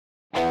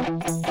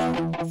Varmt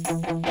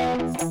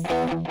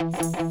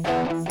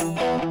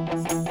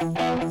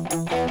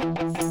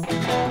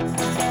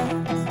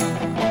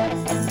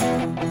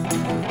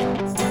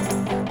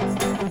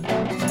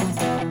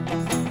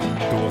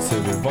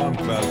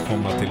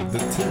välkomna till det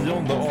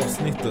 10:e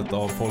avsnittet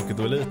av Folket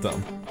och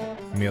Eliten.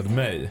 Med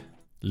mig,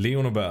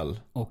 Leo Nobel.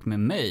 Och med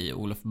mig,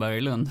 Olof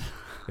Berglund.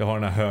 Jag har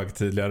den här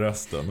högtidliga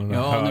rösten och den här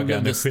ja, höga nu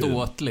blev det energin.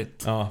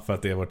 Ståtligt. Ja, för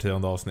att det är vårt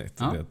 10:e avsnitt.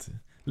 Ja. Det är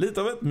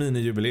lite av ett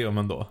mini-jubileum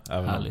ändå.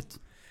 Härligt.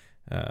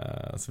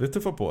 Så vi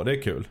tuffar på, det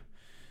är kul.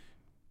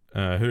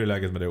 Hur är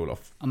läget med dig,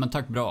 Olof? Ja, men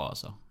tack, bra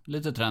alltså.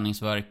 Lite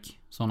träningsverk,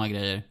 såna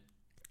grejer.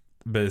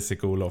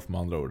 Basic Olof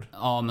med andra ord.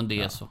 Ja, men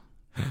det är så.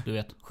 Du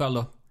vet, själv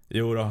då?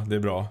 Jo då, det är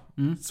bra.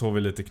 Sov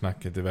vi lite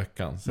knackigt i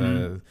veckan. Så jag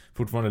är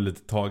fortfarande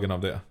lite tagen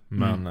av det.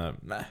 Men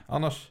nej,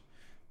 annars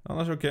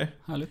okej.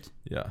 Härligt.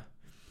 Ja.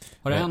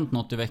 Har det hänt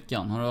något i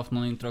veckan? Har du haft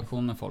någon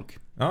interaktion med folk?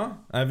 Ja,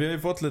 vi har ju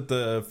fått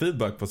lite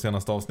feedback på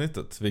senaste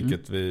avsnittet.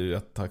 Vilket vi är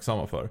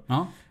jättetacksamma för.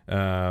 Ja.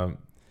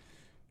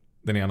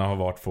 Den ena har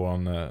varit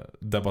från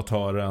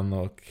debattören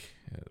och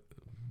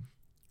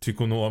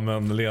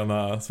tykonomen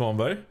Lena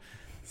Svanberg,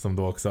 som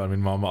då också är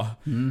min mamma,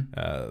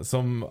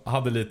 som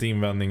hade lite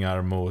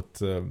invändningar mot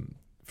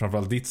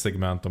framförallt ditt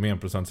segment om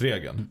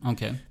 1%-regeln.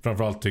 Okay.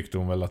 Framförallt tyckte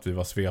hon väl att vi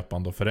var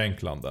svepande och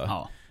förenklande.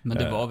 Ja, men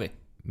det var vi.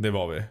 Det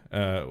var vi.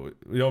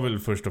 Jag vill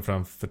först och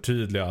främst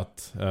förtydliga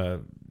att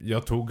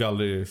jag tog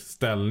aldrig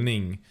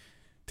ställning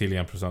till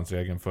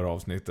 1%-regeln för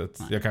avsnittet.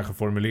 Nej. Jag kanske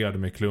formulerade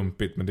mig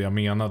klumpigt, men det jag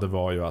menade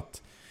var ju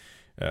att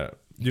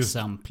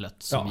exemplet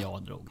som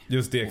jag drog.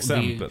 Just det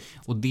exemplet.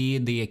 Och det är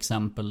det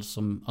exempel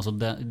som, alltså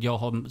jag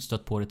har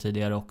stött på det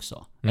tidigare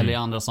också. Eller i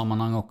andra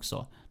sammanhang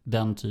också.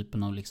 Den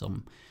typen av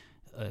liksom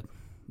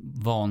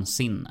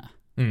vansinne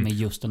med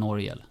just en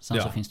orgel.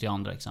 Sen så finns det ju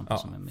andra exempel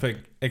som är mycket. För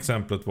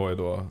exemplet var ju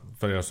då,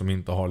 för er som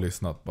inte har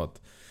lyssnat, på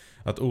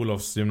att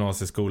Olofs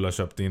gymnasieskola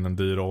köpte in en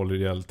dyr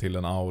orgel till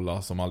en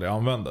aula som aldrig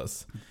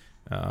användes.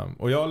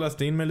 Och jag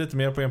läste in mig lite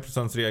mer på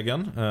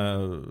 1%-regeln.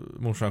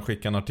 Morsan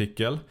skickade en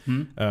artikel.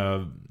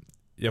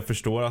 Jag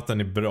förstår att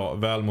den är bra,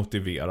 väl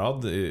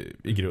motiverad i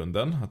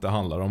grunden. Att det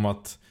handlar om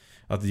att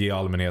ge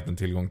allmänheten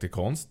tillgång till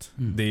konst.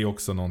 Det är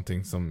också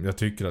någonting som jag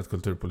tycker att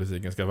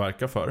kulturpolitiken ska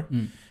verka för.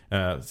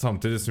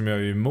 Samtidigt som jag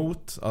är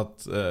emot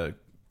att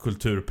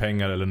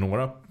kulturpengar eller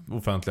några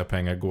offentliga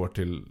pengar går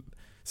till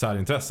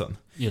särintressen.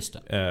 Just det.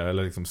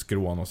 Eller liksom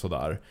skrån och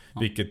sådär.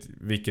 Ja.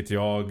 Vilket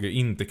jag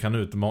inte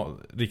kan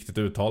riktigt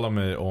uttala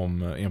mig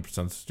om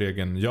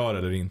 1%-regeln gör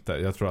eller inte.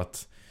 Jag tror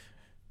att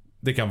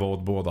det kan vara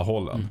åt båda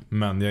hållen.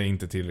 Men jag är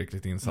inte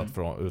tillräckligt insatt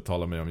för att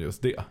uttala mig om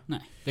just det.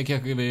 Nej, det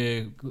kanske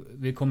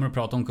vi kommer att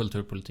prata om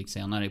kulturpolitik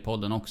senare i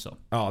podden också.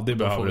 Ja, det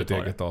behöver ett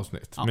eget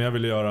avsnitt. Ja. Men jag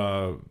vill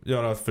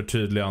göra ett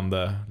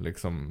förtydligande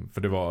liksom,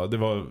 för det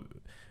var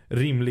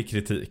rimlig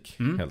kritik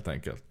helt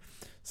enkelt.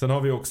 Sen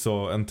har vi också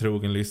en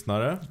trogen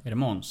lyssnare. Är det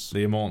Måns?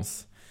 Det är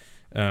Måns.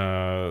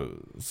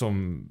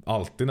 Som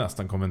alltid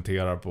nästan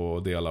kommenterar på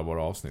och delar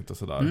våra avsnitt och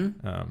sådär.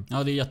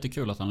 Ja, det är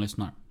jättekul att han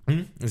lyssnar.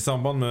 I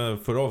samband med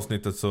förra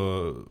avsnittet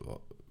så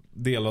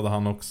delade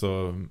han också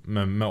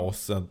med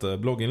oss ett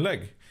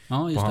blogginlägg på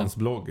hans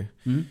blogg.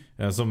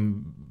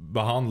 Som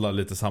behandlar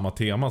lite samma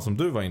tema som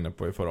du var inne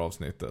på i förra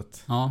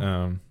avsnittet. Ja.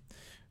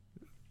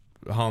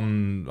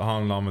 Han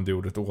använde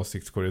ordet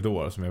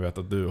åsiktskorridor, som jag vet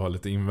att du har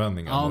lite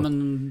invändningar mot. Ja,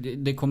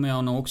 men det kommer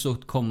jag nog också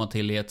komma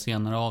till i ett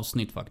senare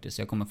avsnitt faktiskt.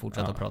 Jag kommer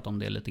fortsätta prata om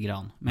det lite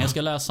grann. Men jag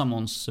ska läsa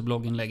Måns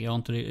blogginlägg. Jag har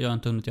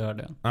inte hunnit göra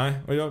det. Nej,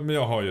 men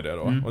jag har ju det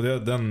då. Och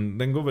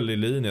den går väl i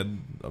linje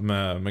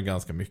med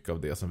ganska mycket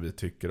av det som vi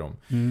tycker om.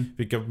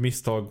 Vilka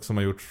misstag som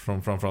har gjorts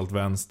från framförallt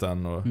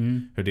vänstern och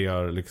hur det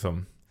har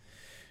liksom...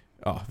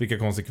 Ja, vilka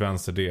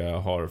konsekvenser det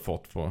har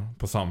fått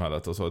på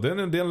samhället och så. Det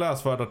är en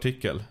läsvärd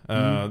artikel.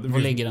 Var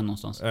ligger den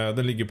någonstans?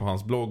 Den ligger på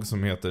hans blogg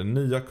som heter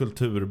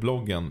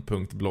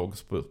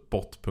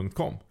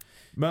nyakulturbloggen.blogspot.com.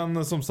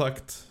 Men som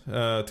sagt,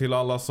 till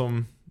alla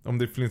som, om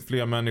det finns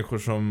fler människor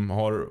som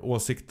har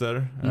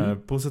åsikter,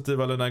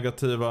 positiva eller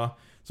negativa,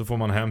 så får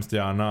man hemskt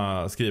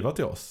gärna skriva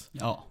till oss.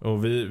 Ja.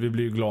 Och vi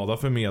blir ju glada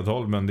för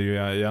medhåll, men det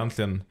är ju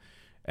egentligen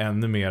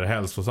ännu mer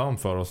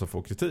hälsosamt för oss att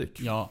få kritik.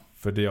 Ja.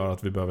 För det gör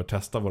att vi behöver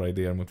testa våra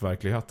idéer mot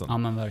verkligheten. Ja,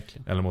 men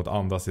verkligen. Eller mot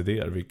andras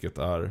idéer, vilket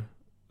är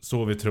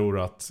så vi tror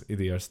att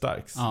idéer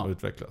stärks och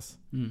utvecklas.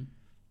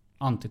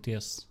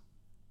 Antites.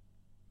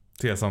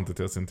 Tes,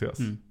 antites, syntes.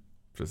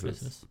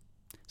 Precis.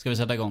 Ska vi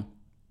sätta igång?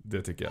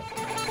 Det tycker jag.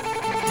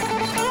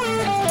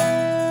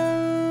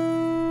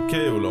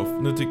 Okej, Olof,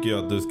 nu tycker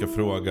jag att du ska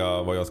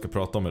fråga vad jag ska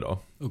prata om idag.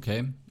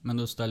 Okej, men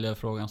då ställer jag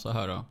frågan så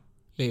här då.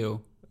 Leo,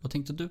 vad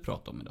tänkte du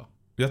prata om idag?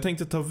 Jag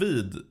tänkte ta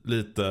vid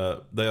lite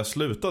där jag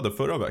slutade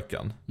förra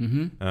veckan.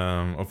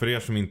 Och för er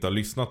som inte har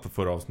lyssnat på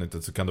förra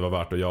avsnittet så kan det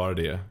vara värt att göra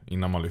det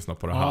innan man lyssnar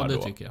på det här. Ja, det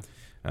då. tycker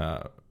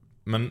jag.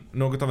 Men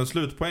något av en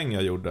slutpoäng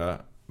jag gjorde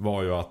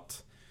var ju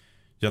att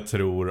jag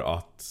tror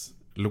att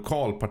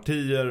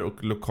lokalpartier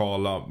och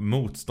lokala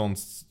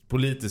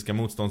politiska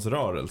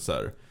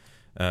motståndsrörelser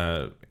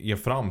är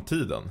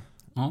framtiden.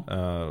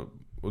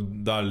 Och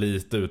där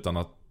lite utan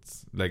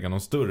att lägga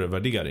någon större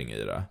värdering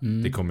i det.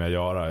 Det kommer jag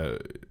göra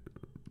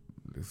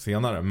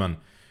senare.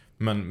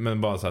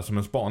 Men bara så här som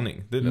en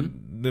spaning.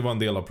 Det var en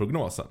del av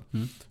prognosen.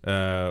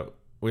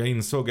 Och jag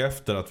insåg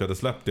efter att vi hade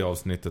släppt det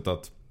avsnittet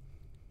att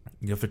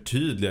jag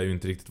förtydligar ju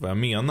inte riktigt vad jag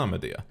menar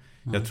med det.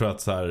 Jag tror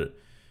att så här,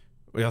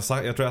 och jag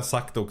tror jag har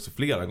sagt det också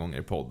flera gånger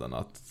i podden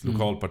att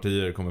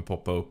lokalpartier kommer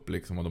poppa upp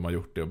liksom, och de har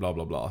gjort det och bla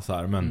bla bla så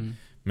här,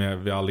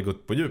 men vi har aldrig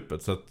gått på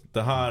djupet, så att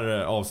det här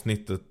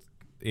avsnittet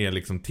är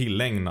liksom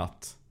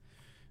tillägnat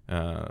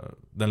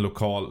den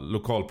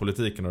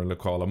lokalpolitiken och det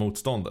lokala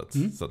motståndet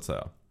så att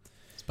säga.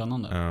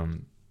 Spännande.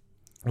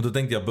 Och då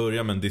tänkte jag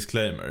börja med en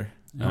disclaimer.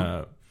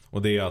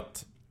 Och det är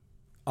att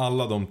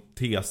alla de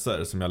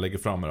teser som jag lägger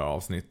fram i det här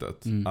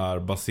avsnittet är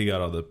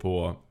baserade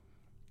på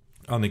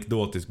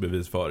anekdotisk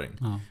bevisföring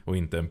och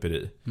inte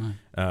empiri.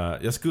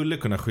 Jag skulle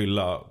kunna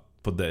skylla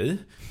på dig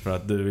för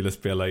att du ville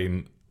spela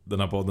in den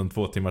här podden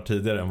 2 timmar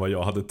tidigare än vad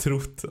jag hade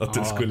trott att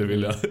du skulle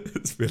vilja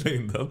spela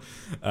in den.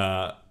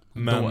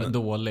 Men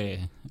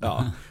dålig.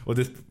 Ja,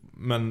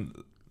 men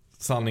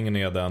sanningen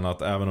är den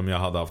att även om jag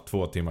hade haft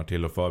 2 timmar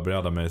till att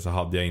förbereda mig så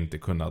hade jag inte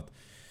kunnat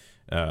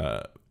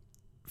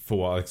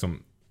få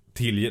liksom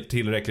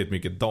tillräckligt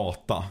mycket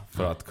data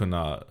för att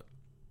kunna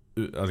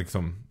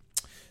liksom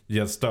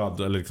ge stöd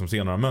eller liksom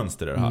se några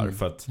mönster i det här.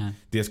 För att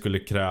det skulle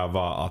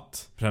kräva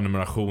att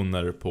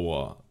prenumerationer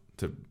på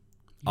typ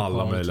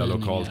alla möjliga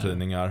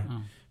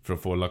lokaltidningar för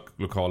att få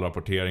lokal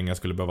rapportering. Jag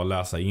skulle behöva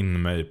läsa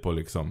in mig på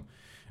liksom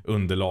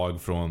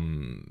underlag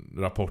från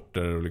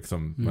rapporter och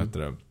liksom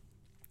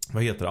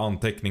vad heter det?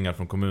 Anteckningar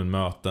från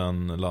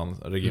kommunmöten,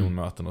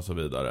 regionmöten och så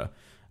vidare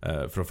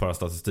för att föra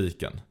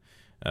statistiken.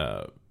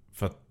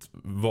 För att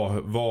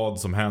vad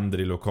som händer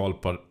i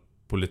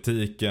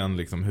lokalpolitiken,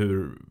 liksom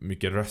hur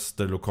mycket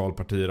röster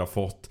lokalpartier har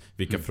fått,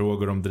 vilka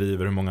frågor de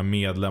driver, hur många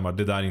medlemmar,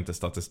 det där är inte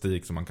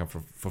statistik som man kan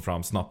få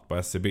fram snabbt på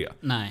SCB.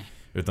 Nej.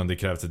 Utan det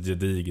krävs ett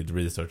gediget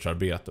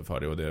researcharbete för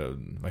det, och det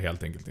var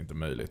helt enkelt inte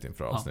möjligt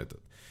inför avsnittet.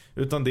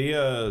 Utan det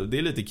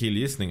är lite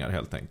killgissningar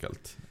helt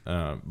enkelt,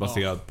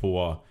 baserat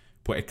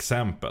på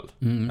exempel.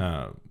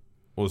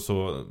 Och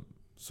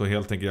så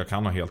helt enkelt, jag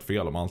kan ha helt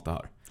fel om allt det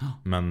här.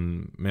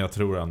 Men jag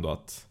tror ändå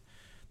att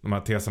de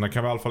här teserna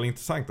kan vara i alla fall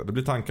intressanta. Det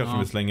blir tankar som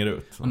vi slänger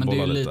ut. Men det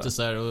är ju lite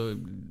så här, och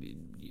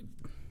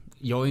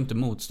jag är inte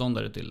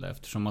motståndare till det,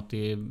 eftersom att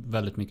det är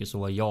väldigt mycket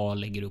så jag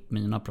lägger upp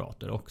mina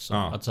prater också.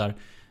 Att så här,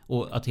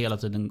 och att hela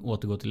tiden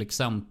återgå till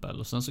exempel.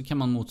 Och sen så kan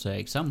man motsäga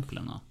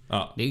exemplen.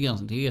 Det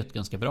är ett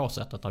ganska bra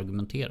sätt att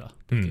argumentera,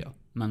 tycker jag.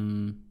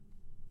 Men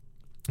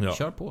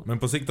kör på. Men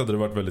på sikt hade det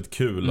varit väldigt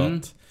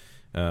kul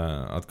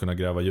att kunna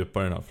gräva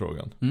djupare i den här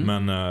frågan.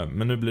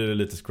 Men nu blir det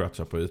lite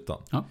scratcha på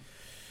ytan.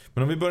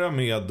 Men om vi börjar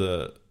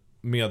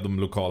med de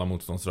lokala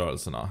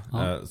motståndsrörelserna,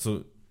 så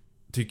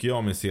tycker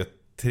jag mig se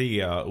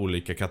 3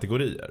 olika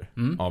kategorier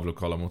av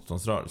lokala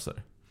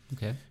motståndsrörelser.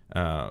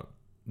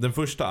 Den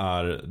första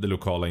är det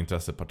lokala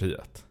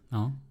intressepartiet.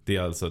 Det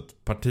är alltså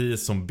ett parti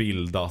som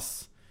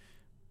bildas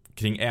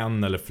kring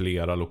en eller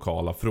flera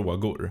lokala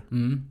frågor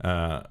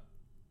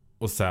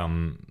och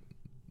sen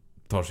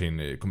tar sig in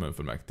i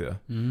kommunfullmäktige.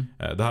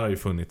 Det här har ju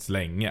funnits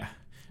länge,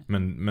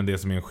 men det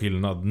som är en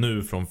skillnad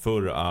nu från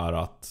förr är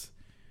att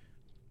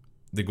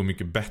det går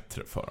mycket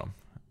bättre för dem.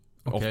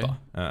 Ofta.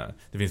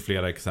 Det finns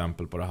flera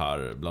exempel på det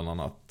här, bland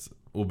annat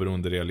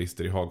oberoende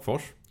realister i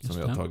Hagfors som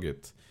vi har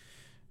tagit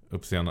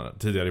upp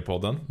tidigare i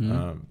podden,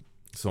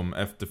 som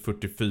efter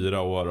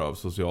 44 år av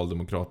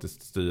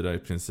socialdemokratiskt styre i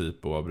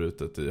princip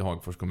oavbrutet i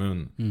Hagfors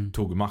kommun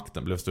tog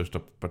makten, blev största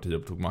parti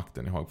och tog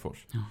makten i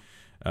Hagfors.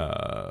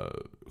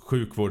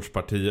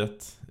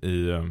 Sjukvårdspartiet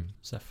i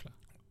Säffle.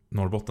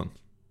 Norrbotten.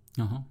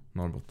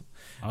 Norrbotten.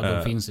 Ja,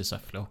 de finns i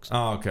Säffle också.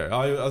 Okej.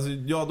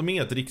 Ja, de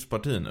är ett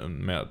riksparti nu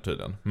med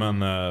tydligen.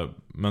 Men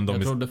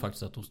jag trodde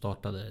faktiskt att de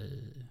startade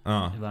i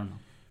Värmland.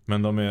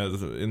 Men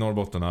i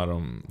Norrbotten är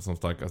de som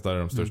starkast. Där är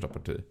de största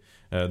parti.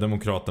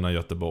 Demokraterna i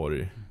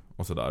Göteborg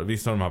och sådär.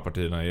 Vissa av de här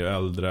partierna är ju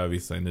äldre,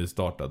 vissa är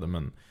nystartade.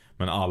 Men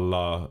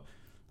alla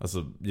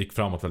gick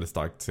framåt väldigt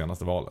starkt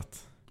senaste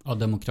valet. Ja,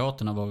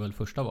 Demokraterna var väl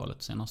första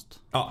valet senast.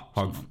 Ja,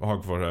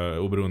 Hagfors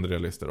oberoende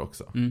realister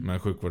också. Men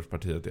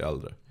sjukvårdspartiet är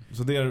äldre.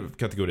 Så det är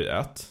kategori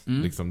 1,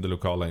 liksom det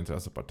lokala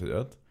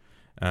intressepartiet.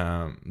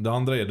 Det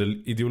andra är det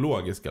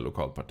ideologiska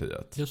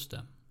lokalpartiet. Just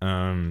det.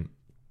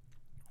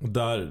 Och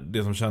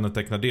det som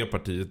kännetecknar det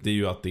partiet, det är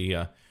ju att det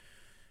är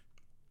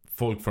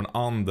folk från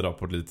andra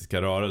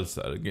politiska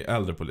rörelser,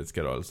 äldre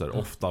politiska rörelser,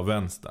 ofta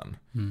vänstern,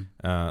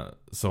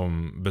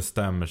 som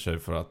bestämmer sig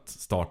för att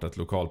starta ett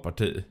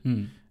lokalparti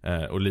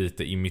och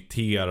lite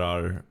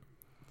imiterar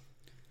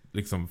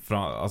liksom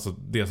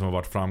det som har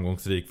varit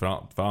framgångsrikt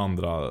för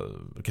andra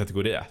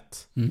kategori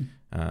 1.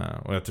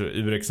 Och jag tror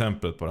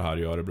urexemplet på det här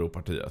är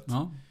Örebropartiet.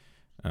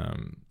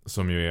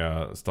 Som ju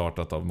är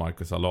startat av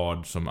Marcus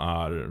Allard, som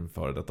är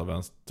före detta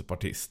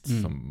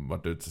vänsterpartist som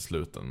varit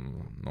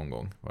utesluten någon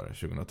gång, var det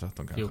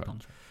 2013 kanske.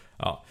 14.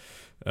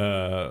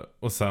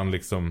 Och sen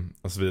liksom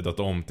svidat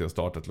om till att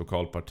starta ett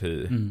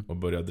lokalparti och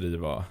börja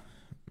driva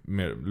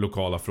mer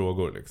lokala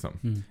frågor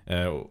liksom.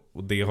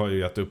 Och det har ju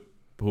gett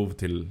upphov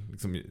till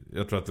liksom,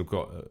 jag tror att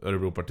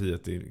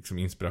Örebropartiet är liksom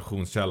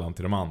inspirationskällan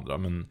till de andra,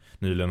 men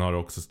nyligen har det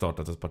också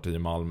startat ett parti i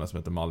Malmö som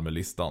heter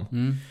Malmölistan,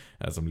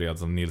 som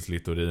leds av Nils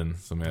Littorin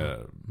som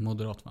är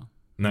moderat, va?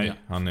 Nej, ja.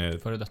 han är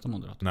före detta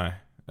moderat. Nej.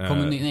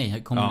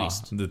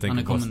 Kommunist. Ja,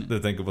 du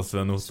tänker på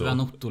Sven Otto. Sven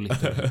Otto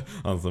Littorin.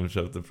 Han som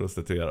köpte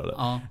prostituerade.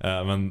 Ja.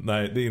 Men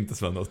nej, det är inte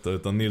Sven Otto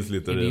utan Nils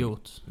Littorin.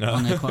 Idiot.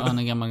 Han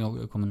är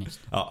gammal kommunist.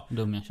 Ja.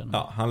 Dum jag känner.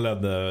 Ja, han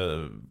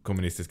ledde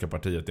kommunistiska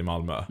partiet i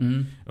Malmö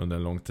under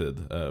en lång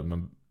tid.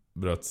 Men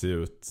bröt sig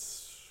ut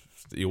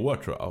i år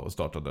tror jag och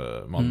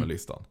startade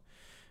Malmölistan.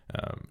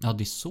 Ja,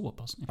 det är så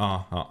pass nu.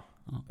 Ja.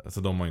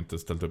 Så de har inte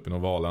ställt upp i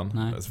några valen.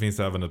 Nej. Så finns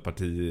det även ett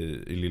parti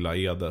i Lilla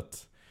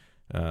Edet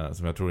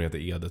som jag tror heter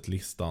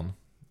Edetlistan.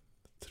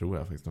 Tror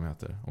jag faktiskt de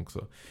heter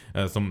också.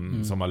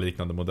 Som har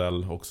liknande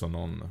modell. Också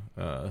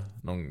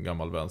någon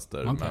gammal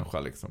vänstermänniska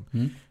liksom.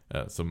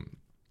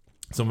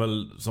 Som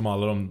väl, som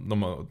alla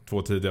de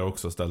två tidigare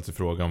också ställt sig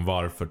frågan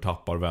varför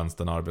tappar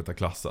vänstern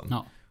arbetarklassen?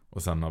 Ja.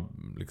 Och sen har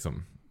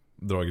liksom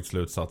dragit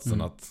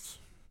slutsatsen att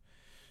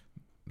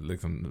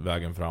liksom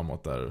vägen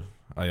framåt är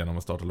genom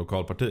att starta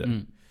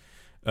lokalpartier.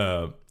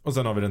 Och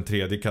sen har vi den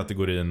tredje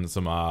kategorin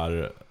som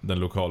är den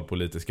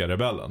lokalpolitiska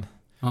rebellen.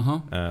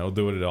 Och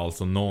då är det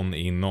alltså någon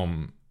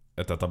inom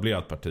ett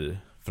etablerat parti,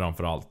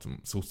 framförallt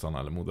sossarna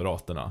eller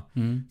moderaterna,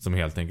 som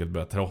helt enkelt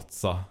börjar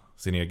trotsa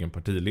sin egen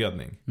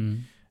partiledning.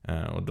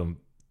 Och de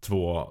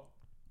två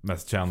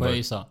mest kända... Får jag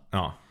gissa?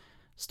 Ja.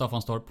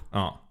 Staffanstorp?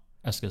 Ja.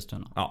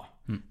 Eskilstuna? Ja,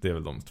 det är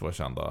väl de två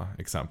kända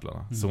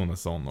exemplen.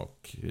 Sonesson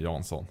och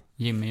Jansson.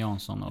 Jimmy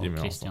Jansson och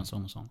Christian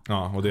Sonesson.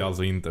 Ja, och det är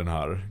alltså inte den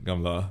här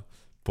gamla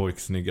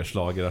pojksnygga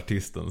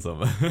schlagerartisten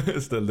som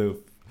ställde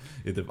upp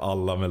i typ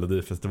alla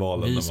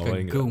melodifestivaler när man var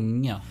yngre. Vi ska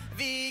gunga.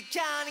 Vi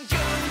kan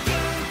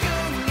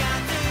gunga,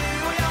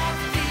 du och jag.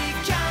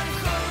 Vi kan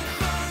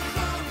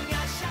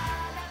sjunga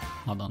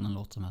kärlek. Hade han en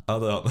låt som hette?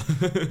 Ja,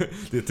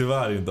 det är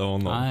tyvärr inte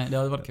honom. Nej, det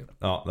hade varit kul.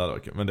 Ja, det hade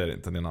varit kul. Men det är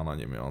inte, det är en annan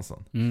Jimmy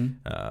Jansson.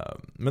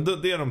 Men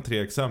det är de tre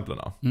exemplen.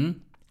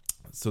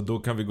 Så då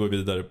kan vi gå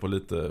vidare på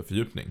lite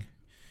fördjupning.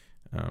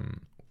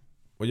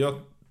 Och jag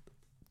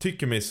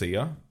tycker mig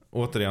se,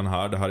 återigen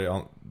här, det här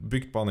är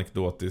byggt på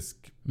anekdotisk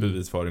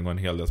bevisföring och en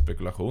hel del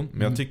spekulation.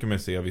 Men jag tycker mig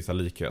se vissa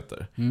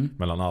likheter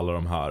mellan alla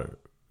de här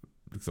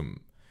liksom,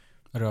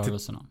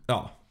 rörelserna.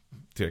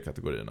 Tre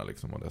kategorierna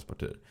liksom, och dess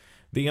partier.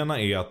 Det ena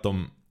är att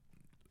de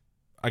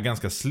är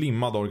ganska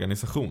slimmade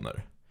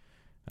organisationer.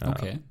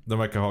 De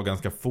verkar ha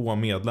ganska få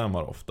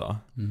medlemmar ofta.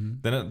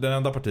 Den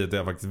enda partiet där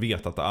jag faktiskt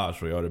vet att det är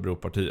så är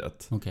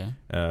Örebropartiet.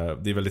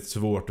 Det är väldigt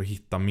svårt att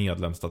hitta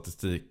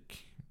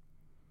medlemsstatistik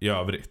i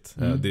övrigt.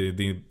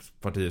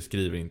 Partiet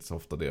skriver inte så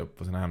ofta det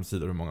på sina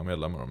hemsidor hur många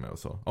medlemmar de är och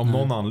så. Av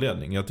någon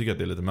anledning. Jag tycker att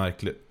det är lite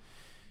märkligt.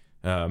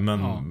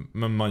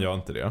 Men man gör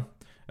inte det.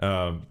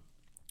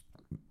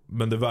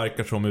 Men det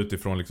verkar som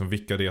utifrån liksom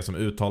vilka det är som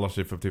uttalar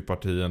sig för typ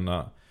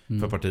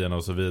partierna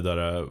och så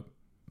vidare,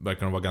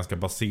 verkar de vara ganska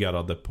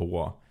baserade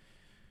på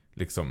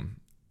liksom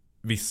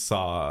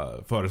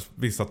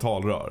vissa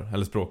talrör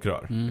eller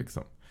språkrör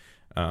liksom.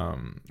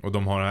 Och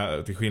de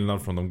har, till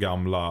skillnad från de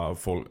gamla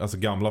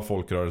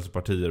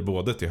folkrörelsepartier,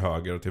 både till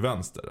höger och till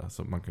vänster.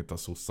 Alltså man kan ju ta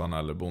sossarna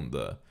eller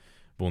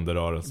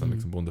bonderörelsen,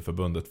 liksom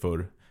bondeförbundet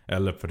förr,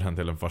 eller för den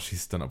delen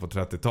fascisterna på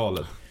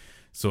 30-talet.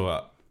 Så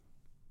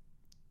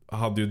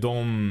hade ju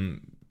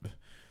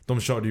de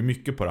körde ju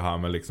mycket på det här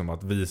med liksom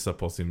att visa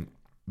på sin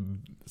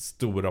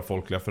stora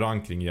folkliga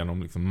förankring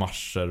genom liksom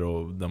marscher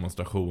och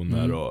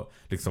demonstrationer och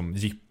liksom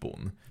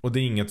jippon. Och det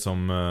är inget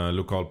som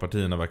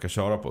lokalpartierna verkar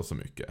köra på så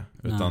mycket.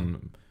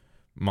 Utan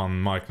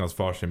man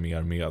marknadsför sig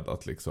mer med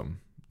att liksom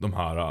de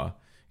här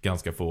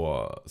ganska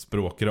få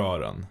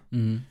språkrören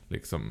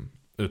liksom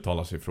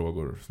uttalar sig i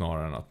frågor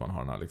snarare än att man har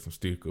den här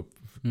liksom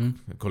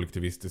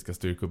kollektivistiska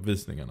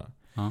styrkeuppvisningarna.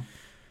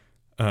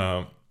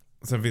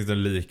 Sen finns det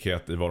en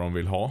likhet i vad de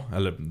vill ha,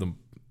 eller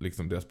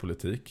liksom deras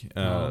politik.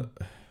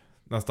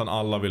 Nästan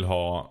alla vill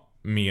ha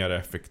mer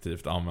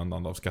effektivt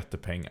användande av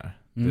skattepengar.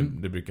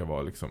 Det brukar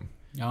vara liksom...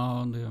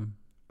 Ja, det...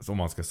 Om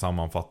man ska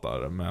sammanfatta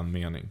det med en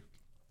mening.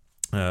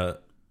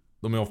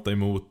 De är ofta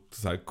emot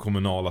så här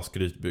kommunala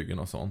skrytbyggen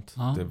och sånt.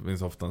 Det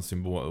finns ofta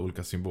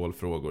olika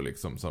symbolfrågor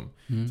liksom som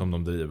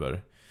de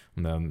driver.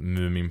 Om det är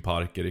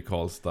Muminparker i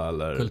Karlstad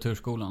eller...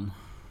 Kulturskolan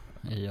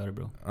i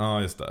Örebro.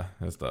 Ja, just det.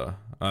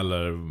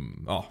 Eller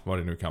vad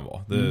det nu kan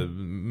vara.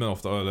 Men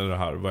ofta, eller det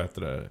här, vad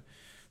heter det?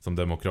 Som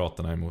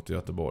Demokraterna är emot i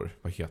Göteborg.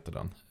 Vad heter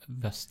den?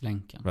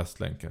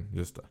 Västlänken,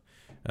 just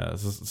det.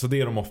 Så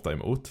det är de ofta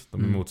emot.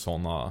 De är emot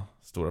sådana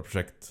stora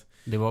projekt.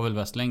 Det var väl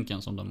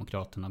Västlänken som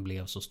Demokraterna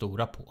blev så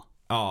stora på.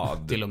 Ja,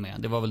 till och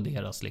med. Det var väl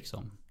deras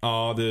liksom.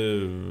 Ja,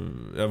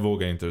 jag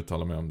vågar inte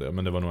uttala mig om det.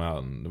 Men det var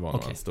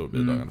nog en stor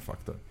bidragande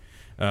faktor.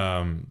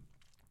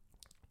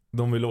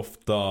 De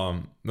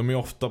är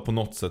ofta på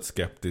något sätt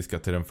skeptiska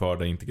till den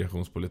förda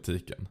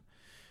integrationspolitiken.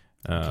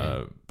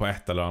 På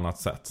ett eller annat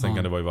sätt. Sen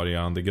kan det vara i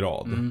varierande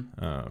grad.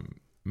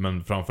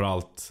 Men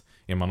framförallt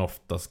är man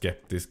ofta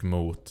skeptisk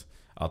mot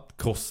att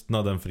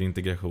kostnaden för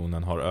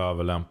integrationen har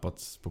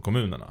överlämpats på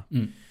kommunerna.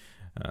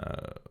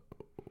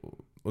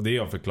 och det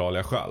är av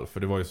förklarliga skäl. För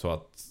det var ju så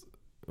att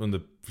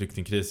under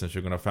flyktingkrisen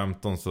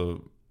 2015 så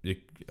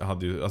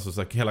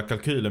hela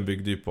kalkylen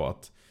byggde ju på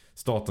att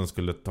staten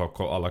skulle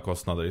ta alla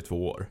kostnader i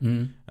 2 år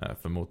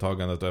för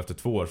mottagandet. Och efter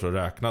 2 år så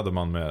räknade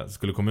man med,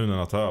 skulle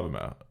kommunerna ta över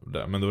med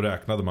det. Men då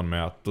räknade man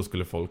med att då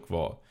skulle folk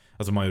vara,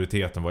 alltså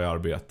majoriteten var i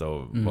arbete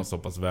och var så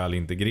pass väl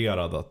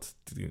integrerad att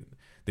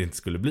det inte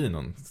skulle bli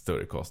någon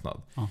större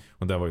kostnad.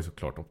 Och det var ju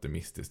såklart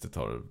optimistiskt. Det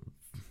tar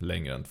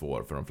längre än 2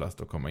 år för de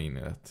flesta att komma in i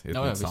ett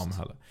nytt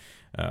samhälle.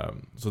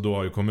 Så då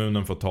har ju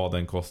kommunen fått ta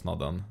den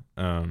kostnaden.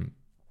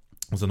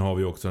 Och sen har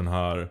vi också den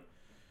här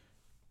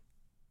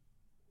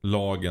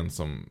lagen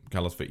som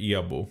kallas för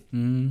EBO.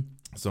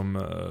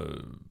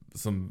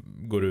 Som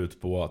går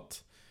ut på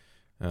att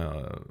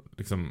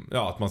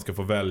att man ska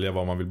få välja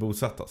var man vill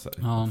bosätta sig.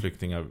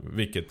 Flyktingar,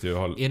 vilket ju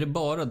har... Är det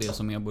bara det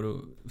som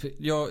EBO...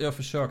 Jag har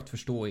försökt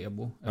förstå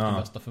EBO efter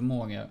bästa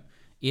förmåga.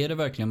 Är det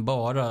verkligen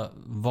bara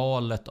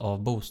valet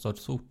av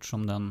bostadsort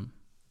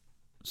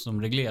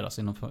som regleras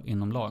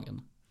inom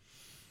lagen?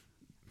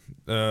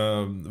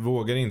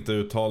 Vågar inte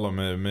uttala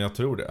mig, men jag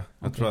tror det.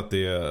 Jag tror att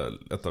det är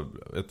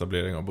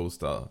etablering av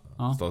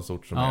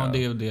bostadsort som är... det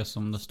är ju det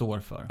som det står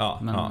för.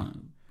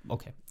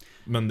 Okej.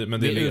 Men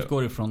det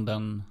utgår ifrån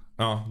den...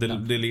 Ja,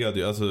 det leder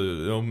ju, alltså,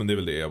 men det är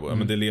väl det.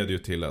 Men det leder ju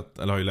till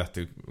eller har ju lett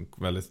till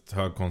väldigt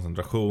hög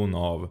koncentration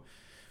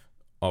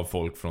av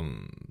folk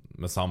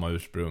med samma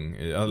ursprung.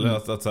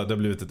 Att det har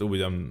blivit ett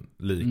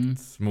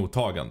ojämlikt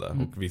mottagande.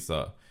 Och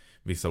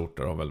vissa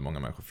orter har väldigt många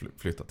människor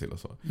flyttat till och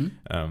så.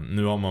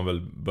 Nu har man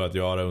väl börjat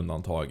göra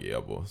undantag i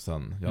EBO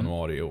sedan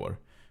januari i år.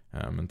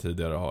 Men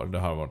tidigare har det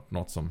här varit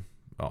något som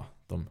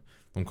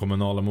de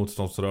kommunala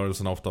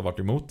motståndsrörelserna ofta varit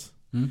emot.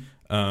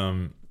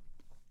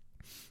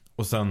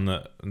 Och sen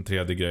en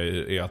tredje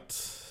grej är att,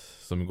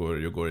 som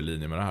går i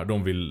linje med det här,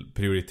 de vill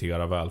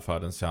prioritera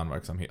välfärdens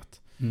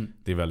kärnverksamhet.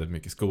 Det är väldigt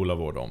mycket skola,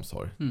 vård och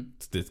omsorg.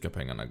 Dit ska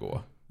pengarna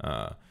gå.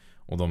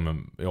 Och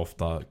de är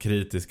ofta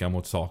kritiska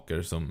mot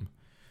saker som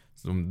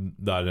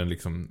där den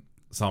liksom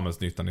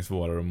samhällsnyttan är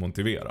svårare att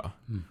motivera.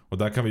 Och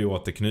där kan vi ju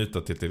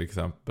återknyta till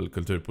exempel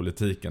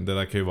kulturpolitiken. Det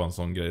där kan ju vara en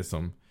sån grej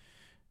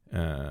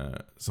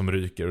som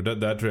ryker. Och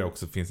där tror jag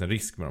också finns en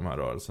risk med de här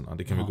rörelserna.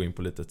 Det kan vi gå in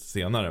på lite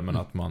senare. Men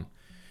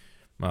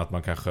att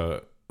man kanske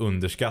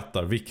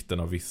underskattar vikten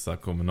av vissa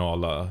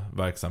kommunala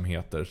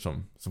verksamheter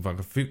som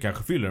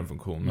kanske fyller en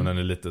funktion. Men den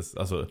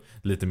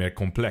är lite mer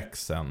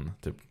komplex än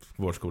typ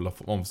vård, skola,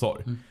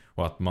 omsorg.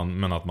 Och att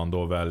man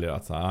då väljer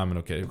att säga, men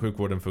okej,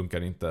 sjukvården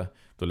funkar inte,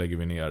 då lägger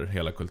vi ner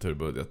hela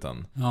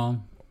kulturbudgeten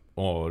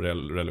och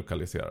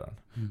relokaliserar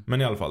den.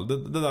 Men i alla fall,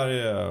 det där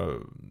är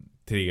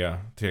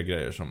tre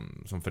grejer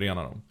som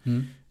förenar dem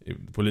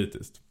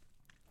politiskt.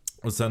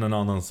 Och sen en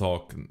annan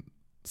sak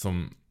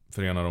som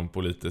förenar dem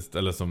politiskt,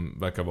 eller som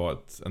verkar vara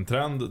en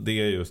trend, det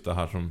är just det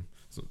här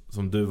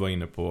som du var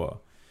inne på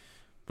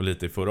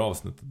lite i förra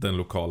avsnittet, den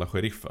lokala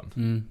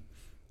sheriffen.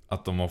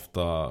 Att de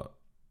ofta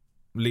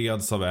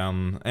leds av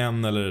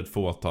en eller ett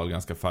fåtal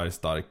ganska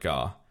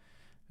färgstarka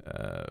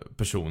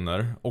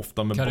personer.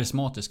 Ofta med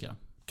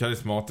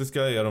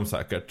Karismatiska är de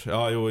säkert.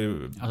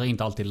 Alltså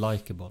inte alltid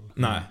likeable.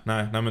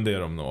 Nej, men det är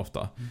de nog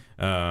ofta.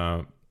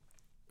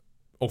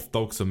 Ofta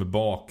också med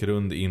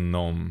bakgrund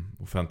inom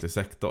offentlig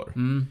sektor.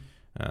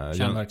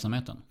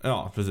 Kärnverksamheten.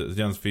 Ja, precis.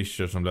 Jens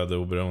Fischer som ledde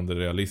Oberoende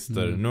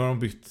Realister. Nu har de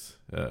bytt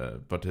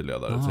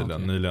partiledare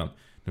tydligen nyligen.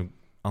 Nu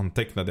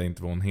antecknade jag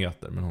inte vad hon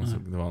heter,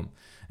 men det var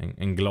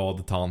en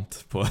glad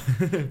tant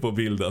på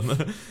bilden,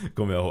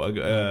 kommer jag ihåg.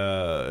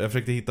 Jag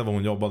försökte hitta vad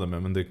hon jobbade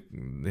med, men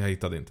jag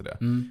hittade inte det.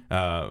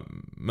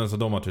 Men så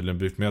de har tydligen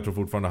bytt, men jag tror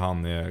fortfarande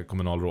han är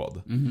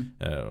kommunalråd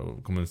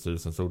och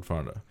kommunstyrelsens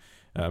ordförande.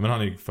 Men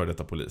han är ju för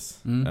detta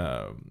polis.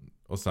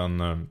 Och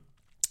sen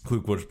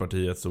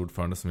Sjukvårdspartiets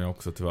ordförande, som jag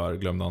också tyvärr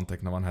glömde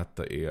anteckna vad han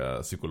hette,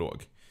 är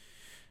psykolog.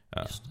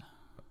 Just det.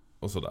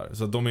 Och sådär.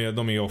 Så de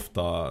är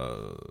ofta,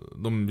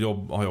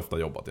 har ju ofta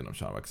jobbat inom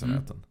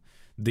kärnverksamheten.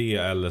 Det,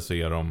 eller så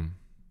är de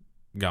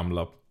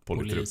gamla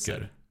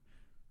politruker.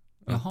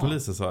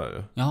 Poliser sa jag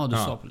ju. Jaha, du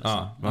sa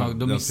poliser.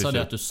 Då missade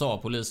jag att du sa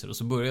poliser. Och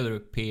så började du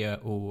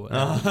P-O-L-I.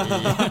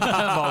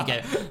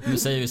 Okej, nu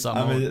säger vi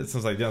samma ord. Men,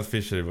 som sagt, Jens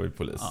Fischer var ju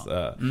polis.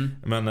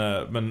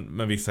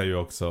 Men vissa är ju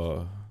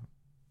också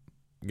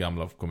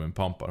gamla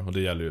kommunpampar. Och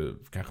det gäller ju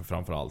kanske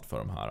framförallt för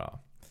de här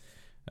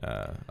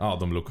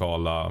de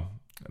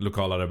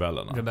lokala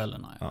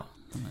rebellerna. Ja.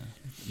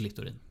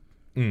 Littorin.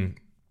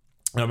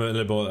 Ja, men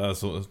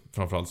eller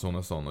framförallt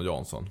Sonesson och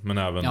Jansson, men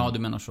även du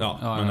menar så.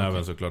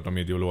 Även såklart de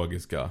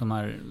ideologiska.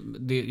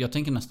 Jag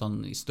tänker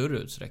nästan i större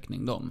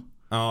utsträckning dem.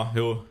 Ja,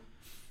 jo.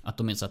 Att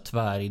de är så här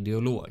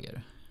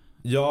tvärideologer.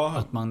 Ja.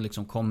 Att man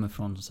liksom kommer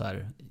från så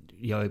här,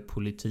 jag är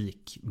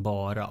politik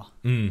bara,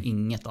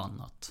 inget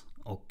annat.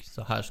 Och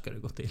så här ska det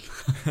gå till.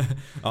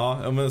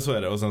 Ja, men så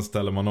är det. Och sen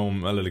ställer man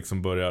om, eller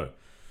liksom börjar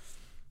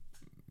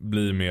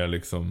bli mer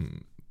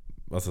liksom,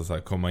 alltså så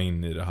här, komma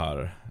in i det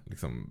här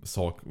liksom,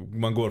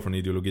 man går från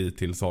ideologi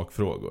till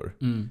sakfrågor.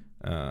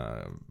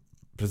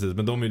 Precis,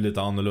 men de är ju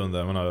lite annorlunda.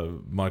 Jag menar,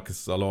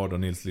 Marcus Allard och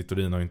Nils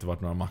Littorin har ju inte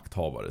varit några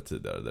makthavare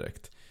tidigare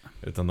direkt.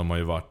 Utan de har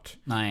ju varit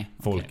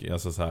folk,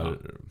 alltså så här,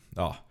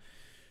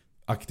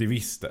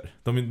 aktivister.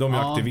 De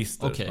är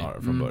aktivister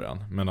snarare från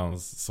början. Medan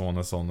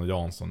Sonesson och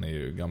Jansson är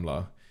ju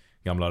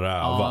gamla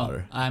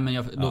rävar. Nej,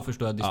 men då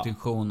förstår jag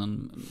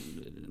distinktionen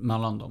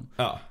mellan dem.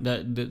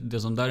 Det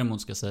som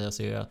däremot ska sägas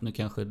är att nu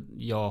kanske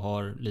jag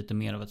har lite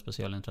mer av ett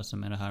specialintresse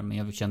med det här, men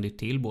jag kände ju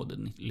till både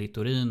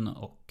Littorin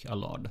och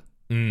Allard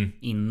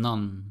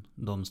innan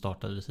de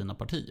startade sina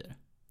partier.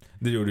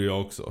 Det gjorde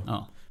jag också.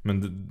 Ja.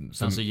 Men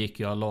sen så gick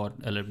ju Allard,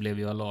 eller blev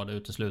ju Allard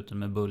utesluten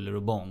med buller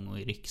och bång och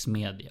i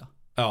riksmedia.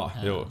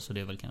 Så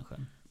det är väl kanske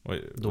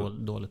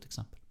dåligt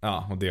exempel.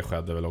 Ja, och det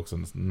skedde väl också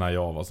när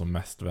jag var som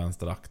mest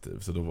vänsteraktiv.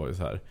 Så då var ju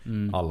så här,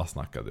 alla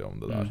snackade ju om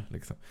det där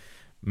liksom.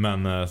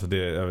 Men så det,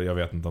 jag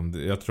vet inte om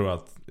det, jag tror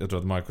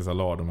att Marcus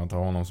Allard, om man tar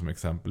honom som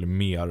exempel, är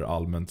mer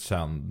allmänt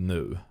känd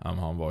nu än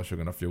han var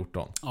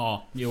 2014.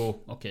 Ja,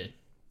 okej.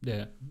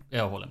 Det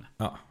jag håller med.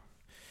 Ja.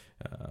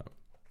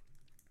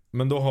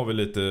 Men då har vi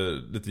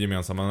lite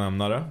gemensamma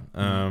nämnare.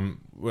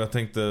 Och jag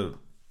tänkte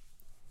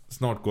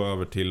snart gå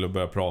över till att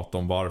börja prata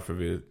om varför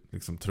vi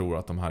liksom tror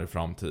att de här är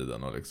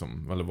framtiden och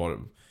liksom, eller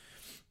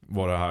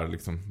vad det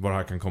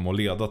här kan komma att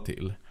leda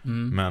till.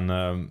 Men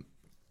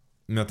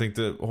jag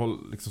tänkte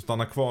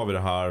stanna kvar vid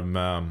det här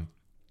med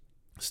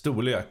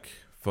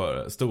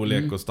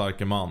storlek och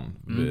starke man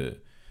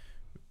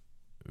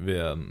vid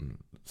en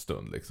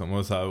stund liksom.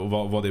 Och, så här, och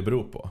vad det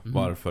beror på.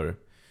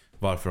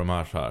 Varför de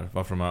är så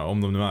här.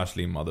 Om de nu är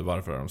slimmade,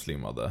 varför är de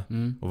slimmade?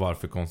 Och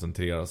varför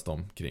koncentreras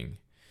de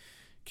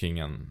kring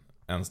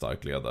en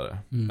stark ledare?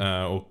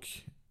 Och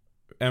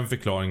en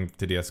förklaring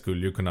till det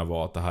skulle ju kunna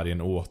vara att det här är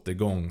en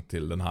återgång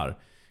till den här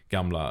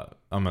gamla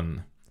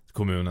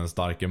kommunens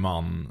starke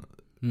man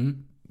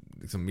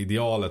liksom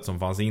idealet som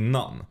fanns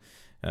innan.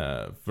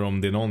 För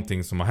om det är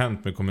någonting som har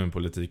hänt med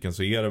kommunpolitiken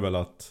så är det väl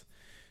att,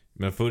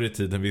 men förr i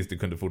tiden visst det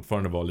kunde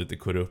fortfarande vara lite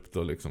korrupt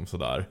och liksom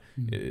sådär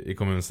i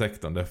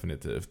kommunsektorn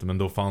definitivt. Men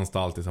då fanns det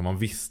alltid så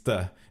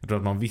jag tror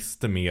att man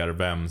visste mer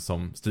vem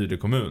som styrde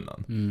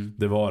kommunen.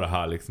 Det var det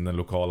här liksom den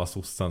lokala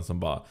sossen som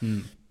bara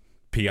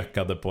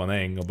pekade på en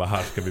äng och bara,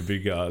 här ska vi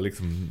bygga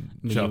liksom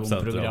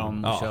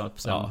miljonprogram,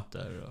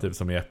 köpcenter. Typ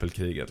som i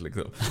Äppelkriget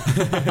liksom.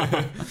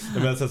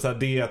 Men så här,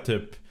 det är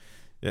typ,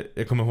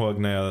 jag kommer ihåg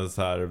när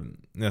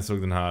jag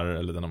såg den här,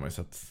 eller den har man ju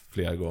sett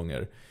flera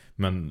gånger,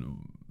 men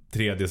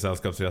tredje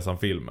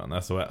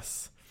Sällskapsresan-filmen,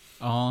 SOS.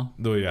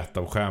 Då är ju ett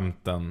av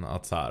skämten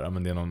att så här,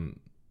 men det är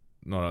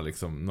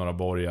några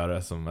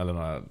borgare som, eller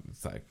några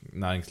så här,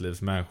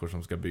 näringslivsmänniskor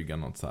som ska bygga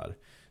något så här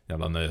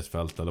jävla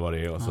nöjesfält eller vad det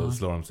är, och så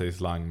slår de sig i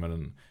slang med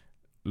den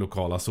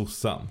lokala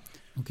sossen.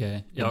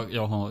 Okej.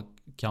 Jag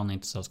kan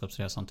inte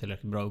Sällskapsresan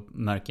tillräckligt bra,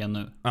 märker jag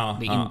nu.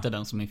 Det är inte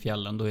den som är i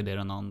fjällen, då är det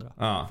den andra.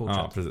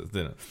 Ja, precis. Det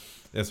är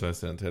det.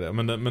 SOS är den tredje.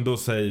 Men då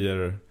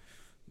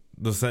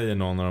säger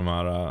någon av de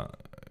här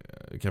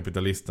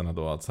kapitalisterna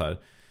då att så här,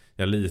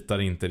 jag litar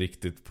inte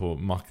riktigt på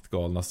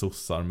maktgalna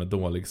sossar med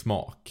dålig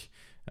smak.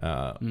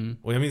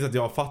 Och jag minns att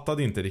jag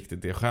fattade inte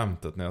riktigt det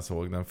skämtet när jag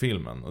såg den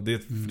filmen. Och det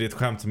är ett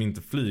skämt som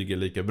inte flyger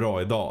lika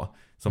bra idag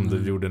som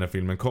det gjorde när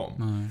filmen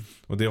kom.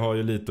 Och det har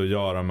ju lite att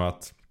göra med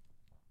att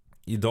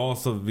idag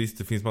så visst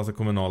det finns massa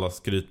kommunala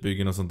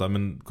skrytbyggen och sånt där,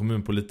 men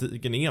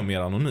kommunpolitiken är mer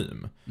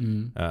anonym.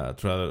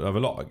 Tror jag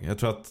överlag. Jag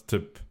tror att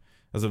typ,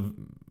 alltså,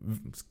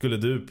 skulle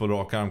du på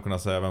rak arm kunna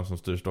säga vem som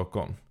styr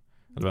Stockholm?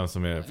 Eller vem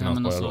som är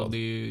finansborgarråd? Alltså, det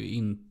är ju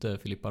inte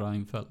Filippa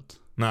Reinfeldt.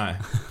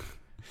 Nej.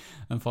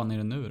 Vem fan är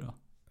det nu då?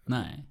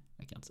 Nej,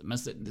 jag kan inte. Men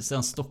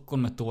sen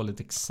Stockholm är ett dåligt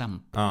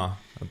exempel.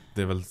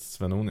 Det är väl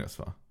Svenonius,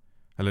 va?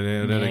 Eller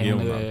är det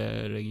regionen? Det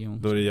är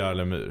region. Då är det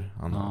Järlemyr.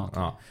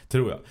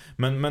 Tror jag.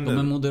 Men de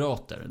är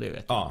moderater, det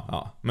vet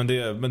jag. Men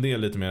det är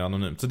lite mer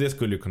anonymt. Så det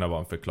skulle ju kunna vara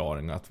en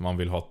förklaring att man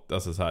vill ha,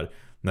 alltså så här,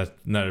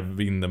 när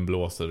vinden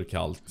blåser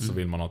kallt så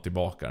vill man ha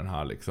tillbaka den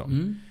här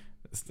liksom.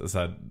 Så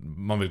här,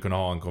 man vill kunna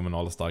ha en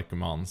kommunal stark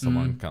man som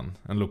man kan,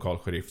 en lokal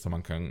sheriff som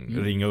man kan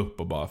ringa upp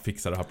och bara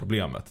fixa det här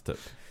problemet typ.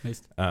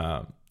 Visst.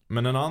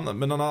 Men en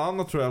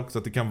annan tror jag också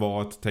att det kan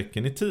vara ett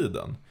tecken i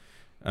tiden.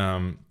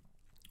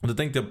 Och då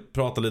tänkte jag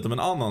prata lite om en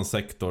annan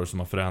sektor som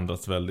har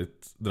förändrats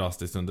väldigt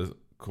drastiskt under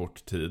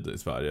kort tid i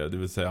Sverige, det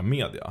vill säga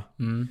media.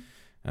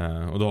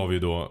 Och då har vi ju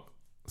då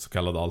så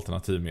kallade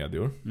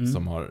alternativmedier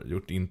som har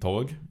gjort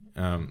intåg.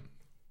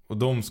 Och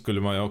de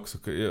skulle man ju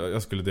också,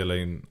 jag skulle dela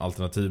in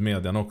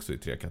alternativmedian också i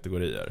 3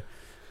 kategorier.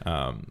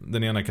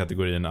 Den ena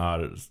kategorin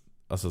är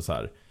alltså så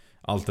här,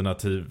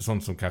 alternativ,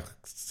 sånt som kanske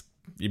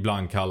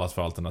ibland kallas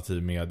för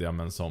alternativmedia,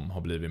 men som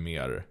har blivit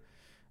mer,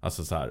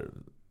 alltså så här,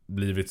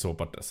 blivit så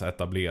pass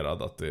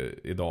etablerad att det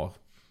idag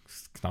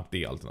knappt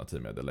är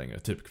alternativmedia längre,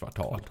 typ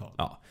Kvartal.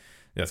 Ja,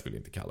 jag skulle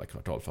inte kalla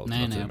Kvartal för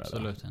alternativmedia. Nej,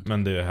 absolut inte.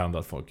 Men det händer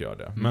att folk gör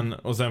det. Men,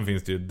 och sen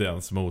finns det ju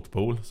dens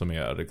motpol som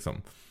är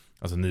liksom,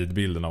 alltså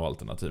nidbilden av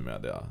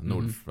alternativmedia.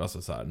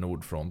 Alltså så här,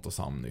 Nordfront och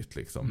Samnytt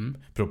liksom.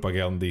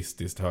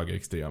 Propagandistiskt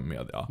högerextrem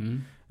media.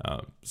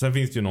 Sen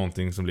finns det ju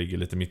någonting som ligger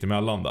lite mitt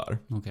emellan där.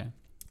 Okay.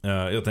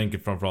 Jag tänker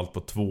framförallt på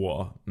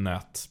 2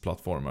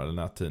 nätplattformar eller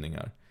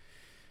nättidningar.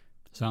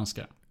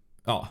 Svenska?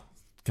 Ja,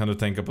 kan du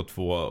tänka på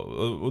två.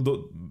 Och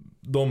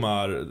de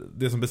är,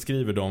 det som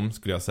beskriver dem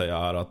skulle jag säga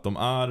är att de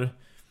är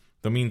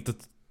inte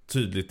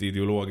tydligt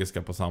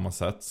ideologiska på samma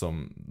sätt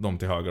som de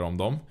till höger om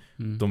dem.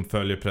 De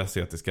följer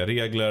pressetiska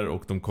regler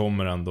och de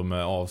kommer ändå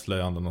med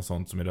avslöjanden och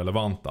sånt som är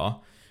relevanta.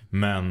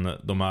 Men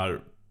de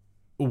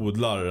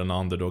odlar en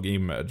underdog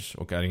image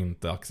och är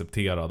inte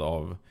accepterad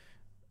av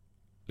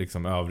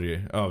liksom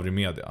övrig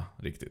media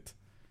riktigt.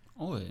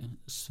 Oj,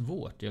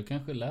 svårt. Jag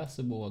kanske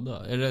läser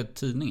båda. Är det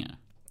tidningar?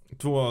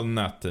 2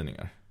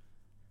 nättidningar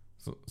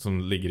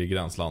som ligger i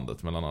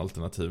gränslandet mellan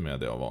alternativ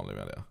media och vanlig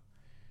media.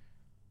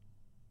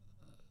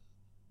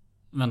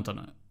 Vänta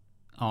nu.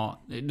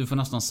 Ja, du får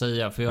nästan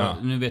säga.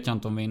 För nu vet jag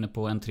inte om vi är inne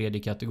på en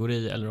tredje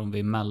kategori eller om vi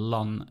är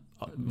mellan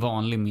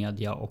vanlig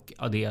media och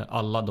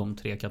alla de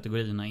 3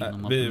 kategorierna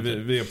inom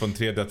vi är på en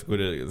tredje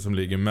kategori som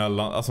ligger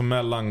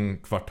mellan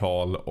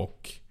kvartal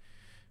och...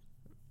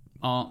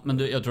 Ja, men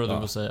jag tror att du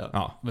får säga.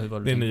 Ja,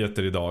 det är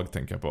nyheter idag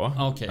tänker jag på.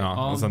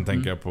 Okay, och sen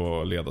tänker jag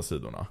på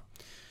ledarsidorna.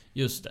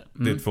 Just det.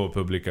 Det är 2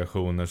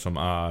 publikationer som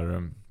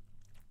är...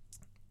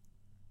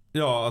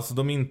 Ja, alltså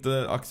de är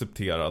inte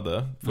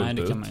accepterade fullt Nej,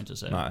 det ut. kan man ju inte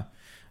säga.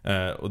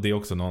 Nej. Och det är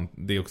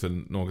också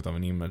något av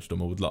en image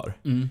de odlar.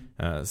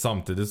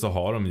 Samtidigt så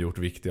har de gjort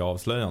viktiga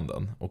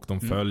avslöjanden. Och de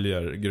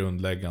följer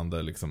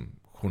grundläggande liksom,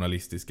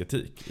 journalistisk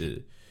etik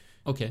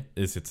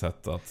i sitt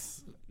sätt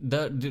att...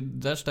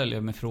 Där ställer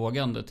jag mig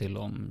frågande till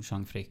om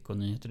Chang Frick och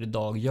Nyheter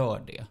Idag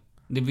gör det.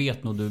 Det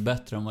vet nog du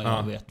bättre än vad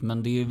jag vet.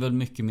 Men det är väl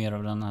mycket mer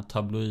av den här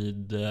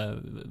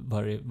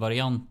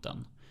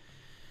tabloid-varianten.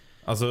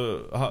 Alltså,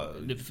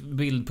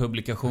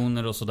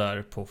 bildpublikationer och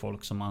sådär på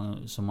folk som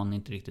man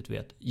inte riktigt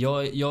vet.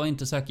 Jag är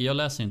inte säker, jag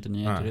läser inte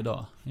Nyheter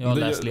Idag. Jag har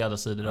läst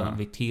ledarsidor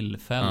vid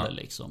tillfälle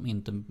liksom,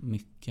 inte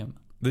mycket.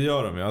 Det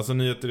gör de ju, alltså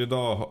Nyheter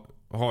Idag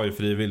har ju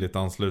frivilligt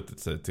anslutit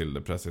sig till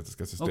det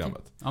pressetiska systemet.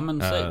 Okay. Ja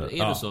men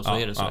är det så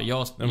är det så.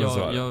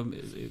 Jag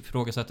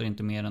ifrågasätter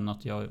inte mer än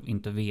att jag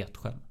inte vet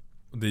själv.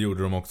 Det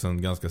gjorde de också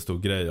en ganska stor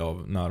grej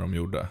av när de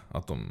gjorde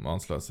att de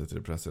anslöt sig till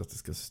det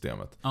pressetiska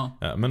systemet.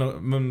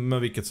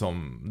 Men vilket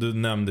som du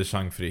nämnde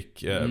Chang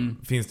Frick,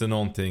 finns det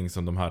någonting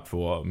som de här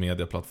 2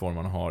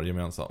 medieplattformarna har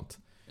gemensamt?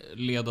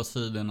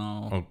 Ledarsidorna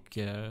och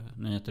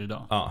Nyheter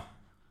Idag. Ja.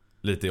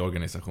 Lite i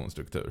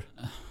organisationsstruktur.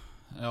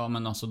 Ja,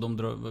 men alltså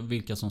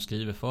vilka som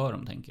skriver för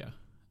dem tänker jag.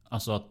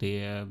 Alltså att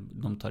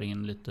de tar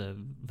in lite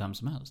vem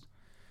som helst.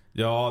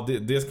 Ja,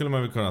 det skulle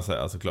man väl kunna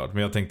säga såklart.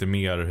 Men jag tänkte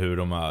mer hur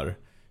de är.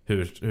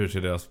 Hur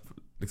ser deras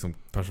liksom,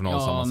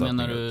 personalsammansättning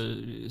ut? Ja,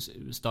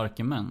 menar du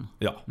starka män?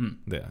 Ja,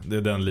 det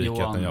är den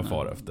likheten jag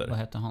far efter. Vad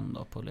heter han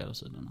då på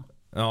ledarsidorna?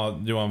 Ja,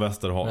 Johan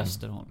Westerholm.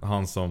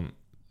 Han som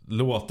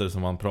låter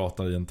som han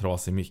pratar i en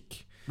trasig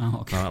mick.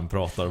 Okay. När han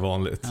pratar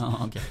vanligt.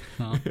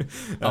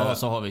 Ja,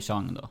 så har vi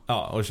Chang då.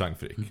 Ja, och Chang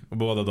Frick. Och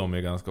båda de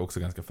är också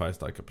ganska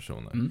färgstarka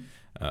personer.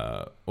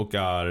 Och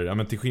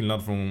är, till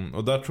skillnad från...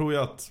 Och där tror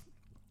jag att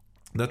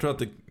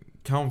det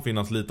kan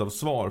finnas lite av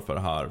svar för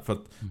det här. För att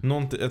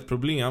ett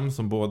problem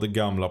som både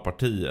gamla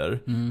partier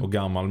och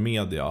gammal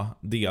media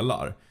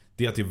delar,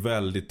 det är att det är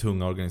väldigt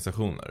tunga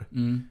organisationer.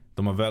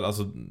 De har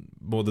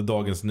både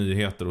Dagens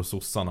Nyheter och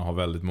Sossarna har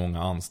väldigt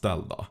många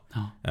anställda.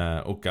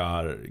 Och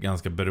är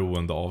ganska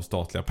beroende av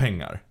statliga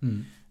pengar.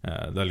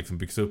 Det har liksom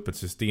byggts upp ett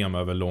system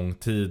över lång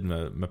tid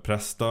med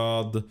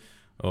pressstöd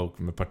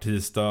och med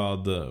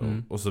partistöd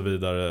och så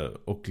vidare.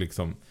 Och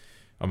liksom,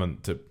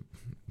 typ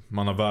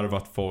man har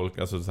värvat folk,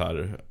 alltså så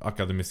här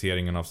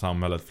akademiseringen av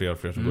samhället, fler och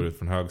fler som går ut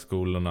från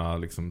högskolorna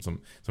liksom, som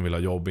vill ha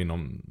jobb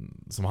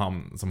som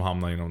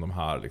hamnar inom de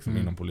här liksom,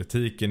 inom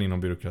politiken, inom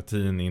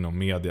byråkratin, inom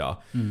media,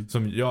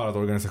 som gör att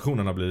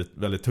organisationerna blir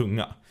väldigt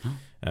tunga.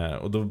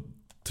 Och då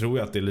tror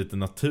jag att det är lite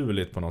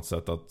naturligt på något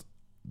sätt att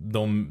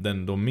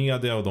de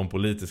media och de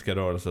politiska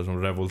rörelser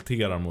som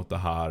revolterar mot det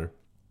här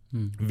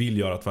vill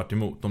göra tvärt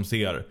emot. De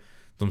ser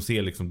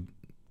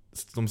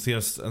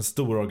en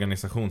stor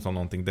organisation som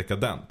någonting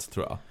dekadent,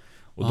 tror jag.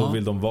 Och då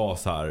vill de vara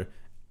så här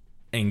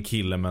en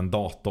kille med en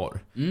dator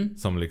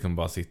som liksom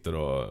bara sitter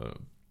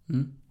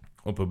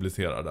och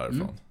publicerar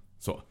därifrån.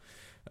 Så.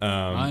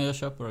 Jag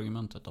köper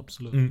argumentet,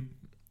 absolut.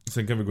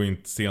 Sen kan vi gå in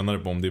senare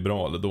på om det är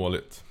bra eller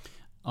dåligt.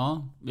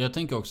 Ja, jag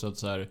tänker också att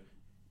så här,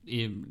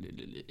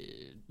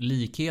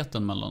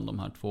 likheten mellan de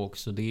här 2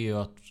 också, det är ju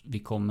att vi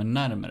kommer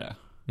närmare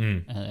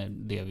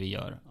det vi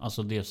gör.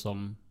 Alltså det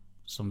som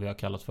vi har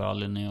kallat för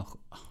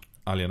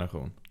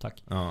alienation.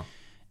 Tack. Ja.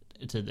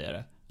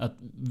 Tidigare. Att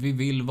vi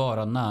vill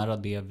vara nära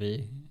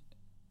det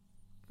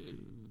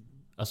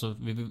alltså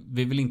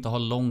vi vill inte ha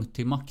långt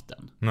till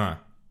makten. Nej.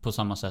 På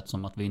samma sätt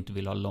som att vi inte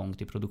vill ha långt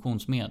till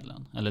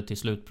produktionsmedlen. Eller till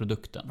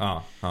slutprodukten.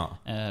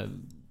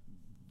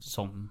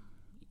 Som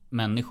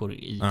människor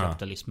i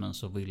kapitalismen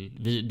så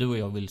vill du och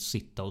jag vill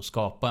sitta och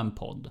skapa en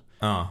podd.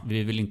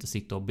 Vi vill inte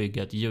sitta och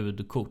bygga ett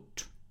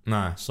ljudkort.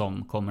 Nej.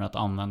 Som kommer att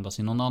användas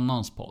i någon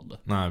annans podd.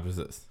 Nej,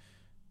 precis.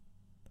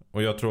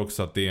 Och jag tror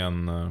också att det är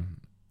en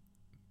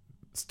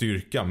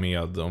styrka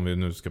med, om vi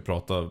nu ska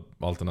prata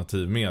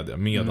alternativ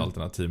media,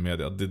 alternativ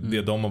media,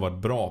 det de har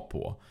varit bra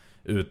på,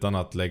 utan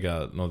att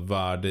lägga något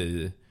värde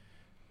i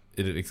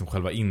i det liksom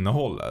själva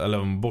innehållet, eller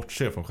om man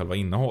bortser från själva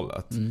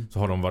innehållet, så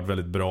har de varit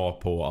väldigt bra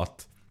på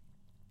att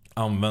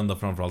använda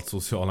framförallt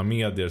sociala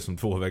medier som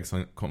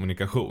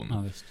tvåvägskommunikation.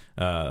 Ja, visst.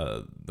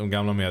 De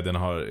gamla medierna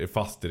är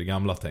fast i det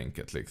gamla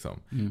tänket liksom.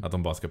 Att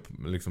de bara ska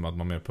liksom, att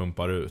man mer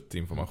pumpar ut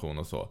information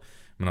och så.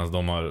 Medan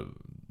de har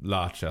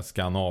lärt sig att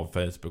scanna av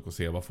Facebook och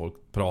se vad folk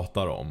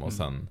pratar om och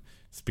sen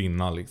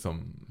spinna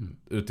liksom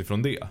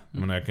utifrån det.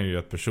 Men jag kan ju ge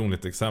ett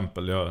personligt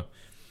exempel.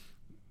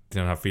 Till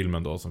den här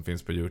filmen då som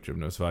finns på YouTube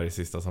nu, Sveriges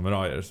sista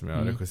samurajer, som jag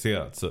har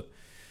regisserat,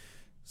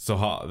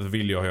 så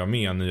vill jag ha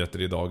med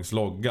Nyheter Idags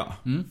logga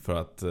för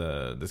att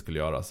det skulle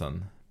göras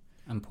en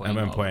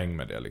poäng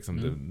med det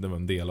liksom. Det var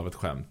en del av ett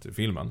skämt i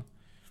filmen.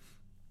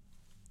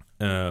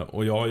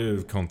 Och jag har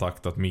ju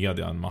kontaktat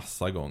media en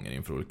massa gånger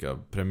inför olika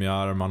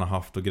premiärer man har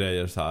haft och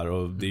grejer så här,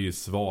 och det är ju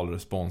sval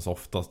respons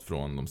oftast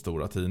från de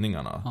stora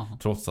tidningarna,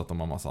 trots att de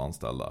har massa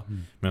anställda.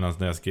 Medan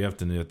när jag skrev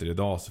till Nyheter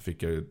Idag så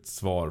fick jag ju ett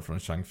svar från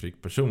Chang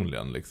Frick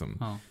personligen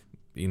liksom,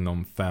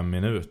 inom 5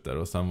 minuter,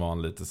 och sen var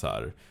han lite så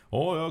här: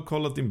 jag har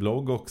kollat din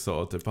blogg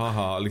också, typ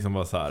haha, liksom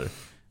var så här,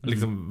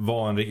 liksom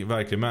var en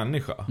verklig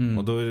människa.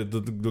 Och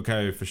då kan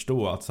jag ju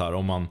förstå att så här,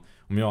 om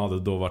jag hade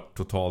då varit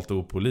totalt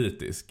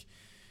opolitisk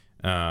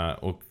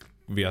och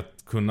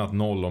kunnat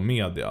noll om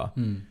media,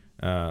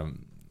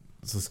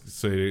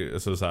 så är det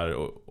så här,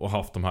 och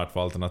haft de här 2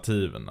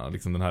 alternativen,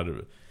 liksom den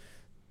här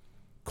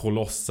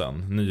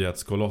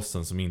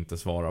nyhetskolossen som inte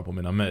svarar på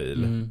mina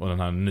mejl, och den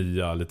här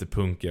nya lite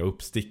punkiga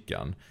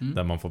uppstickan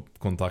där man får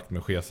kontakt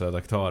med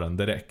chefsredaktören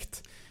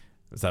direkt.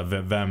 Så här,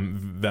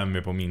 vem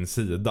är på min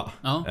sida?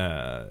 Ja,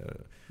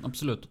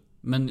 absolut.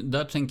 Men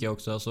där tänker jag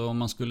också, alltså, om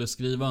man skulle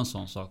skriva en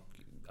sån sak,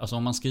 alltså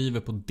om man skriver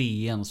på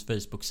DNs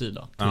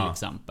Facebook-sida till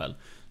exempel,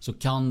 så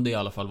kan det i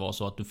alla fall vara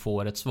så att du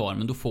får ett svar,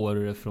 men då får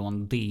du det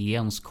från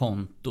DNs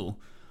konto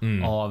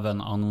av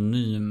en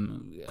anonym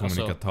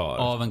kommunikatör,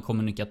 alltså, av en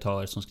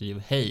kommunikatör som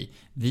skriver: hej,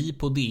 vi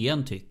på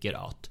DN tycker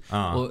att,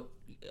 och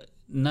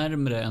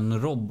närmare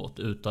en robot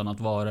utan att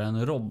vara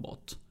en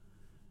robot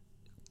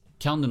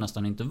kan du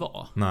nästan inte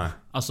vara. Nej.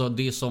 Alltså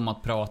det är som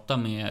att prata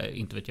med,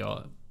 inte vet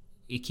jag,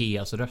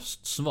 Ikeas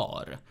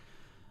röstsvar.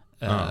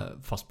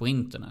 Fast på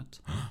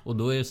internet. Och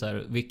då är det så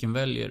här: vilken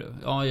väljer du?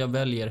 Ja, jag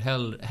väljer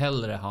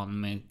hellre han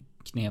med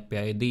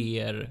knepiga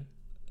idéer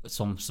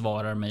som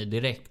svarar mig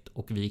direkt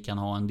och vi kan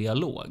ha en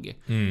dialog,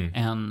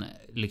 än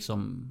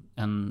liksom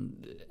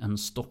en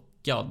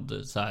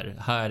stockad så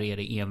här är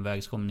det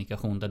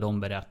envägskommunikation där de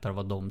berättar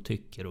vad de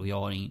tycker och jag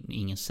har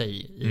ingen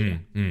säg i det.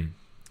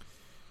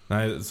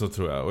 Nej, så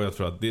tror jag. Och jag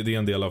tror att det är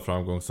en del av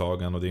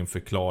framgångssagan, och det är en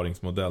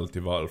förklaringsmodell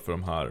till varför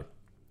de här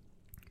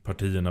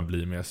partierna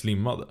blir mer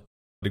slimmade.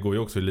 Det går ju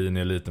också i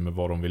linje lite med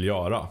vad de vill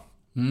göra.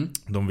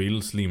 De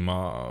vill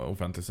slimma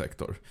offentlig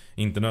sektor.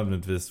 Inte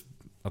nödvändigtvis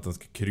att den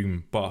ska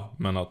krympa,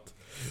 men att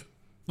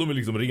de vill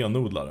liksom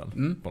renodla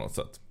den på något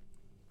sätt.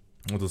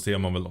 Och då ser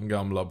man väl de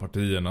gamla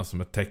partierna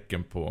som ett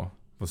tecken på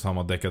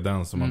samma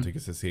dekadens som man tycker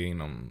sig se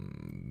inom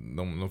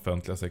den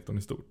offentliga sektorn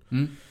i stort.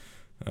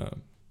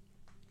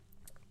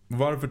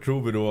 Varför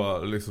tror vi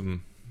då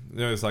liksom,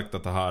 jag har ju sagt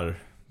att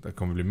det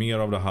kommer bli mer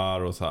av det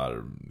här, och så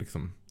här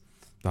liksom,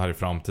 det här är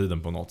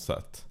framtiden på något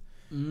sätt.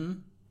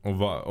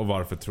 Och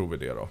varför tror vi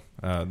det då?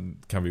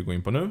 Kan vi gå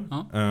in på nu?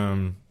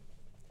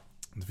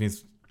 Det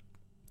finns,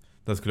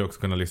 där skulle jag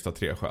också kunna lista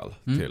 3 skäl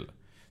till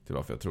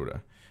varför jag tror det.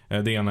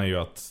 Det ena är ju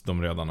att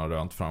de redan har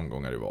rönt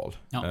framgångar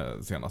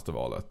i senaste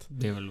valet.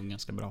 Det är väl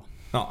ganska bra.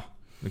 Ja,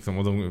 liksom,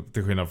 och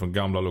till skillnad från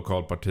gamla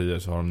lokalpartier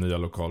så har de nya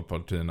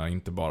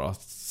lokalpartierna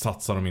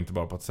satsar de inte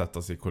bara på att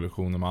sätta sig i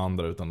koalitioner med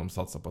andra, utan de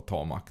satsar på att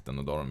ta makten,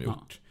 och det har de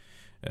gjort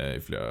i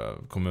flera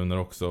kommuner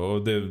också.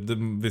 Och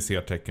vi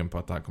ser tecken på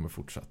att det här kommer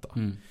fortsätta.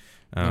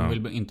 De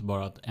vill inte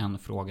bara att en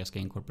fråga ska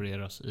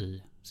inkorporeras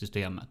i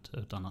systemet,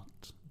 utan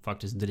att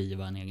faktiskt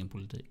driva en egen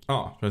politik.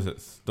 Ja,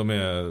 precis. De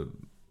är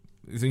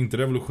inte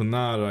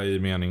revolutionära i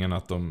meningen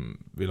att de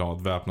vill ha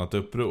ett väpnat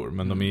uppror,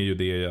 men de är ju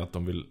det att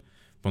de vill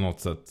på något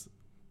sätt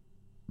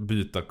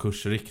byta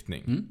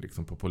kursriktning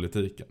liksom på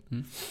politiken.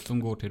 De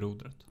går till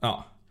rodret.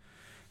 Ja.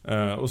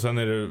 Och sen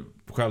är det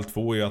skäl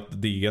 2 är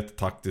att det är ett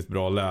taktiskt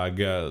bra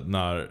läge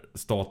när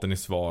staten är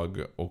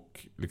svag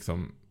och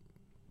liksom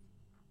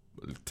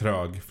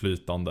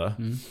trögflytande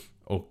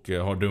och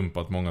har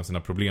dumpat många av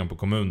sina problem på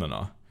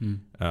kommunerna.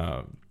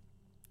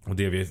 Och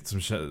det vi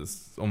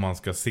om man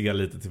ska se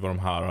lite till vad de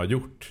här har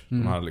gjort,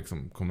 de här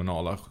liksom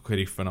kommunala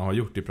sherifferna har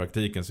gjort i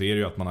praktiken, så är det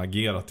ju att man har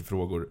agerat i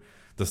frågor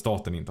där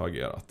staten inte har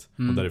agerat.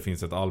 Och där det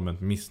finns ett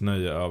allmänt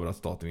missnöje över att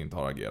staten inte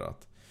har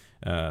agerat.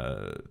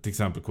 Till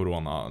exempel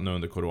nu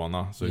under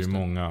corona så är det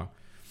många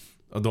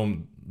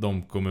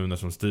de kommuner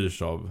som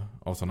styrs av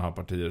sådana här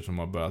partier som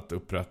har börjat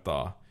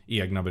upprätta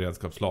egna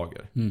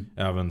beredskapslager.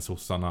 Även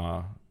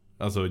sossarna,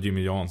 alltså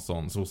Jimmy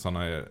Jansson,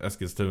 sossarna i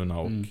Eskilstuna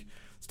och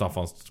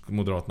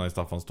Moderaterna i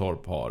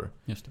Staffanstorp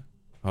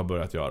har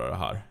börjat göra det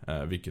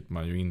här, vilket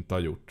man ju inte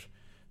har gjort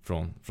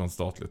från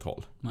statligt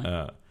håll.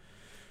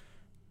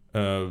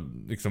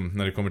 Liksom,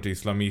 när det kommer till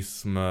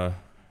islamism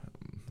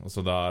och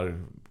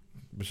sådär,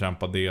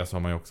 bekämpa det, så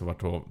har man ju också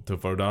varit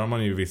tuffare. Och där har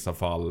man ju i vissa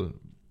fall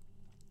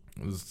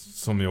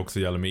som ju också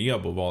gäller med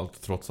EBO, valt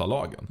att trotsa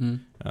lagen.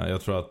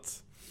 Jag tror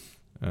att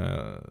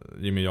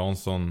Jimmy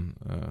Jansson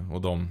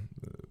och de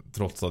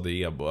trotsade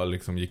EBO, eller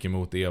liksom gick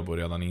emot EBO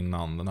redan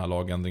innan den här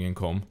lagändringen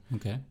kom.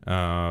 Okay.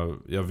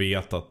 Jag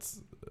vet att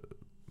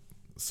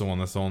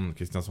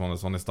Christian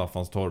Sonesson i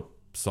Staffanstorp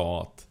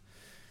sa att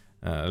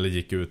eller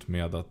gick ut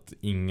med att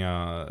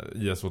inga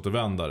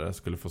IS-återvändare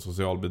skulle få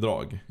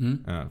socialbidrag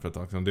för ett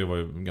tag sedan. Det var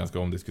ju ganska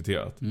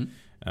omdiskuterat.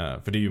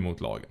 För det är ju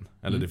mot lagen.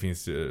 Eller det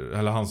finns ju,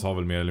 eller han sa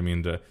väl mer eller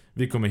mindre,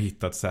 vi kommer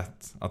hitta ett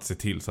sätt att se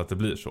till så att det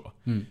blir så.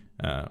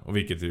 Och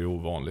vilket är ju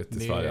ovanligt i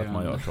Sverige att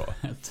man gör så.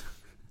 Ett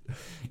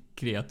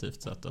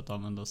kreativt sätt att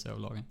använda sig av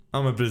lagen.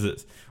 Ja, men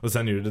precis. Och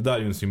sen är det där är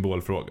ju en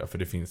symbolfråga, för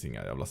det finns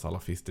inga jävla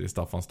salafister i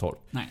Staffanstorp.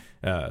 Nej.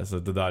 Så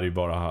det där är ju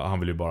bara, han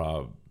vill ju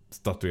bara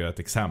statuera ett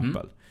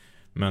exempel.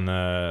 Men det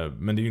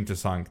är ju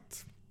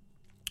intressant.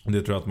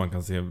 Det tror jag att man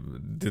kan se.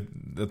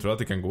 Jag tror att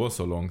det kan gå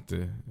så långt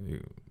i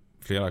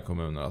flera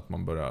kommuner att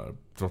man börjar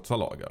trotsa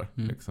lagar.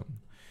 Liksom.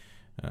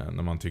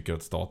 När man tycker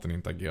att staten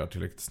inte agerar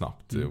tillräckligt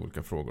snabbt i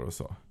olika frågor och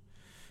så.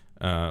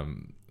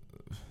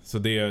 Så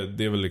det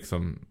är väl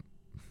liksom.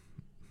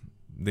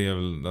 Det är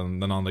väl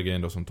den andra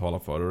grejen då som talar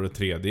för. Och det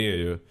tredje är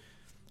ju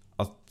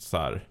att så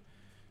här.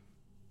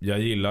 Jag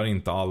gillar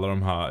inte alla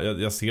de här.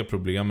 Jag ser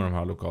problem med de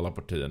här lokala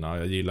partierna.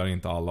 Jag gillar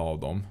inte alla av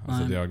dem.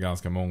 Alltså det har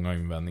ganska många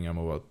invändningar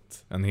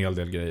mot en hel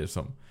del grejer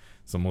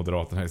som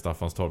Moderaterna i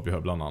Staffanstorp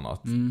gör bland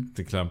annat.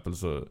 Till exempel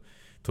så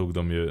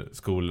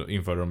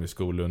införde de ju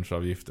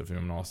skollunchavgifter för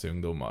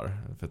gymnasieungdomar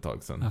för ett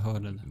tag sedan. Jag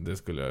hörde det. Det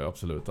skulle jag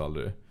absolut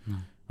aldrig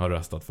ha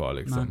röstat för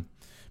liksom.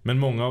 Men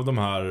många av de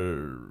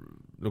här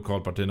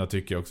lokalpartierna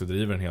tycker jag också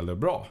driver en hel del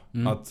bra.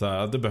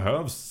 Att det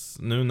behövs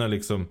nu när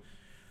liksom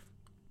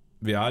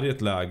vi är i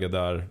ett läge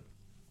där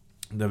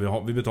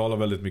vi betalar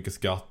väldigt mycket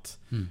skatt.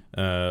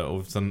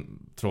 Och sen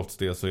trots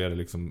det så är det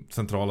liksom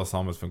centrala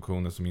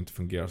samhällsfunktioner som inte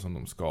fungerar som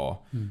de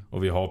ska.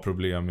 Och vi har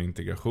problem med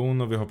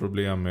integration och vi har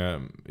problem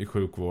i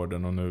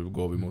sjukvården, och nu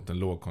går vi mot en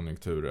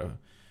lågkonjunktur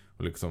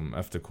och liksom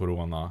efter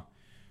corona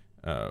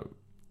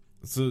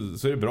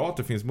så är det bra att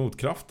det finns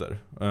motkrafter.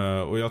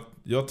 Och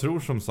jag tror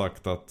som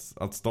sagt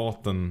att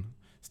staten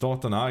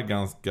är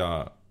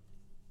ganska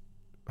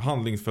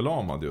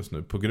handlingsförlamad just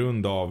nu på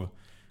grund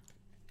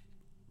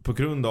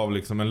av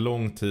liksom en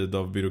lång tid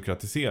av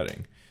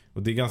byråkratisering.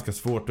 Och det är ganska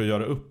svårt att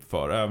göra upp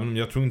för. Även om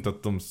jag tror inte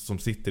att de som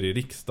sitter i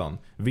riksdagen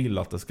vill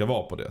att det ska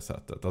vara på det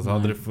sättet. Alltså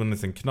hade det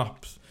funnits en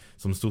knapp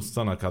som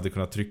sossarna hade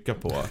kunnat trycka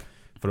på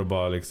för att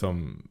bara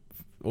liksom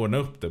ordna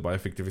upp det, bara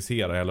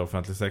effektivisera hela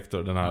offentlig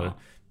sektor. Den här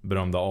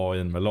berömda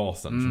AI med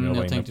lasern som jag var inne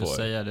på. Jag tänkte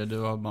säga det, du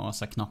har bara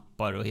massa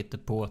knappar och hittar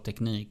på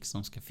teknik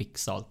som ska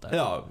fixa allt det.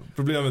 Ja,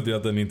 problemet är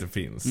att den inte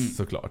finns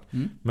såklart.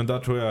 Men där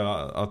tror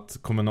jag att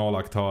kommunala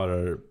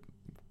aktörer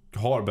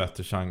har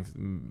bättre chans,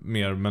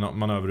 mer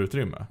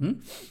manöverutrymme.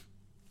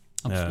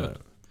 Absolut.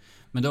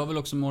 Men det har väl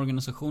också med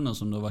organisationen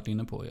som du har varit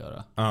inne på att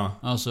göra.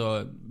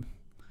 Alltså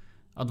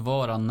att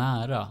vara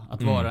nära,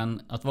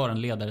 att vara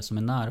en ledare som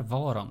är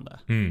närvarande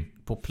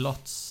på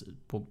plats,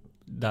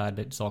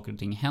 där saker och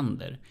ting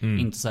händer.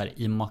 Inte så här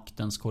i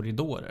maktens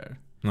korridorer.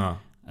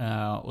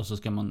 Och så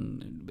ska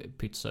man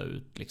pytsa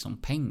ut liksom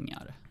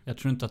pengar. Jag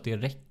tror inte att det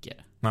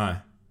räcker. Nej.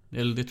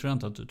 Eller det tror jag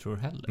inte att du tror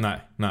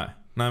heller. Nej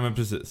men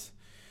precis.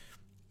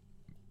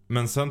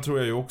 Men sen tror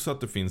jag ju också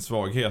att det finns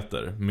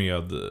svagheter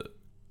med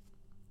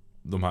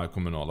de här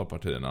kommunala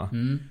partierna.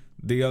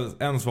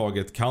 En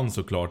svaghet kan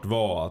såklart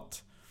vara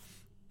att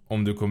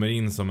om du kommer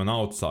in som en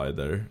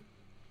outsider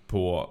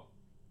på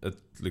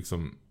ett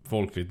liksom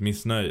folkligt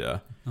missnöje,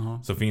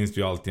 så finns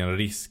det ju alltid en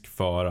risk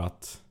för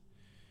att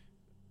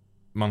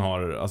man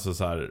har alltså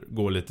så här,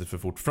 går lite för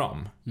fort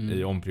fram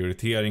i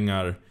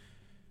omprioriteringar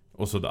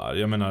och sådär.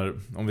 Jag menar,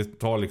 om vi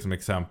tar liksom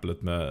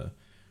exemplet med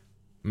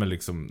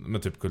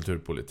typ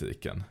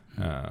kulturpolitiken.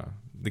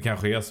 Det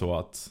kanske är så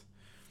att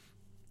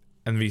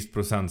en viss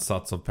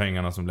procentsats av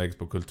pengarna som läggs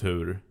på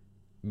kultur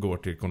går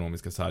till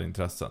ekonomiska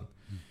särintressen.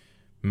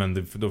 Men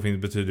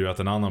betyder det ju att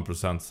en annan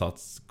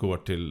procentsats går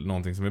till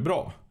någonting som är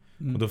bra.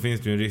 Och då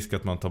finns det ju en risk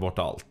att man tar bort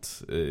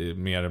allt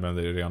mer eller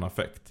mindre i ren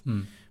effekt.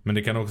 Men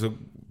det kan också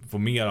få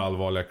mer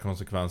allvarliga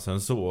konsekvenser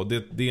än så. Och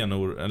det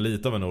är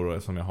lite av en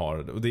oro som jag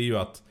har. Och det är ju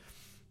att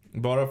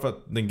bara för att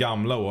den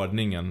gamla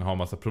ordningen har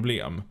massa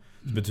problem,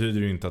 så betyder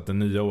det ju inte att den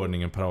nya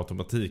ordningen per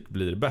automatik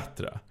blir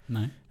bättre.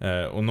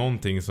 Och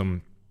någonting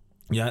som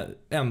jag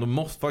ändå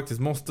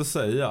måste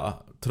säga,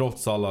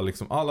 trots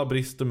alla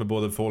brister med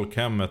både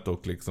folkhemmet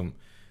och liksom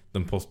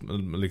den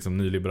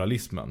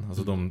nyliberalismen,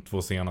 alltså de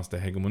två senaste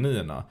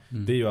hegemonierna,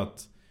 det är ju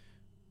att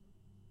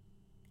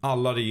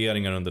alla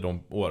regeringar under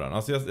de åren,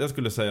 alltså jag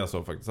skulle säga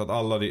så faktiskt, att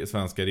alla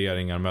svenska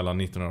regeringar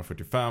mellan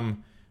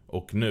 1945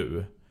 och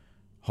nu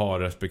har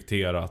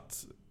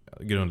respekterat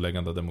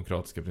grundläggande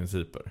demokratiska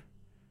principer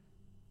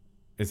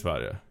i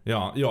Sverige.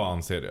 Ja, jag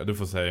anser det. Du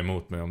får säga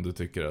emot mig om du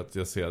tycker att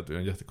jag ser att du är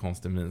en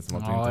jättekonstig min som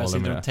att du inte håller med. Ja, jag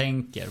sitter och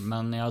tänker,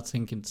 men jag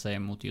tänker inte säga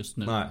emot just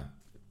nu. Nej,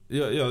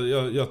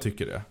 jag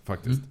tycker det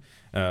faktiskt.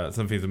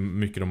 Sen finns det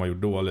mycket de har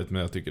gjort dåligt,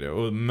 men jag tycker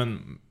det.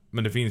 Men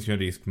Men det finns ju en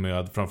risk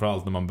med,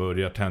 framförallt när man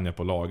börjar tänja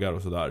på lagar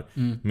och sådär,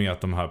 med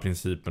att de här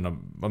principerna,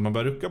 att man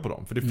börjar rucka på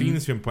dem. För det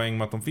finns ju en poäng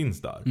med att de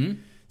finns där.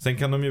 Sen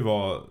kan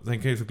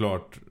ju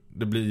såklart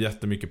det blir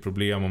jättemycket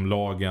problem om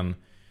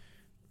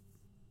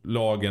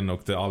lagen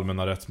och det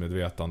allmänna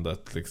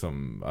rättsmedvetandet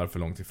liksom är för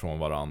långt ifrån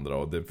varandra,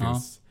 och det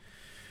finns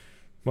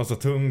massa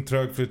tung,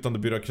 trögflytande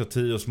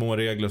byråkrati och små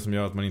regler som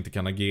gör att man inte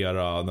kan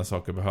agera när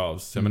saker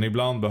behövs. Men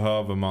ibland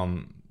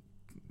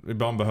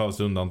behövs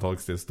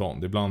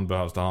undantagstillstånd. Ibland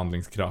behövs det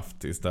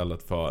handlingskraft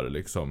istället för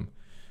liksom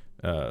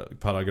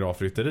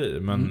paragrafrytteri.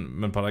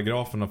 Men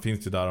paragraferna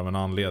finns ju där av en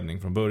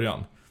anledning från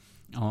början.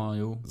 Ja,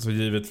 jo. Så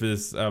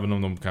givetvis, även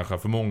om de kanske är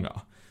för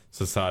många,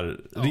 så här,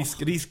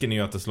 risken är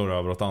ju att det slår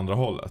över åt andra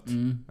hållet.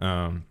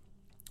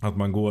 Att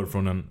man går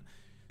från en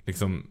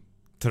liksom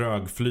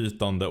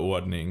trögflytande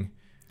ordning,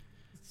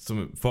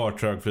 som för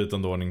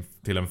trögflytande ordning,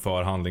 till en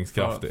för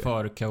handlingskraftig.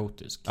 För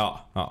kaotisk.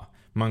 Ja.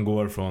 Man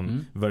går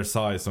från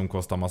Versailles som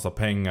kostar massa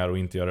pengar och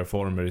inte gör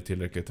reformer i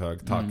tillräckligt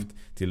hög takt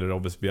till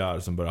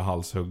Robespierre som börjar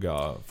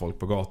halshugga folk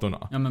på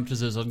gatorna. Ja, men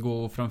precis, att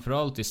gå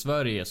framförallt i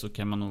Sverige så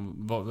kan man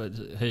nog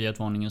höja ett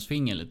varningens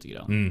finger lite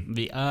grann.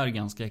 Vi är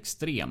ganska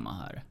extrema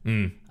här.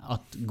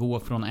 Att gå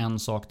från en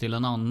sak till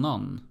en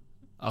annan,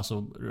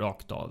 alltså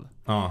rakt av.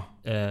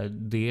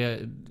 Det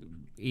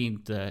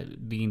är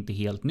inte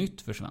helt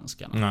nytt för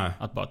svenskarna. Nej.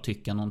 Att bara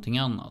tycka någonting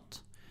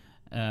annat.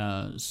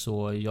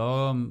 Så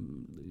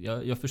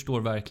jag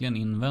förstår verkligen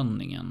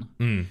invändningen.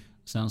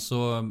 Sen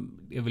så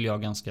är väl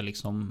jag ganska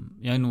liksom,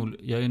 jag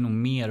är nog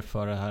mer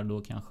för det här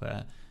då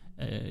kanske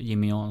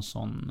Jimmy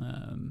Jansson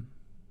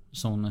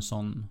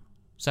Sonesson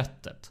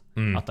sättet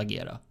att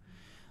agera.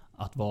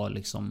 Att vara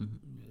liksom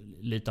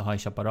lite High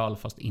Chaparral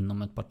fast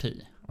inom ett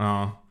parti.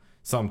 Ja.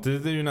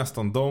 Samtidigt är det ju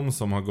nästan de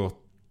som har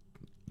gått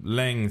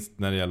längst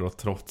när det gäller att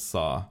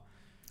trotsa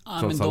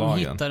men de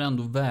hittar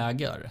ändå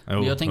vägar.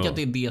 Jag tänker att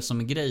det är det som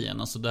är grejen.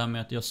 Alltså det här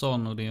med att jag sa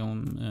nog det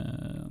om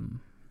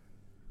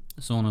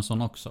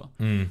Sonesson också.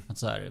 Att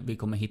så här, vi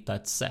kommer hitta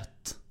ett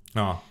sätt.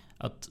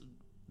 Att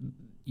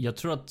jag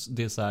tror att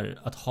det är så här,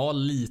 att ha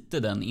lite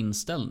den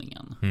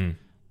inställningen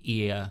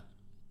är,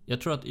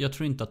 jag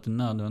tror inte att det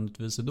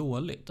nödvändigtvis är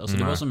dåligt. Alltså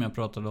det var som jag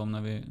pratade om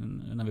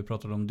när vi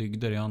pratade om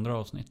dygder i andra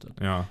avsnittet.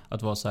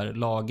 Att vara så här,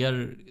 lagar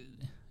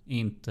är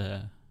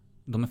inte,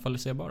 de är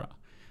falliserbara.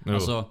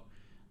 Alltså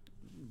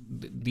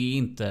det är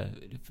inte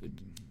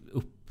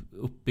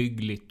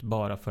uppbyggligt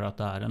bara för att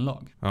det är en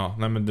lag. Ja,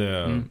 nej men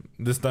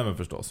det stämmer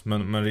förstås.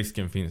 Men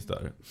risken finns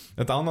där.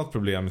 Ett annat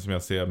problem som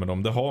jag ser med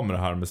dem, det har med det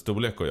här med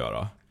storlek att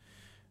göra.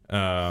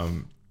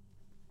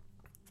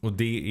 Och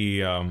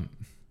det är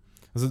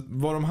alltså,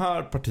 vad de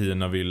här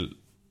partierna vill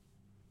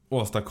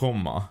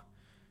åstadkomma,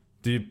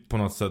 det är på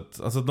något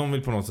sätt, alltså de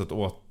vill på något sätt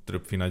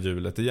återuppfinna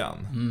hjulet igen.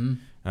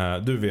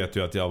 Du vet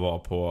ju att jag var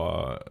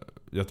på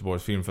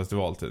Göteborgs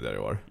filmfestival tidigare i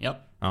år.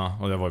 Ja,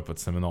 och jag var ju på ett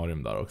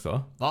seminarium där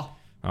också. Va?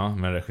 Ja,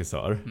 med en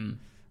regissör.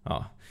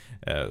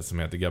 Som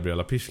heter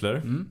Gabriella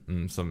Pichler.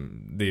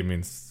 Som, det är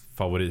min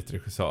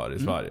favoritregissör i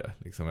Sverige.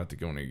 Liksom, jag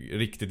tycker hon är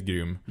riktigt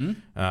grym.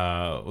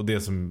 Och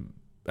det som,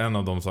 en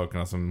av de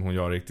sakerna som hon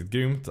gör riktigt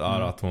grymt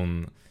är att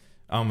hon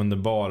använder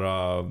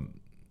bara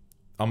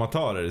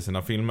amatörer i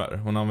sina filmer.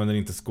 Hon använder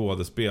inte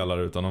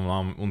skådespelare, utan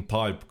hon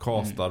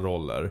typecastar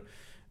roller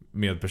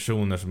med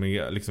personer som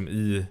är liksom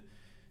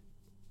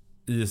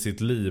i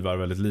sitt liv är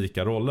väldigt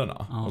lika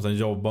rollerna. Och sen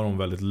jobbar hon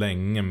väldigt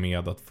länge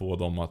med att få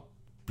dem att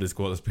bli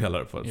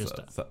skådespelare på ett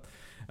sätt.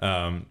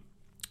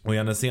 Och i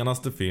hennes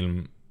senaste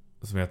film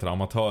som heter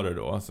Amatörer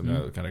då, som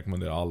jag kan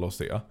rekommendera alla att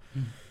se,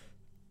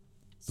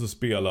 så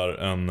spelar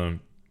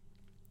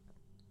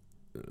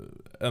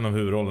en av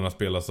huvudrollerna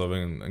spelas av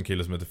en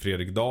kille som heter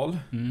Fredrik Dahl,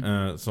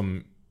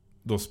 som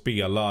då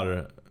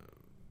spelar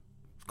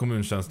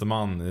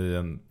kommuntjänsteman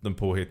i den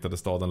påhittade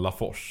staden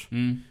Lafors.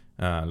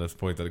 Eller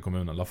påhittade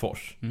kommunen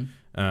Lafors.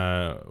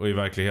 Och i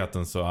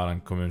verkligheten så är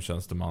han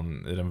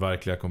kommuntjänsteman i den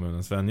verkliga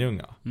kommunen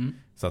Svenljunga.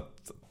 Så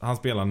att han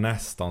spelar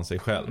nästan sig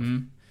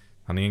själv.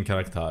 Han är en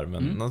karaktär,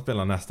 men han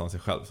spelar nästan sig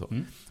själv så.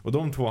 Och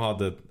de två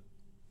hade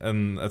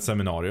ett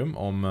seminarium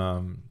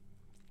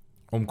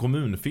om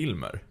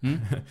kommunfilmer.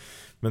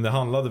 Men det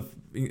handlade,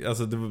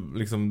 alltså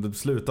det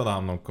slutade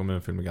handla om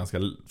kommunfilmer ganska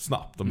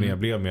snabbt. Det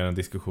blev mer en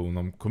diskussion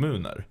om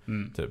kommuner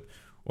typ.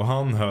 Och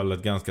han höll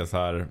ett ganska så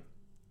här,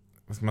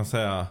 vad ska man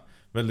säga,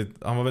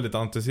 han var väldigt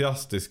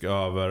entusiastisk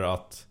över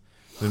att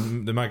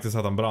det märktes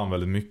att han brann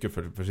väldigt mycket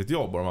för sitt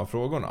jobb och de här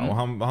frågorna. Och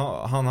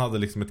han hade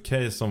liksom ett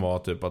case som var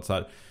typ att så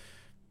här,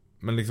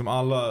 men liksom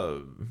alla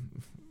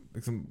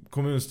liksom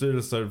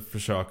kommunstyrelser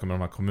försöker med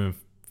de här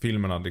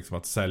kommunfilmerna liksom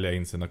att sälja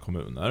in sina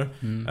kommuner.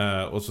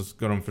 Och så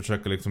ska de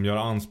försöka liksom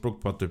göra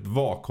anspråk på att typ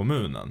vara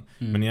kommunen.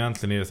 Men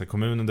egentligen är det så här,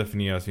 kommunen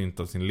definieras ju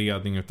inte av sin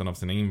ledning utan av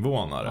sina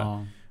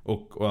invånare.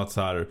 Och att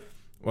så här,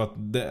 och att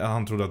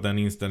han trodde att den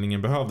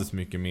inställningen behövdes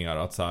mycket mer.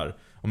 Att så här,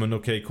 men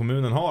okej,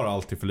 kommunen har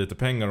alltid för lite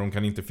pengar och de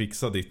kan inte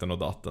fixa ditten och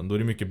datten. Då är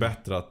det mycket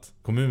bättre att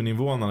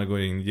kommuninvånarna går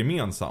in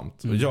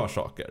gemensamt och gör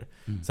saker.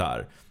 Så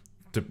här,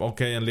 typ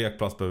okej, en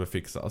lekplats behöver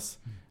fixas.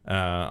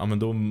 Men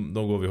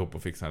då går vi ihop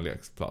och fixar en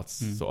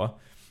lekplats. Så.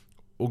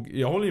 Och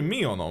jag håller ju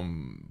med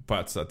honom på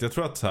ett sätt. Jag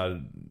tror att så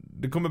här,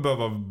 det kommer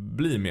behöva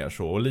bli mer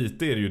så. Och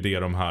lite är det ju det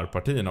de här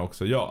partierna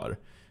också gör.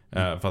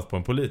 Fast på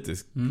en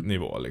politisk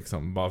nivå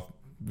liksom. Bara,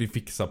 vi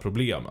fixar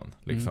problemen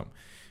liksom.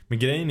 Men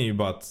grejen är ju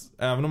bara att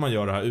även om man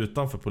gör det här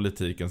utanför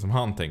politiken som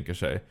han tänker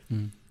sig.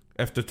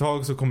 Efter ett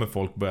tag så kommer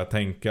folk börja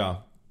tänka,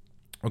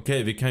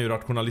 okej, vi kan ju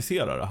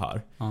rationalisera det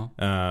här.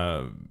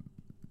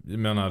 Jag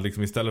menar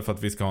liksom, istället för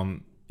att vi ska ha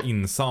en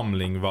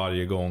insamling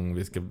varje gång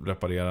vi ska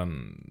reparera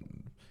en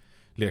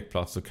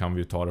lekplats, så kan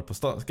vi ju ta det på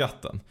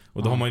skatten.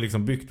 Och då har man ju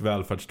liksom byggt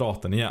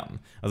välfärdsstaten igen.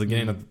 Alltså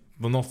grejen är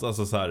att på något,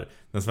 alltså så här,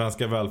 den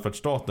svenska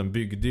välfärdsstaten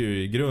byggde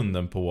ju i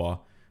grunden på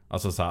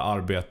alltså så här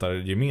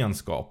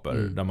arbetargemenskaper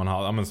där man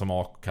hade, men som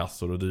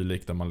A-kassor och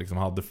dylikt, där man liksom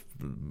hade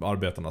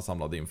arbetarna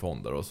samlade in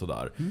fonder och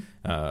sådär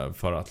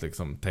för att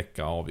liksom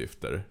täcka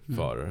avgifter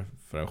för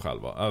en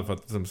själva, för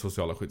att som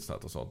sociala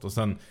skyddsnät och sånt. Och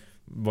sen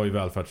var ju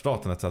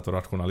välfärdsstaten ett sätt att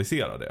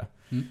rationalisera det.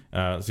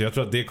 Så jag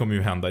tror att det kommer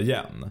ju hända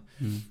igen.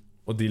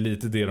 Och det är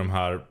lite det de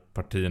här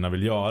partierna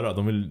vill göra.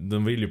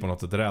 De vill ju på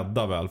något sätt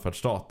rädda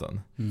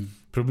välfärdsstaten.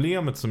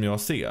 Problemet som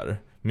jag ser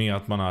med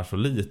att man är så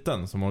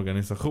liten som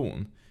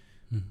organisation.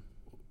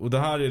 Och det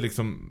här är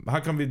liksom, här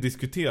kan vi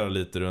diskutera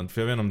lite runt,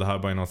 för jag vet inte om det här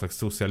bara är någon slags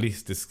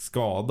socialistisk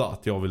skada,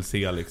 att jag vill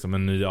se liksom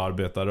en ny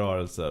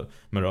arbetarrörelse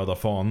med röda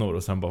fanor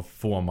och sen bara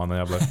får man en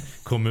jävla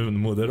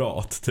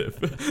kommunmoderat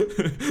typ.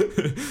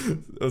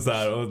 Och så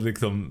här, och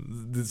liksom,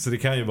 så det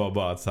kan ju vara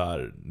bara att så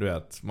här, du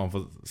vet, man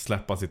får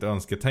släppa sitt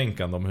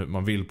önsketänkande om hur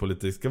man vill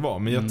politik ska vara.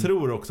 Men jag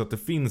tror också att det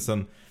finns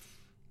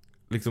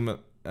liksom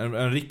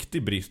en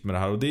riktig brist med det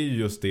här, och det är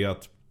just det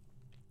att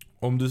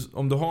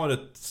om du har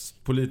ett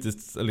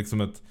politiskt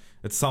liksom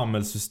ett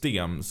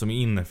samhällssystem som är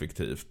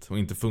ineffektivt och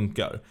inte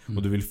funkar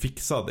och du vill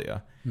fixa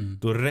det,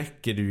 då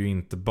räcker det ju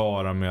inte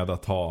bara med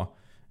att ha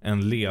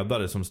en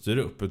ledare som styr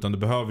upp, utan det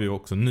behöver ju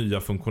också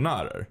nya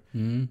funktionärer.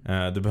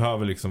 Det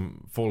behöver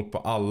liksom folk på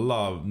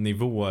alla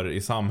nivåer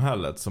i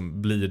samhället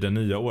som blir den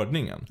nya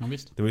ordningen. Ja,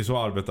 visst. Det var ju så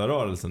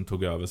arbetarrörelsen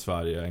tog över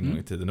Sverige en gång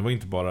i tiden. Det var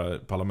inte bara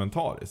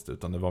parlamentariskt,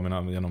 utan det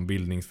var genom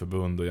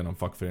bildningsförbund och genom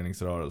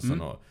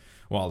fackföreningsrörelsen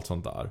och allt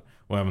sånt där.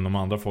 Och även de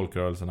andra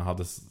folkrörelserna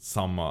hade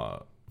samma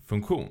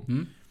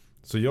funktion.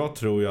 Så jag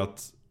tror ju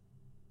att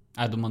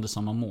de hade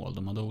samma mål,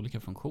 de hade olika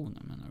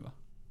funktioner, menar du va?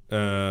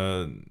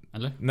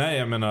 Eller? Nej,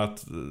 jag menar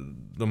att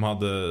de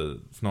hade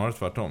snarare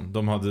tvärtom.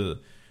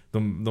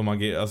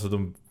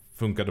 De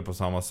funkade på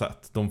samma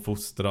sätt. De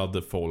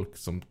fostrade folk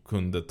som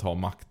kunde ta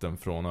makten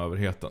från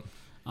överheten.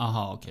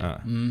 Aha, okej.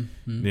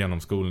 Genom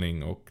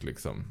skolning och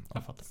liksom,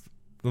 jag fattar.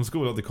 De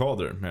skolade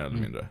kader mer eller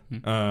mindre.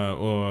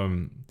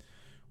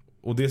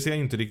 Och det ser jag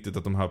inte riktigt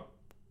att de här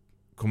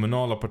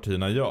kommunala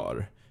partierna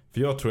gör.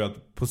 För jag tror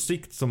att på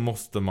sikt så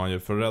måste man ju,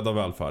 för att rädda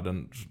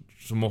välfärden,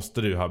 så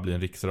måste det ju här bli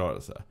en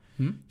riksrörelse.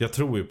 Jag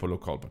tror ju på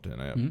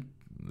lokalpartierna.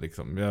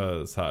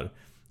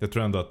 Jag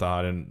tror ändå att det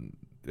här är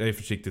jag är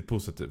försiktigt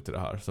positiv till det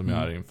här, som jag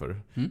är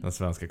inför den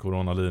svenska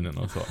coronalinjen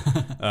och så.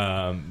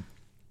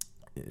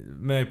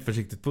 Men jag är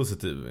försiktigt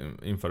positiv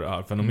inför det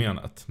här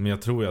fenomenet. Men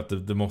jag tror ju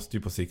att det måste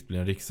ju på sikt bli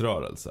en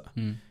riksrörelse.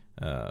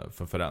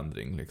 För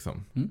förändring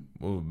liksom.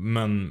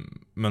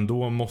 Men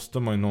då måste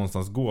man ju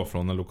någonstans gå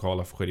från den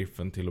lokala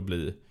sheriffen till att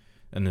bli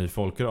en ny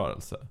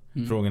folkrörelse.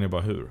 Frågan är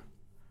bara hur.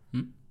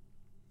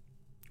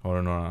 Har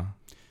du några?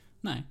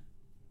 Nej.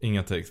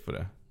 Inga takes på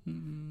det?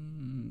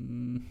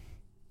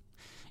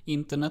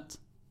 Internet.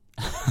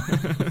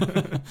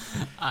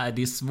 Nej,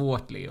 det är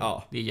svårt, Leo.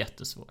 Ja. Det är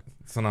jättesvårt.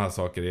 Såna här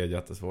saker är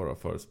jättesvåra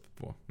att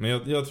förutspå. Men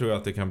jag tror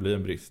att det kan bli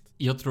en brist.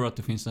 Jag tror att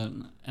det finns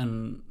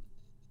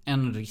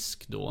en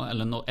risk då,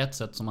 eller ett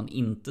sätt som man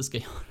inte ska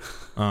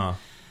göra.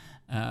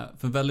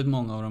 För väldigt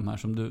många av de här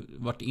som du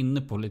varit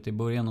inne på lite i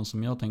början och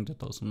som jag tänkte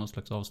ta som någon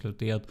slags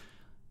avslut är att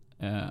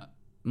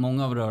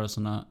många av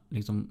rörelserna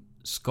liksom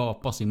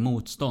skapas i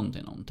motstånd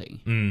till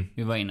någonting.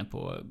 Vi var inne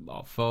på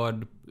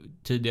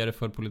tidigare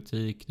för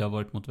politik, det har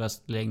varit mot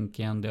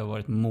Västlänken, det har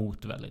varit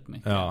mot väldigt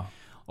mycket.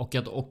 Och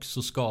att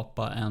också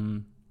skapa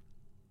en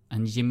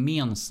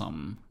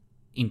gemensam,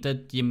 inte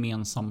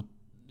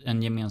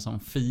en gemensam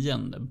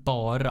fiende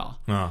bara.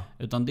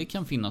 Utan det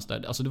kan finnas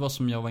där. Alltså det var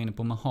som jag var inne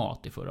på med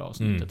hat i förra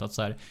avsnittet. Att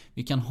så här,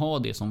 vi kan ha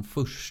det som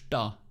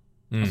första,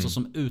 alltså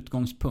som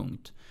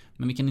utgångspunkt.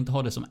 Men vi kan inte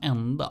ha det som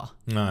enda.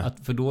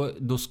 För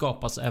då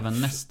skapas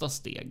även nästa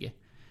steg.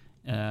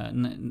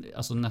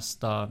 Alltså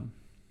nästa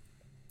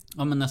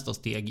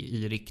steg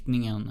i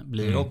riktningen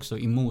blir också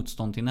i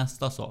motstånd till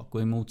nästa sak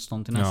och i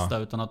motstånd till nästa.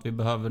 Utan att vi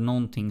behöver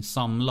någonting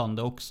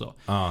samlande också.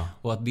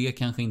 Och att det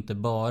kanske inte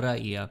bara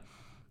är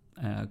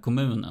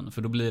kommunen,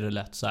 för då blir det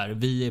lätt så här: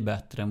 vi är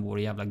bättre än vår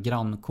jävla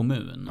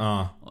grannkommun.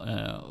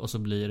 Och så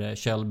blir det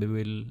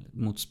Shelbyville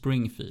mot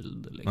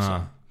Springfield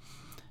liksom.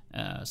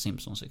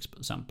 Simpsons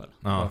exempel.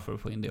 Bara för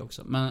att få in det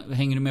också. Men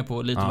hänger du med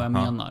på lite vad jag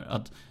menar?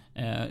 Att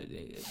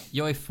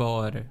jag är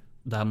för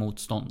det här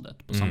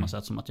motståndet på samma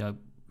sätt som att jag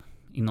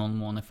i någon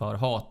mån är för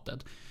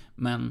hatet.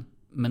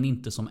 Men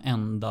inte som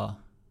enda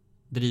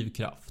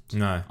drivkraft.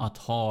 Att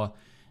ha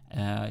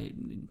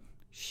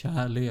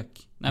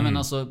kärlek. Nej men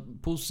alltså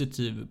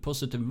positive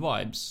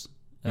vibes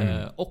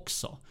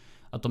också.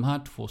 att de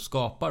här två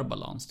skapar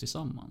balans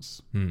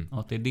tillsammans. Och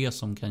att det är det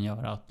som kan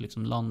göra att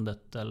liksom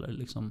landet, eller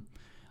liksom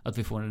att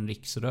vi får en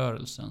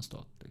riksrörelse, en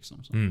stat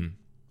liksom så.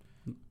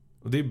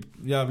 Och det är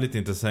jävligt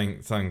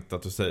intressant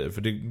att du säger,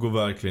 för det går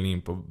verkligen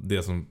in på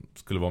det som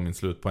skulle vara min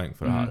slutpoäng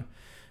för det här.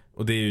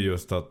 Och det är ju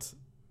just att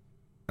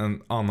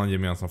en annan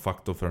gemensam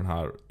faktor för den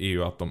här är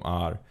ju att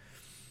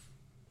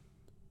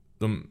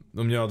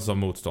de göds av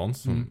motstånd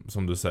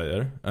som du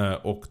säger,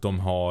 och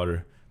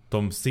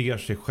de ser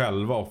sig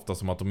själva ofta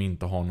som att de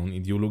inte har någon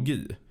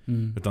ideologi,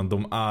 utan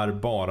de är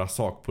bara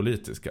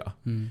sakpolitiska.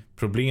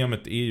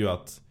 Problemet är ju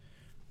att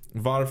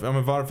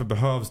varför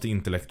behövs det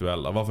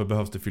intellektuella? Varför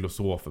behövs det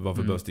filosofer?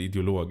 Varför behövs det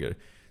ideologer?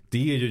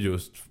 Det är ju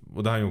just,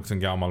 och det här är ju också en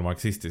gammal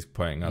marxistisk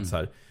poäng, att så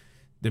här,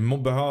 det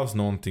behövs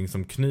någonting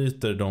som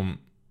knyter de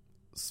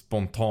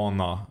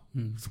spontana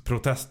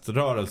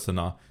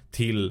proteströrelserna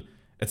till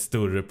ett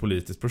större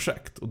politiskt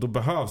projekt. Och då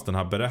behövs den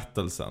här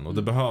berättelsen, och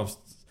det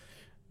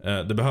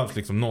behövs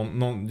liksom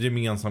någon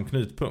gemensam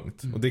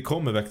knutpunkt. Och det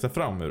kommer växa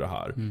fram ur det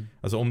här.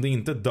 Alltså om det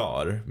inte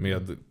dör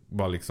med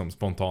bara liksom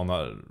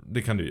spontana,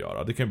 det kan du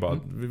göra. Det kan ju bara,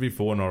 vi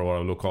får några år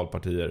av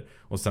lokalpartier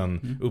och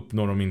sen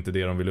uppnår de inte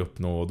det de vill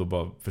uppnå, och då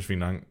bara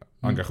försvinner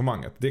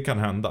engagemanget. Det kan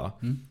hända.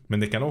 Men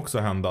det kan också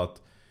hända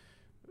att,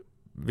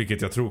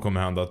 vilket jag tror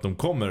kommer hända, att de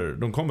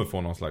kommer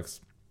få någon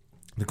slags,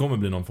 det kommer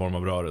bli någon form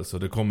av rörelse,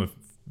 och det kommer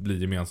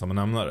bli gemensamma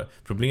nämnare.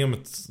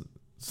 Problemet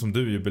som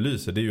du ju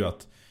belyser, det är ju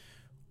att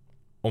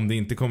om det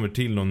inte kommer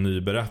till någon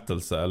ny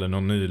berättelse eller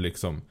någon ny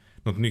liksom,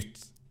 något nytt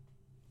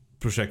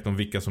projekt om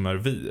vilka som är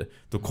vi,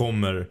 då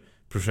kommer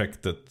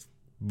projektet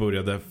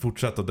börja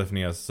fortsätta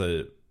definiera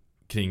sig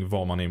kring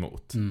vad man är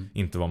emot,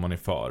 inte vad man är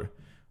för.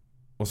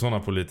 Och sådana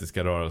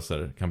politiska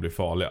rörelser kan bli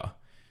farliga.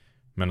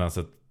 Men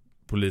alltså ett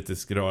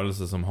politisk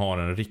rörelse som har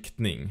en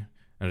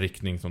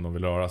riktning som de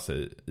vill röra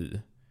sig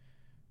i,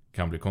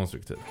 kan bli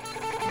konstruktiv.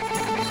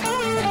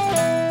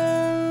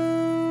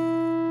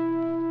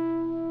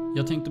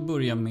 Jag tänkte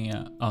börja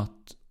med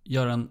att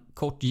göra en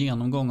kort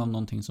genomgång av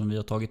någonting som vi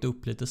har tagit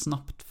upp lite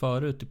snabbt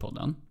förut i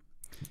podden.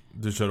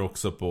 Du kör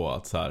också på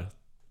att så här,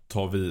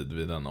 ta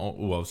vid en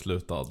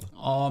oavslutad.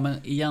 Ja, men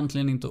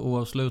egentligen inte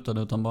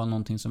oavslutad, utan bara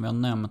någonting som vi har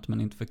nämnt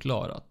men inte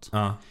förklarat.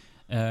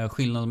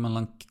 Skillnaden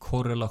mellan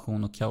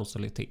korrelation och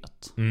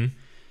kausalitet.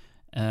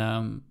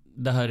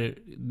 Det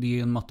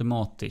är en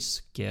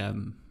matematisk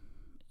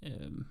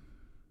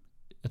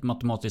ett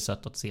matematiskt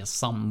sätt att se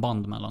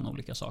samband mellan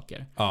olika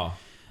saker.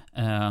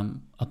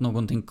 Att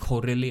någonting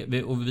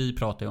korrelerar, och vi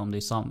pratar ju om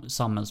det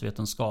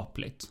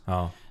samhällsvetenskapligt,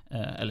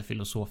 eller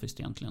filosofiskt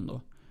egentligen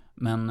då.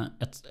 Men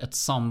ett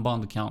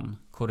samband kan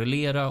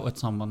korrelera och ett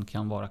samband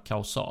kan vara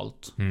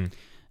kausalt.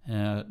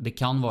 Det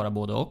kan vara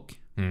både och.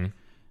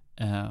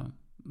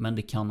 Men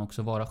det kan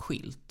också vara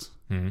skilt.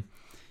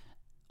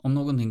 Om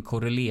någonting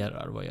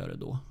korrelerar, vad gör det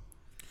då?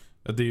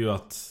 Ja, det är ju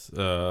att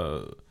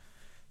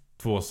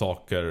två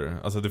saker,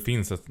 alltså det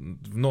finns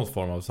någon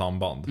form av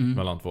samband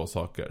mellan två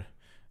saker.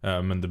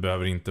 Men det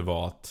behöver inte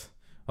vara att,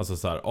 alltså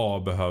så här, A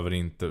behöver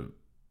inte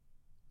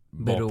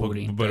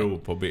bero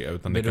på B,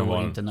 utan det kan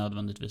vara inte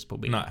nödvändigtvis på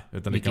B. Nej,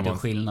 utan vilket det kan är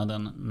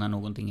skillnaden när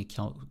någonting är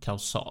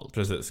kausalt.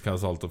 Precis,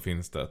 kausalt, då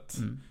finns det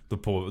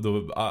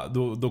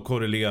då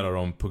korrelerar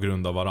de på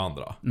grund av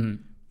varandra.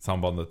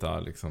 Sambandet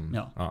är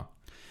liksom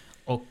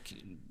Och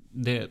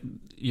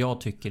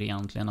jag tycker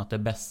egentligen att det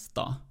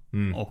bästa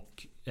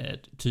och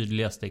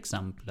tydligaste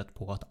exemplet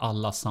på att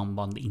alla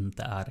samband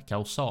inte är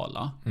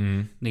kausala,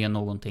 det är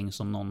någonting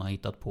som någon har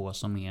hittat på,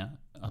 som är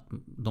att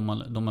de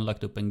har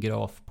lagt upp en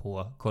graf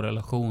på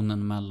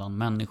korrelationen mellan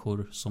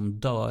människor som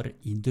dör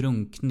i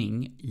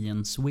drunkning i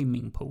en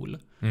swimmingpool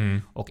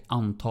och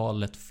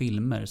antalet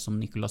filmer som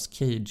Nicolas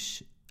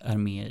Cage är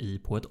med i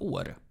på ett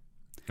år.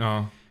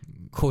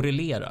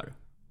 Korrelerar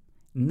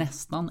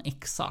nästan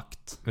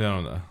exakt. Gör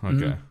de det?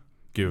 Okej.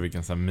 Gud,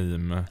 vilken sån här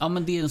meme. Ja,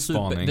 men det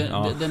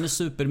är den är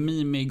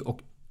supermimig och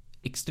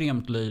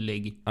extremt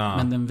löjlig.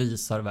 Men den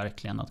visar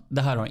verkligen att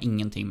det här har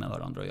ingenting med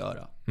varandra att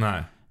göra.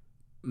 Nej.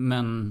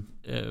 Men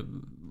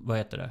vad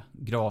heter det?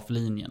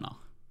 Graflinjerna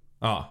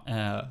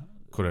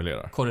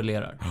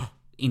korrelerar.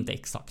 Inte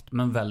exakt,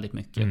 men väldigt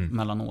mycket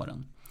mellan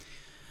åren.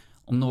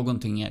 Om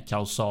någonting är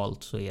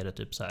kausalt så är det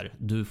typ så här: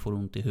 du får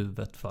ont i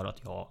huvudet för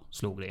att jag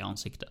slog dig i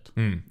ansiktet.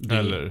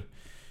 Eller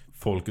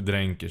folk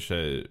dränker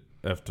sig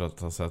efter att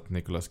ha sett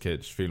Nicolas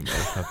Cage-filmer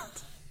för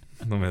att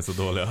de är så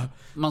dåliga.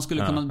 Man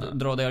skulle kunna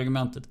dra det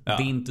argumentet. Det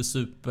är inte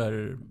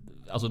super...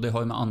 Alltså det har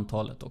ju med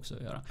antalet också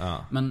att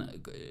göra. Men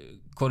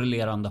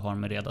korrelerande har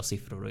med reda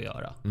siffror att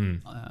göra.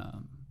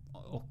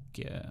 Och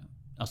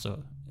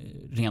alltså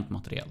rent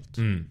materiellt.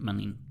 Men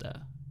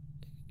inte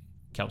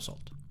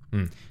kausalt.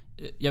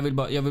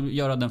 Jag vill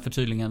göra den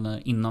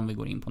förtydliganden innan vi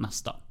går in på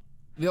nästa.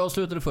 Vi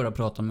avslutade förra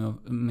pratan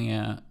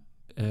med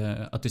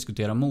att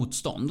diskutera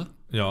motstånd.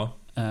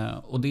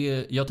 Och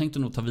jag tänkte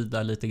nog ta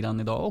vidare lite grann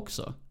idag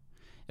också.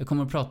 Jag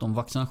kommer att prata om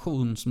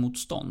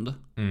vaccinationsmotstånd.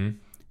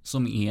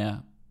 Som är...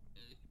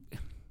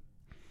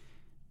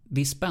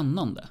 Det är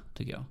spännande,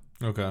 tycker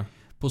jag. Okay.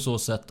 På så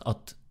sätt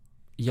att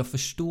jag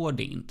förstår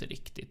det inte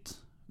riktigt.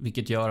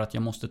 Vilket gör att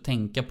jag måste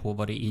tänka på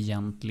vad det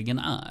egentligen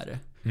är.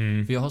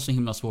 För jag har så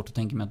himla svårt att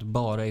tänka mig att det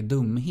bara är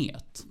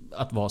dumhet.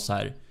 Att vara så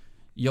här: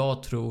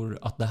 jag tror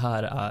att det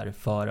här är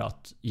för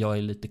att jag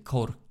är lite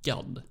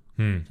korkad.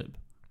 Typ.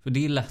 För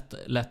det är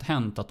lätt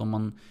hänt att om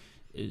man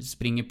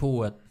springer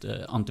på ett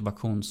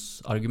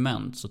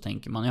antivaktionsargument så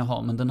tänker man,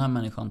 jaha, men den här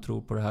människan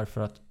tror på det här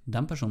för att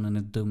den personen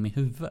är dum i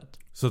huvudet.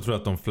 Så tror jag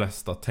att de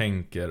flesta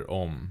tänker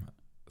om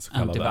så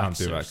kallade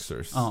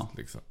anti-vaxxers. Ja.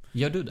 Liksom.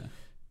 Gör du det?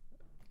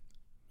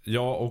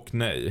 Ja och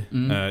nej.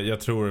 Jag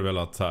tror väl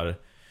att så här,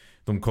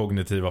 de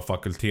kognitiva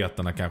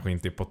fakulteterna kanske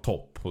inte är på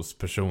topp hos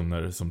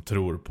personer som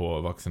tror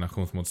på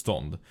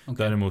vaccinationsmotstånd.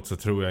 Okay. Däremot så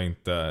tror jag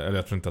inte, eller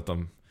jag tror inte att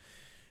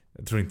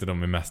jag tror inte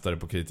de är mästare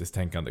på kritiskt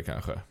tänkande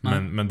kanske.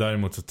 Men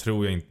däremot så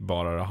tror jag inte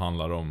bara det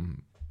handlar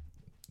om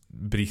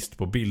brist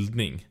på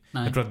bildning.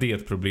 Nej. Jag tror att det är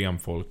ett problem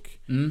folk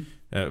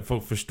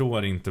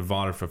förstår inte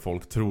varför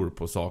folk tror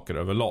på saker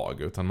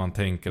överlag, utan man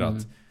tänker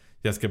att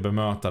jag ska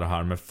bemöta det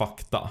här med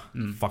fakta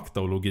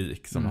och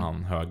logik, som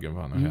han Högen,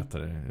 vad han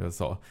heter i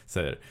USA,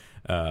 säger.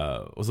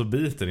 Och så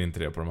biter inte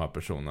det på de här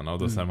personerna, och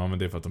då säger man, men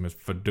det är för att de är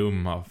för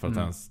dumma för att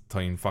ens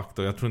ta in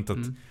fakta. Och jag tror inte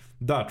att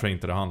där tror jag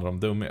inte det handlar om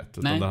dumhet,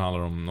 utan det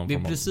handlar om någon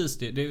form av...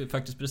 Det är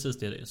faktiskt precis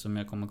det som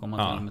jag kommer komma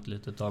till om ett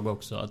litet tag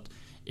också, att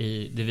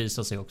det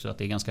visar sig också att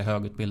det är ganska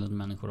högutbildade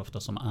människor ofta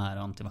som är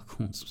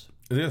antivaktions.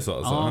 Det är så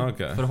alltså? Ja,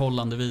 okay.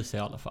 Förhållandevis i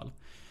alla fall.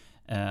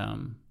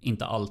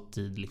 Inte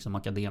alltid liksom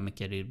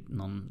akademiker i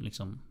någon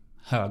liksom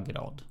hög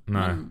grad.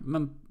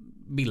 Men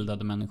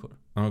bildade människor.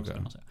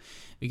 Okay. Man säga.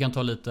 Vi kan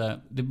ta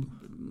lite...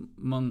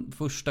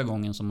 första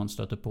gången som man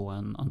stöter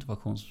på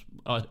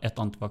ett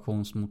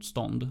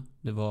antivaktionsmotstånd,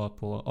 det var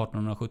på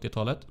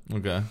 1870-talet.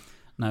 Okay.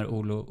 När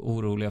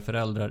oroliga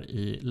föräldrar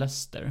i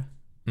Leicester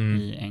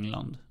i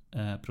England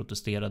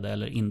protesterade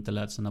eller inte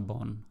lät sina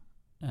barn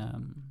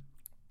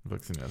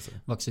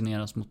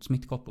vaccineras mot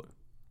smittkoppor.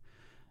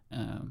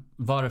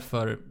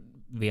 Varför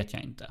vet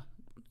jag inte.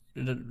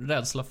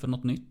 Rädsla för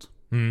något nytt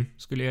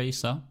skulle jag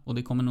gissa. Och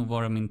det kommer nog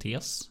vara min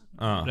tes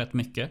rätt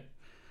mycket.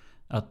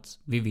 Att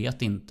vi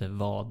vet inte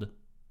vad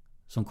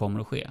som kommer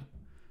att ske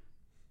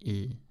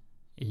i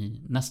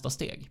nästa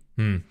steg.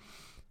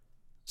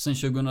 Sen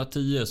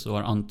 2010 så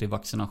har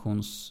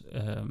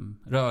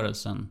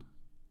antivaccinationsrörelsen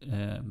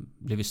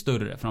blivit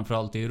större,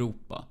 framförallt i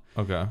Europa.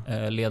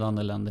 Okay.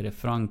 Ledande länder är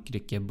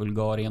Frankrike,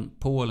 Bulgarien,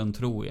 Polen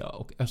tror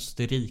jag, och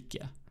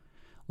Österrike.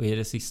 Och i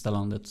det sista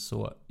landet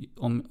så,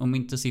 om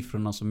inte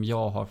siffrorna som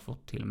jag har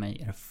fått till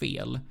mig är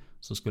fel,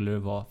 så skulle det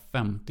vara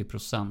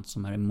 50%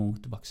 som är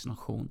emot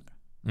vaccinationer.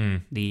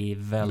 Det är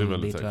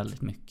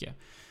väldigt mycket.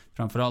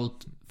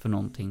 Framförallt för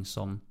någonting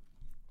som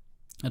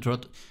jag tror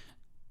att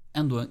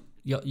ändå,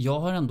 jag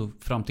har ändå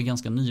fram till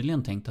ganska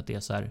nyligen tänkt att det är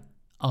så här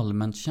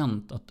allmänt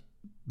känt att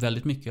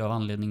väldigt mycket av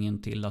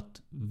anledningen till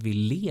att vi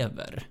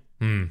lever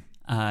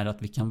är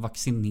att vi kan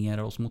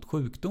vaccinera oss mot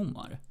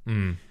sjukdomar.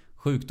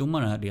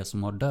 Sjukdomar är det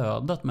som har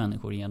dödat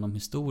människor genom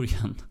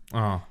historien.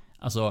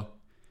 Alltså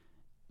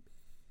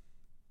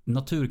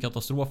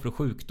naturkatastrofer och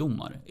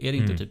sjukdomar, är det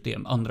inte typ det?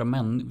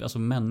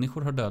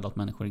 Människor har dödat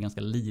människor i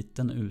ganska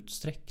liten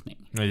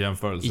utsträckning. I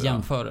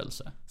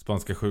jämförelse.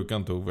 Spanska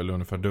sjukan tog väl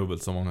ungefär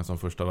dubbelt så många som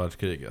första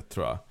världskriget,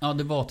 tror jag. Ja,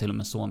 det var till och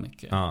med så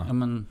mycket. Ja,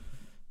 men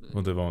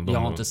jag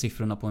har inte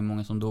siffrorna på hur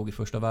många som dog i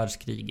första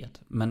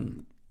världskriget,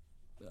 men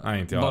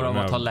inte bara av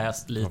att ha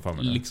läst lite,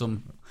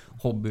 liksom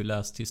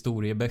hobbyläst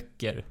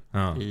historieböcker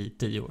i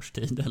 10 års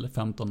tid eller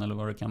 15 eller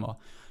vad det kan vara.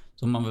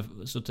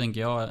 Så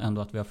tänker jag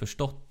ändå att vi har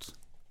förstått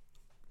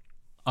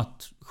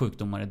att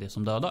sjukdomar är det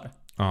som dödar.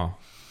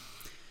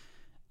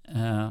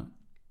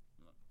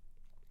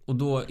 Och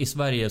då i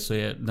Sverige så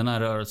är den här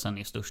rörelsen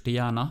är störst i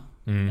Järna,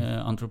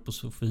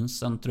 antroposofins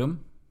centrum.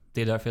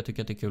 Det är därför jag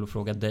tycker att det är kul att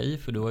fråga dig,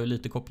 för du har ju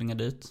lite kopplingar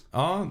dit.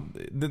 Ja,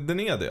 den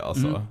är det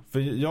alltså. För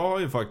jag har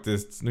ju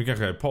faktiskt, nu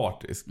kanske jag är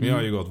partisk, men jag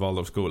har ju gått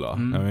Waldorfskola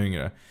när jag var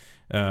yngre.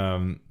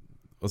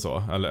 Och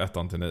så, eller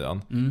 1:an till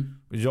 9:an.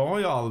 Jag har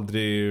ju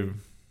aldrig...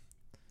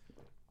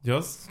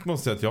 Jag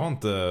måste säga att jag har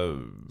inte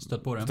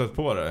stött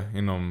på det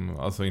inom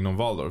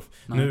Waldorf.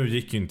 Nej. Nu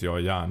gick ju inte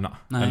jag gärna.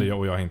 Eller jag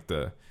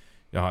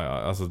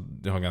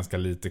har ganska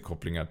lite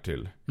kopplingar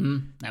till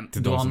de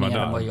som är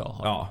där. Vad jag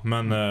har. Ja,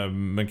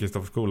 men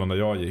Kristofferskolan där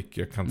jag gick,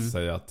 jag kan inte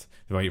säga att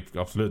det var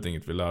absolut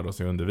inget vi lärde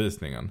oss i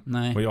undervisningen.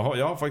 Nej. Och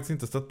jag har faktiskt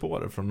inte stött på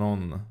det från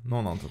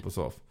någon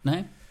antroposof.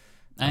 Nej,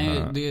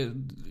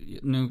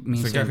 nu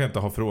minns så kanske jag inte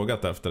har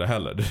frågat efter det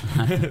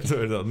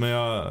heller. Men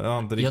jag har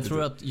inte riktigt... Jag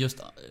tror att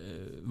just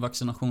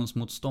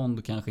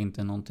vaccinationsmotstånd kanske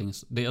inte är någonting...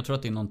 Jag tror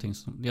inte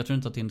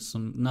att det är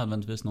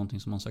nödvändigtvis någonting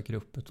som man söker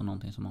upp, utan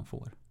någonting som man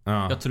får.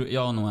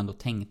 Jag har nog ändå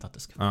tänkt att det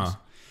ska finnas.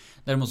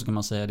 Däremot så kan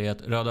man säga det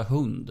att Röda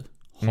Hund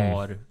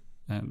har...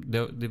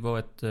 Det var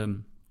ett...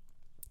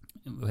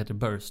 vad heter det?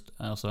 Burst.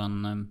 Alltså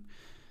en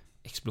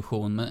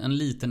explosion. Men en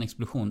liten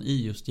explosion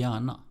i just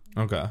Järna.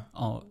 Okay.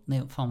 Ja,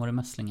 nej, fan var det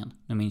mässlingen?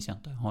 Nu minns jag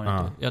inte.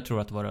 Jag tror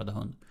att det var Röda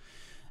Hund.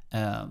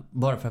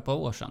 Bara för ett par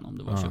år sedan, om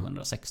det var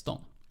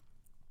 2016.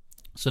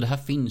 Så det här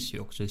finns ju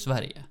också i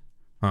Sverige.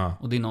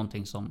 Och det är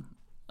någonting som...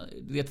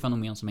 Det är ett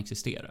fenomen som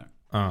existerar.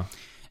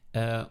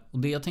 Och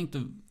det jag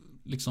tänkte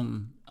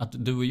liksom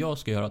att du och jag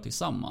ska göra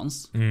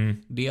tillsammans,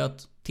 det är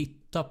att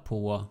titta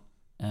på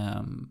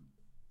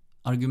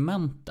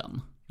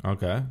argumenten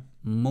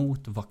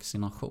mot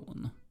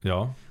vaccination.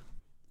 Ja.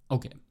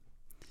 Okej.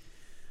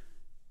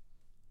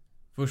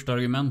 Första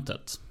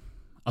argumentet.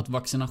 Att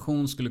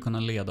vaccination skulle kunna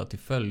leda till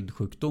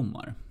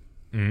följdsjukdomar.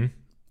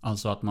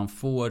 Alltså att man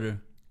får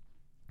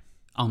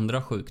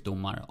andra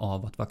sjukdomar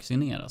av att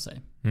vaccinera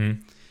sig.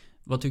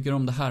 Vad tycker du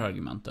om det här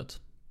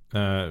argumentet?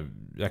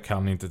 Jag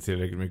kan inte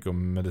tillräckligt mycket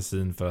om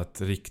medicin för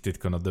att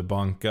riktigt kunna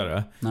debanka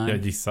det. Nej.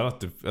 Jag gissar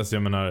att alltså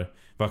jag menar,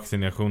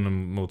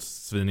 vaccinationen mot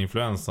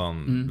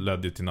svininfluensan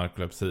ledde ju till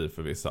narkolepsi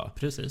för vissa.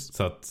 Precis.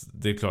 Så att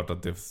det är klart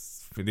att det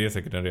är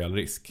säkert en reell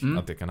risk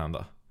att det kan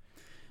hända.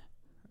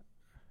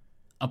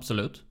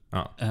 Absolut.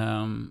 Ja.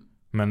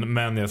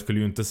 Men jag skulle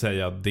ju inte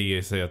säga att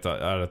det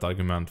är ett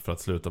argument för att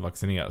sluta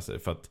vaccinera sig.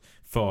 För att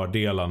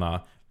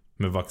fördelarna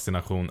med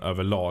vaccination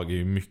överlag är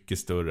ju mycket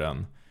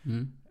större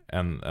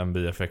än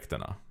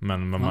bieffekterna.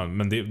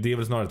 Men det är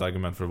väl snarare ett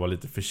argument för att vara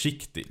lite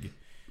försiktig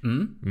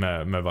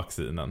med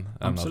vaccinen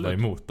än att vara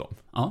emot dem.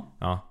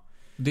 Ja.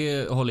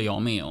 Det håller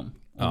jag med om.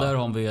 Och där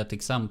har vi ett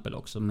exempel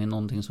också med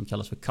någonting som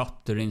kallas för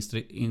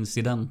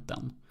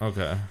Cutter-incidenten.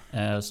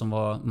 Som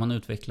var, man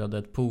utvecklade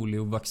ett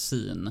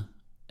poliovaccin.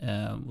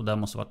 Och det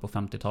måste ha varit på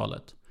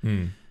 50-talet.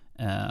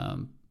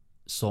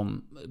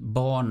 Som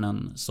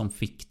barnen som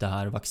fick det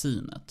här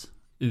vaccinet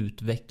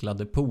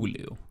utvecklade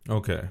polio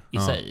i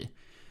sig.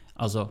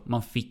 Alltså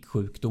man fick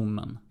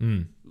sjukdomen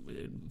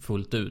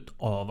fullt ut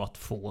av att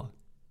få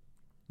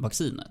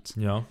vaccinet.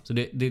 Ja. Så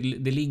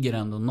det ligger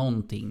ändå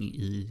någonting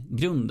i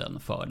grunden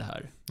för det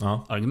här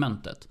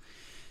argumentet.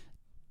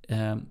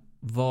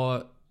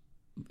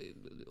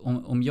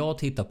 Om jag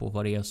tittar på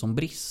vad det är som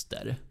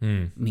brister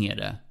med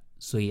det,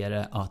 så är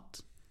det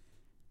att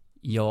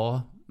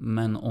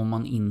men om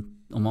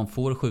man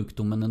får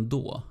sjukdomen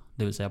ändå,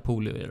 det vill säga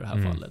polio i det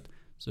här fallet,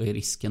 så är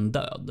risken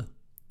död.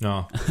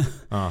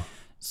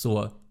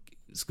 Så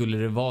skulle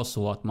det vara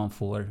så att man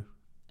får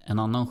en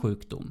annan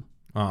sjukdom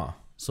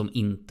som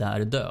inte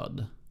är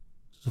död,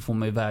 så får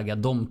man ju väga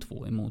de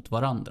två emot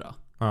varandra.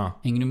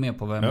 Hänger du med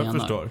på vad jag menar?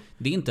 Förstår.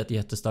 Det är inte ett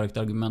jättestarkt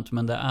argument,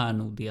 men det är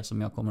nog det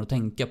som jag kommer att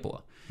tänka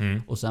på.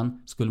 Och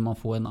sen skulle man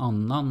få en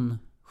annan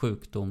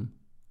sjukdom,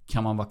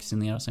 kan man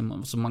vaccinera sig.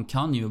 Så man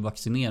kan ju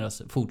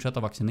fortsätta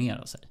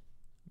vaccinera sig.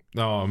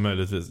 Ja,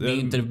 möjligtvis. Det är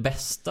inte det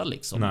bästa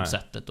liksom,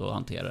 sättet att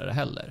hantera det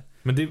heller.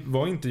 Men det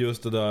var inte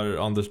just det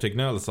där Anders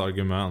Tegnells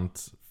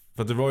argument.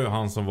 För det var ju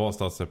han som var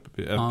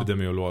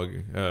statsepidemiolog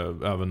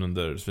även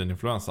under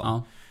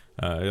svininfluensan.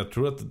 Jag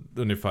tror att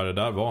ungefär det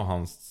där var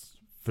hans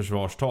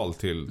försvarstal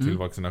till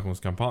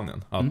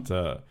vaccinationskampanjen. Att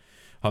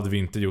hade vi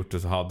inte gjort det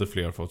så hade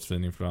fler fått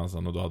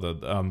svininfluensan, och då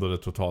hade ändå det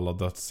totala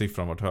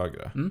dödssiffran varit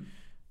högre.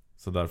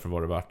 Så därför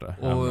var det värt det.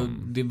 Och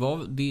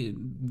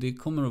det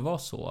kommer att vara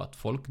så att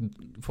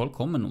folk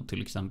kommer nog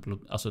till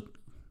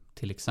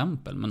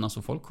exempel, men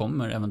alltså folk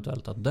kommer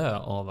eventuellt att dö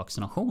av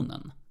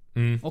vaccinationen.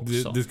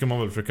 Det ska man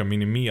väl försöka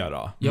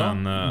minimera. Ja,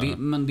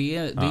 men det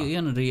är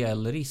en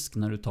reell risk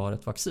när du tar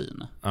ett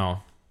vaccin.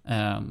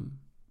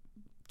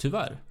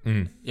 Tyvärr.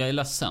 Jag är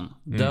ledsen.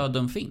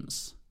 Döden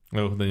finns.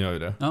 Jo, den gör ju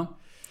det. Ja.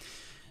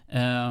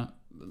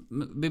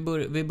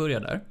 Vi börjar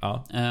där.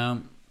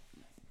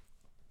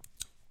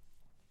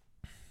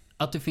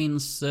 Att det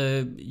finns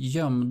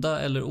gömda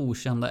eller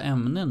okända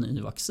ämnen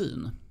i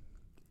vaccin.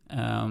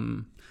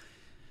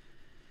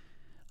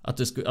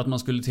 Att man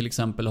skulle till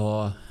exempel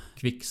ha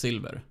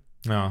kvicksilver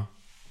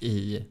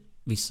i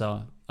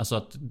vissa, alltså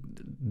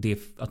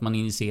att man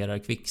injicerar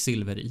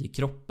kvicksilver i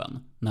kroppen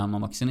när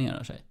man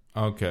vaccinerar sig.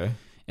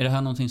 Är det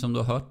här någonting som du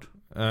har hört?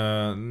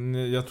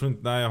 Jag tror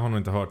inte, jag har nog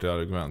inte hört det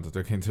argumentet.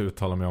 Jag kan inte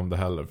uttala mig om det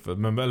heller.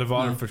 Eller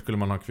varför skulle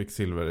man ha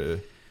kvicksilver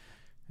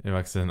i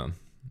vaccinen?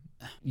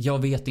 Jag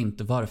vet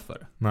inte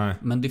varför. Nej.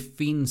 Men det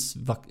finns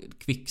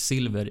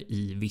kvicksilver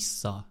i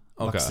vissa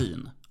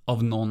vaccin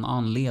av någon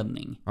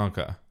anledning.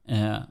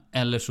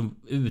 Eller så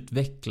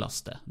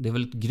utvecklas det. Det är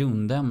väl ett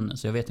grundämne,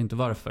 så jag vet inte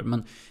varför.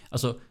 Men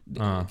alltså,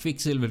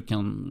 kvicksilver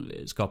kan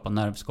skapa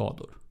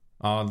nervskador.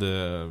 Ja,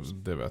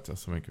 det vet jag.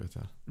 Så mycket vet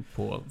jag.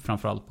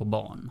 Framförallt på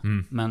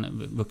barn.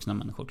 Men vuxna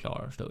människor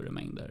klarar större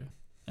mängder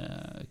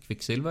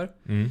kvicksilver.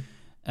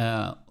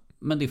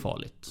 Men det är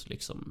farligt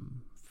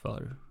liksom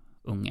för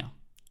unga.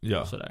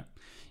 Sådär.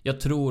 Jag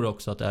tror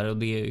också att det är, och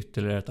det är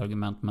ytterligare ett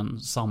argument, men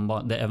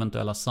det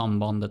eventuella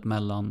sambandet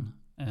mellan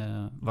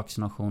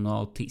vaccination och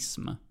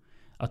autism.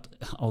 Att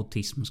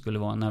autism skulle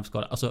vara en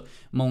nervskada. Alltså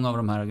många av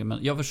de här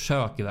argumenten, jag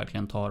försöker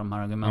verkligen ta de här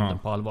argumenten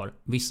på allvar.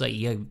 Vissa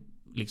är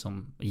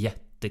liksom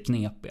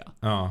jätteknepiga.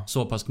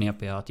 Så pass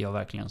knepiga att jag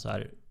verkligen så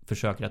här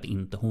försöker att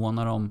inte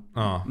håna dem.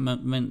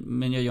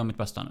 Men jag gör mitt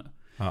bästa nu.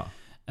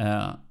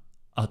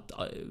 Att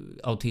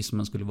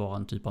autismen skulle vara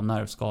en typ av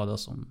nervskada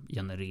som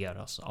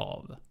genereras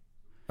av.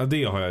 Ja,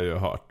 det har jag ju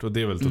hört. Och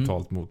det är väl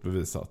totalt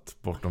motbevisat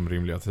bortom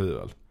rimliga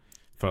tvivel.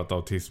 För att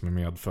autism är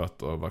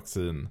medfött och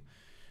vaccin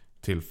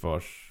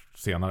tillförs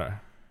senare.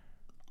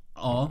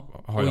 Ja,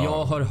 och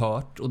jag har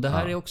hört, och det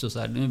här är också så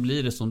här, nu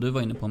blir det som du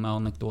var inne på med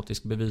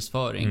anekdotisk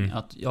bevisföring,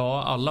 att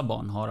ja, alla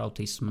barn har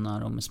autism när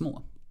de är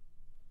små.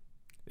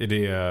 Är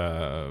det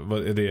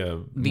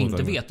Det är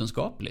inte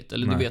vetenskapligt,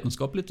 eller det är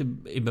vetenskapligt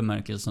i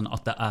bemärkelsen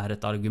att det är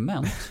ett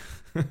argument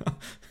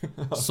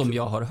som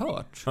jag har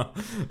hört.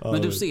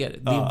 Men du ser,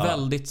 det är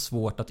väldigt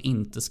svårt att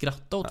inte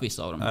skratta åt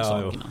vissa av de här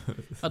sakerna.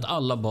 Att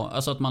alla barn,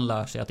 alltså att man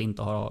lär sig att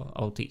inte ha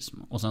autism,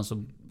 och sen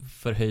så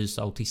förhöjs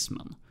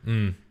autismen.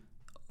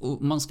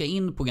 Och man ska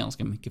in på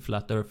ganska mycket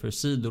flat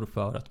earther-sidor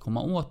för att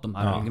komma åt de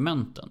här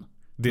argumenten.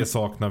 Det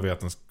saknar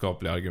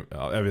vetenskaplig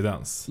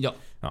evidens. Ja.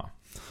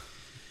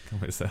 Kan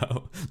man ju säga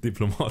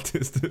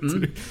diplomatiskt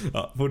uttryck.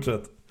 Ja,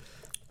 fortsätt.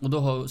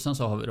 Och sen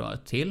så har vi då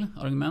ett till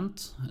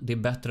argument. Det är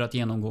bättre att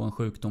genomgå en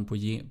sjukdom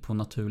på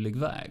naturlig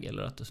väg,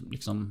 eller att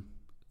liksom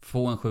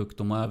få en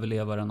sjukdom och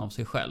överleva den av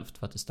sig självt,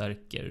 för att det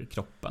stärker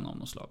kroppen av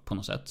något slag, på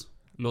något sätt.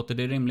 Låter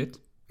det rimligt?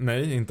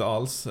 Nej, inte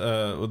alls.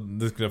 Och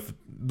det skulle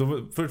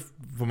då först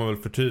får man väl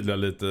förtydliga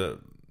lite.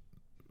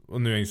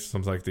 Och nu är jag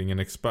som sagt ingen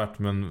expert,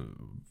 men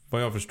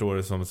vad jag förstår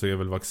det som, så är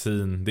väl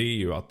vaccin, det är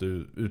ju att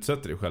du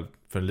utsätter dig själv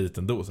för en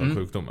liten dos av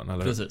sjukdomen,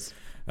 eller? Precis.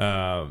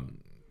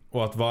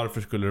 Och att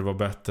varför skulle det vara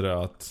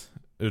bättre att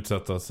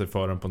utsätta sig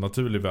för den på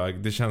naturlig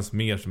väg? Det känns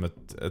mer som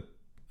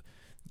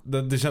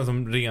det känns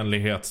som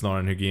renlighet snarare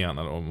än hygien,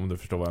 eller om du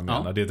förstår vad jag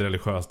menar. Det är ett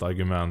religiöst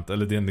argument,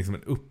 eller det är liksom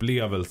en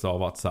upplevelse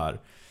av att så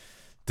här,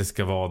 det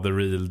ska vara the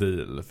real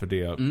deal, för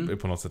det är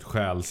på något sätt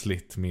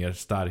själsligt mer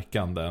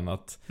stärkande än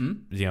att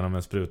genom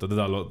en spruta. Det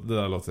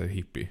där låter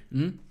hippie.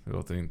 Det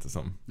låter inte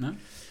som. Nej.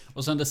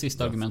 Och sen det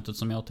sista argumentet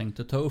som jag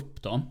tänkte ta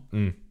upp då.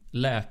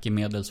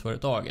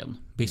 Läkemedelsföretagen,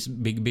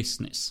 big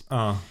business.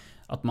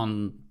 Att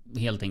man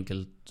helt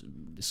enkelt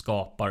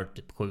skapar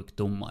typ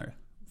sjukdomar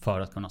för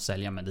att kunna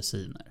sälja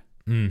mediciner.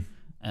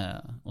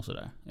 Och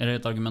sådär. Är det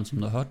ett argument som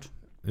du har hört?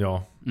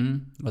 Ja.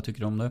 Vad tycker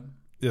du om det?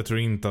 Jag tror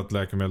inte att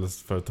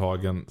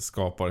läkemedelsföretagen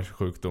skapar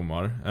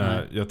sjukdomar.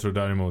 Jag tror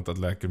däremot att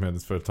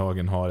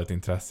läkemedelsföretagen har ett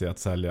intresse i att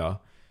sälja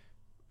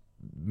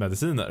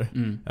mediciner.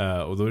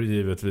 Och då är det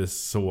givetvis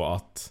så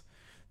att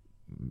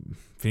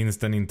finns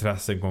det en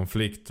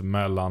intressekonflikt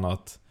mellan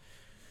att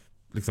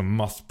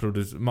liksom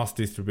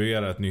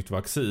massdistribuera ett nytt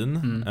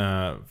vaccin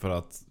för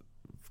att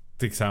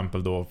till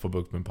exempel då få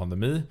bukt med en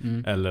pandemi,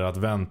 eller att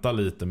vänta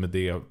lite med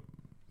det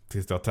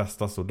tills det har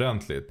testats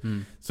ordentligt,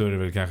 så är det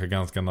väl kanske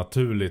ganska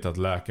naturligt att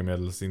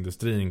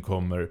läkemedelsindustrin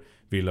kommer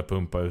vilja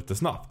pumpa ut det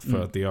snabbt,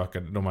 för att det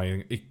ökar, de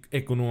har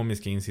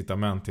ekonomiska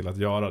incitament till att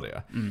göra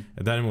det.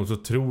 Däremot så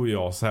tror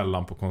jag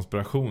sällan på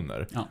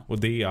konspirationer. Och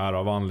det är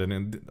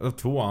av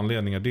två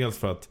anledningar. Dels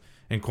för att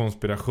en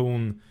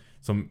konspiration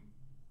som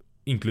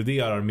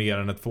inkluderar mer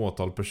än ett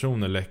fåtal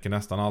personer läcker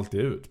nästan alltid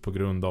ut på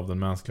grund av den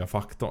mänskliga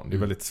faktorn. Det är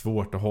väldigt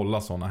svårt att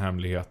hålla sådana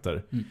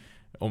hemligheter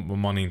om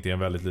man inte är en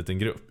väldigt liten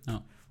grupp.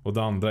 Och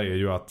det andra är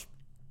ju att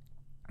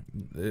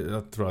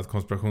jag tror att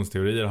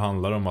konspirationsteorier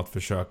handlar om att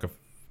försöka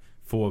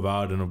få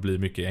världen att bli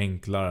mycket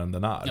enklare än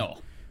den är. Ja,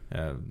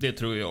 det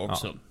tror jag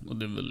också. Och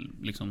det är väl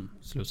liksom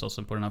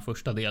slutsatsen på den här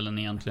första delen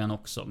egentligen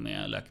också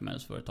med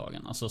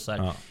läkemedelsföretagen. Alltså så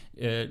här,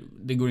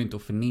 det går inte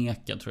att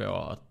förneka, tror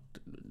jag, att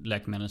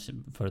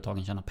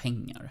läkemedelsföretagen tjänar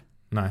pengar.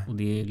 Nej. Och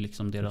det är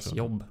liksom deras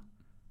jobb,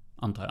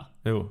 antar jag.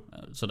 Jo.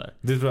 Sådär.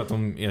 Det tror jag att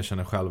de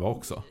erkänner själva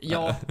också.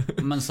 Ja,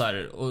 men så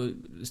här, och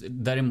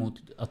däremot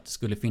att det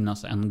skulle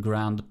finnas en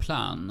grand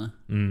plan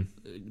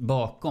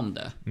bakom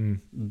det.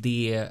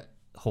 Det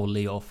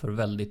håller jag för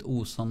väldigt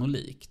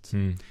osannolikt.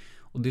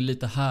 Och det är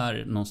lite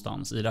här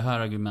någonstans i det här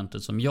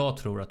argumentet som jag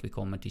tror att vi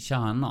kommer till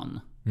kärnan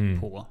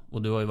på.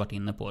 Och du har ju varit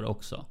inne på det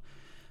också.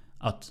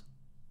 Att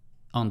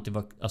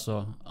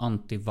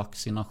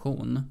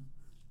antivaccination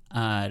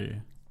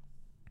är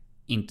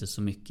inte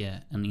så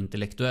mycket en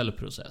intellektuell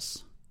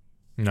process.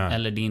 Nej.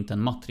 Eller det är inte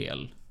en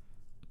materiell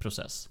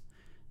process.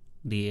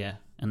 Det är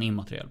en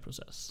immateriell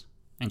process.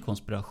 En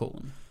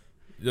konspiration.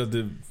 Ja,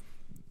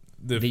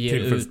 det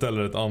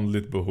tillfredsställer ett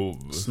andligt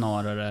behov.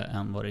 Snarare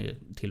än vad det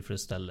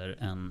tillfredsställer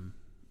en...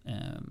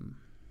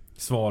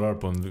 Svarar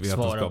på en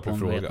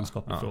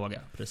vetenskaplig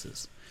fråga.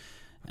 Precis.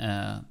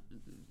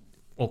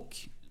 Och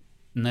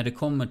när det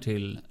kommer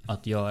till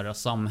att göra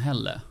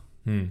samhälle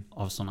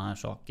av sådana här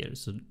saker,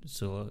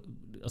 så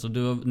alltså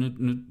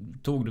nu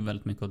tog du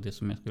väldigt mycket av det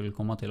som jag skulle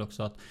komma till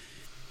också, att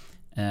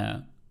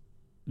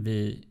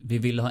vi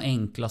vill ha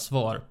enkla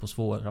svar på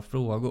svåra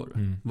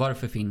frågor.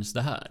 Varför finns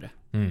det här?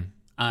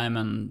 Nej,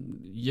 men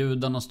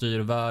judarna styr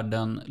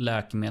världen,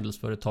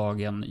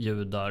 läkemedelsföretagen,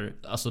 judar.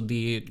 Alltså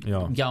det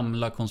är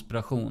gamla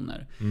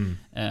konspirationer.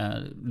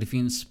 Det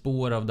finns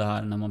spår av det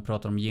här när man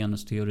pratar om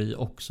genusteori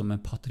också,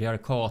 med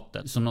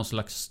patriarkatet som någon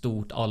slags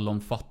stort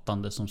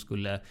allomfattande som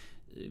skulle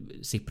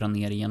sippra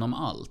ner igenom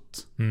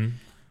allt.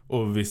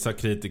 Och vissa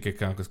kritiker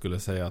kanske skulle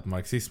säga att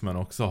marxismen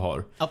också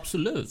har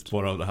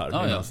spår av det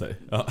här. Sig.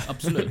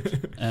 Absolut.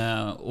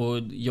 Och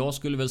jag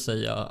skulle väl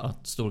säga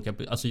att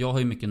alltså jag har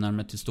ju mycket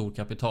närmare till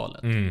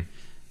storkapitalet.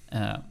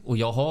 Och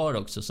jag har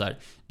också så här,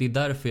 det är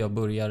därför jag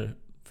börjar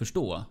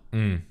förstå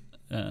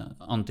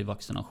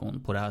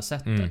antivaccination på det här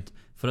sättet.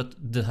 För att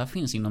det här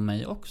finns inom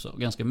mig också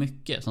ganska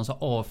mycket. Sen så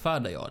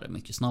avfärdar jag det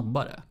mycket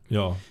snabbare.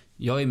 Ja.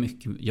 Jag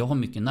har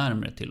mycket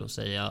närmare till att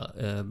säga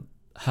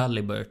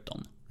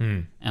Halliburton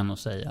än att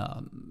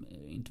säga,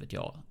 inte vet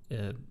jag,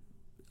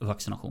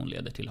 vaccination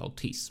leder till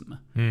autism.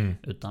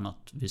 Utan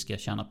att vi ska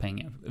tjäna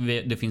pengar.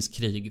 Det finns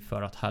krig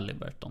för att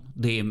Halliburton.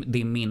 Det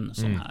är min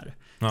sån här.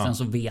 Ja. Sen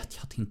så vet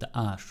jag att det inte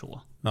är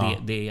så. Ja.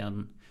 Det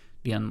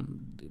är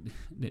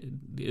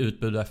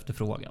utbud och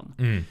efterfrågan.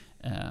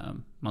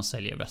 Man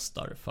säljer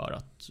västar för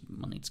att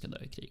man inte ska dö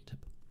i krig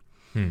typ.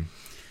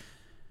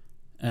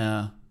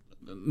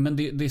 Men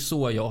det är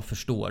så jag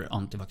förstår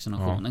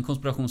antivaccination. En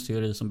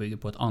konspirationsteori som bygger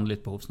på ett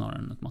andligt behov snarare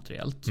än ett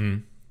materiellt.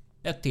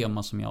 Ett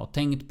tema som jag har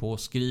tänkt på,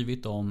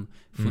 skrivit om,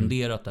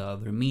 funderat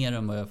över mer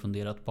än vad jag har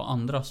funderat på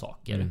andra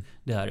saker.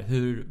 Det är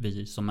hur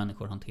vi som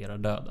människor hanterar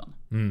döden.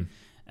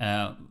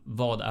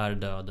 Vad är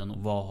döden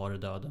och vad har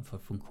döden för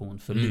funktion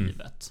för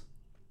livet?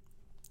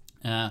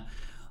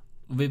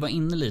 Och vi var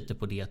inne lite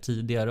på det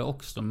tidigare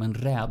också, men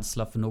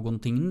rädsla för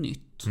någonting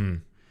nytt.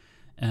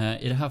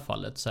 I det här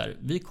fallet så här,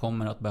 vi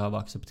kommer att behöva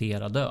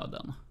acceptera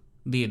döden.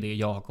 Det är det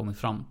jag har kommit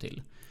fram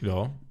till.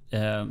 Ja.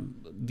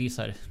 Det är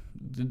så här,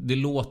 det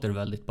låter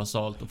väldigt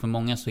basalt och för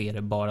många så är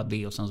det bara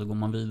det och sen så går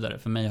man vidare.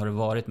 För mig har det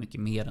varit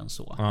mycket mer än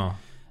så.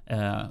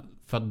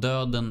 För att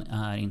döden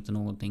är inte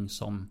någonting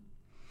som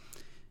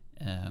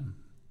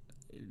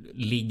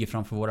ligger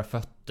framför våra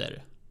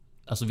fötter.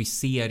 Alltså vi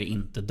ser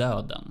inte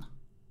döden.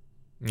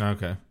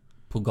 Okay.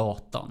 På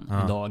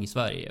gatan idag i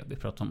Sverige. Vi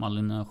pratade om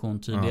alienation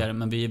tidigare,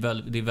 men det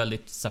är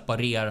väldigt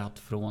separerat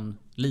från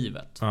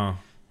livet.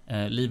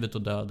 Livet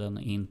och döden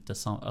är inte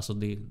alltså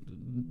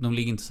de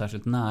ligger inte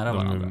särskilt nära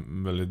varandra.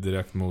 De är väldigt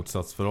direkt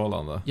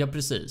motsatsförhållande. Ja,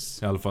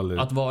 precis. I alla fall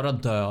att vara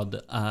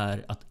död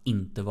är att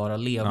inte vara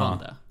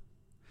levande.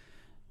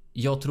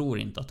 Jag tror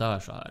inte att det är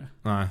så här.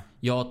 Nej.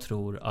 Jag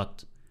tror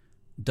att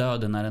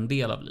döden är en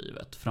del av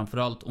livet.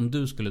 Framförallt om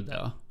du skulle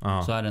dö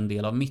så är det en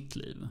del av mitt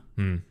liv.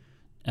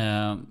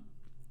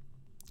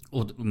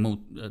 Och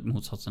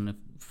motsatsen är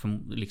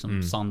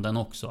liksom sanden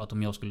också. Att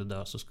om jag skulle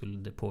dö så skulle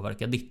det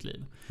påverka ditt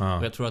liv.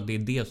 Och jag tror att det är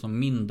det som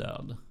min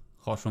död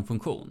har som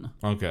funktion.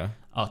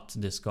 Att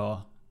det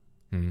ska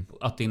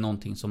att det är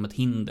någonting som ett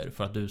hinder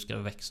för att du ska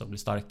växa och bli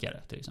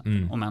starkare till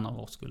exempel. Om en av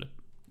oss skulle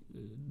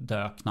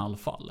dö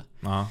knallfall.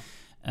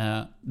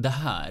 Det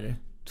här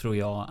tror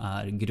jag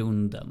är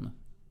grunden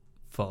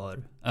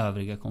för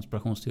övriga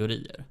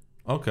konspirationsteorier.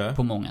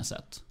 På många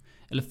sätt.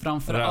 Eller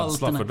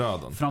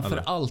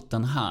framförallt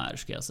den här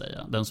ska jag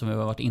säga. Den som vi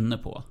har varit inne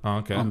på.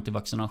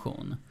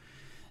 Antivaccination.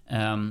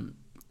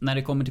 När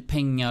det kommer till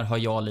pengar har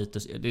jag lite...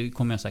 Det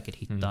kommer jag säkert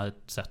hitta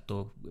ett sätt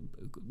att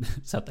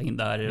sätta in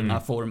där i den här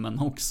formen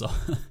också.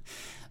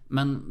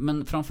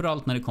 Men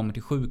framförallt när det kommer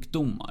till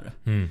sjukdomar.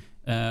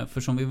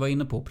 För som vi var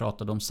inne på och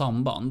pratade om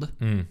samband.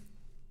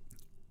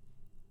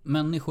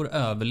 Människor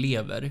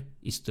överlever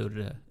i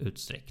större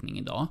utsträckning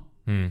idag.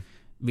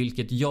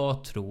 Vilket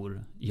jag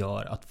tror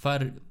gör att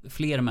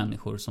fler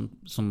människor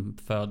som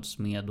föds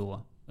med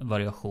då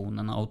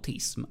variationen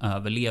autism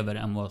överlever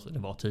än vad det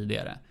var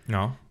tidigare.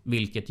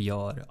 Vilket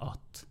gör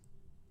att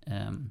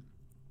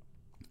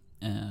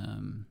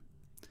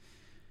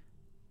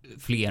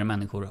fler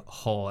människor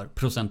har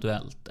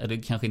procentuellt,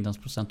 eller kanske inte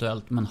ens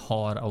procentuellt, men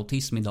har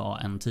autism idag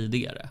än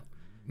tidigare.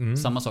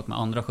 Samma sak med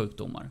andra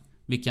sjukdomar.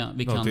 Vi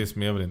kan,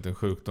 autism är väl inte en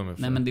sjukdom?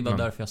 Nej, men det var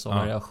därför jag sa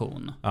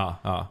variation.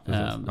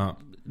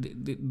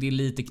 Det är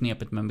lite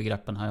knepigt med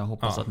begreppen här. Jag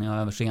hoppas att ni har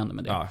överseende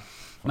med det.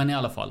 Men i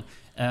alla fall,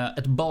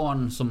 ett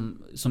barn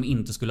som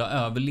inte skulle ha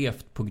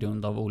överlevt på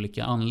grund av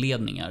olika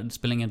anledningar, det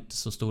spelar inte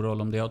så stor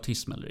roll om det är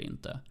autism eller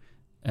inte,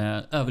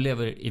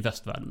 överlever i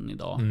västvärlden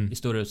idag i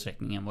större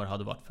utsträckning än vad det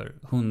hade varit för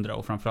 100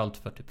 och framförallt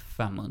för typ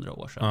 500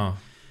 år sedan.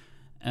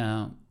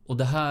 Och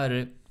det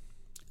här,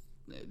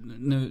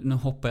 nu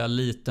hoppar jag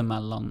lite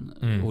mellan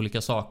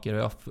olika saker och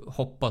jag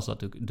hoppas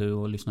att du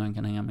och lyssnaren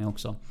kan hänga med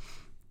också.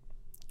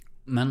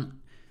 Men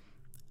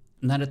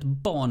när ett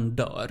barn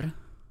dör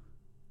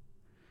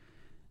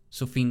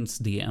så finns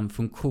det en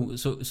funktion,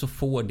 så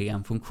får det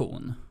en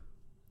funktion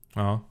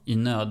i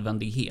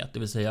nödvändighet, det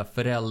vill säga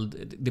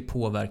det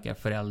påverkar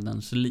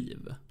förälderns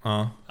liv.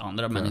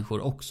 Andra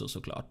människor också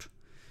såklart.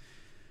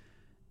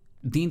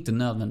 Det är inte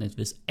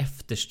nödvändigtvis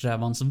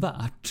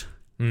eftersträvansvärt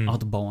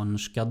att barn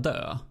ska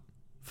dö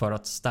för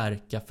att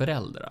stärka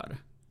föräldrar.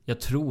 Jag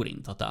tror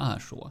inte att det är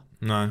så.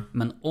 Nej.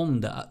 Men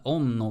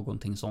om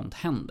någonting sånt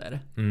händer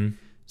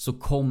så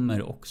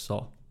kommer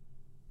också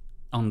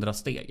andra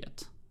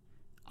steget.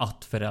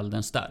 Att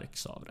föräldern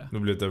stärks av det. Det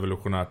blir ett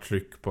evolutionärt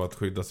tryck på att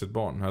skydda sitt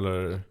barn.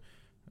 Eller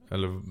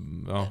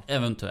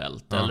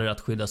eventuellt. Eller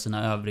att skydda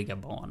sina övriga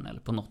barn. Eller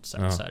på något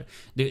sätt. Så här.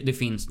 Det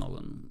finns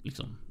någon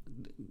liksom,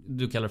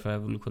 du kallar det för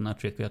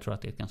evolutionärt tryck. Och jag tror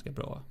att det är ett ganska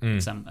bra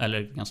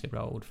eller ganska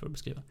bra ord för att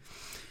beskriva.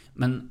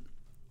 Men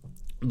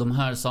de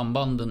här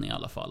sambanden i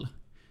alla fall,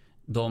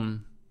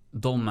 de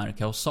är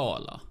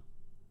kausala.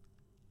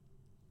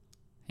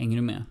 Hänger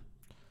du med?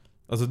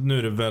 Alltså nu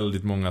är det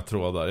väldigt många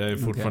trådar. Jag är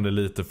fortfarande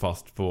lite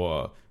fast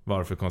på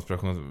varför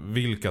konspiration.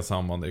 Vilka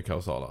samband är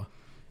kausala?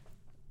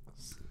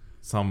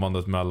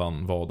 Sambandet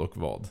mellan vad och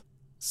vad?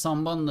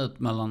 Sambandet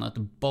mellan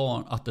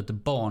att ett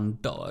barn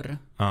dör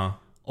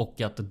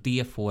och att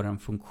det får en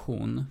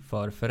funktion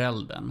för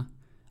föräldern.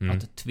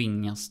 Att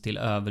tvingas till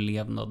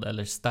överlevnad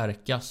eller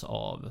stärkas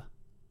av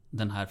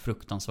den här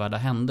fruktansvärda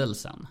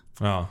händelsen.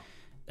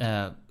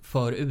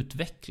 För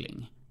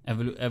utveckling.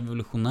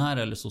 Evolutionär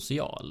eller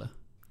social.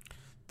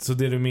 Så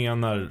det du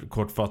menar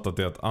kortfattat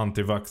är att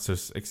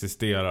antivaxxers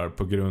existerar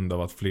på grund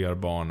av att fler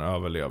barn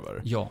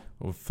överlever? Ja.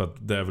 Och för att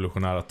det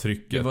evolutionära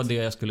trycket, det var det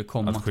jag skulle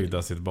komma att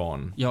skydda sitt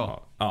barn.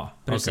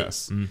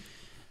 Precis.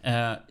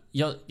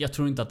 Okay. Jag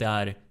tror inte att det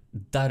är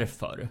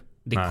därför.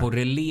 Det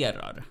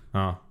korrelerar.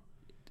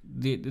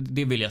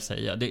 Det vill jag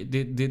säga.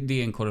 Det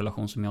är en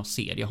korrelation som jag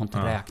ser. Jag har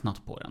inte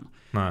räknat på den.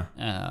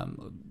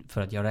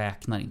 För att jag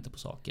räknar inte på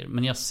saker.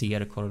 Men jag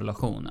ser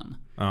korrelationen.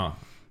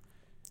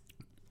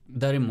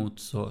 Däremot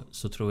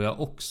så tror jag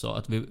också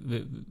att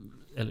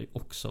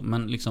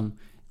men liksom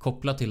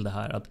kopplat till det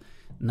här att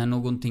när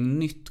någonting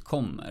nytt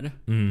kommer,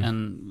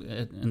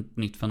 ett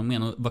nytt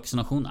fenomen, och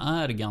vaccination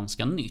är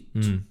ganska nytt,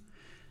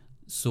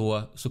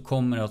 så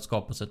kommer det att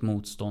skapas ett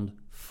motstånd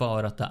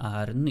för att det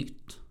är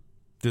nytt.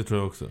 Det tror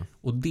jag också.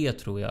 Och det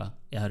tror jag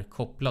är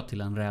kopplat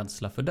till en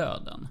rädsla för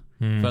döden.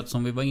 För att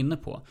som vi var inne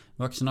på,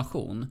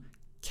 vaccination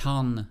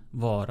kan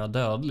vara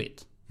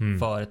dödligt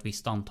för ett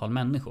visst antal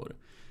människor.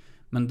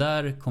 Men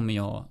där kommer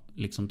jag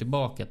liksom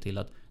tillbaka till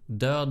att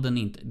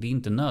döden det är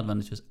inte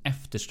nödvändigtvis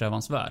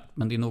eftersträvansvärt,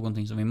 men det är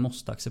någonting som vi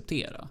måste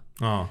acceptera.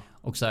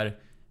 Och så här,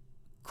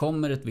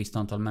 kommer ett visst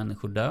antal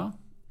människor dö?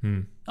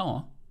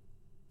 Ja.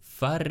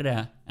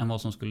 Färre än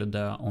vad som skulle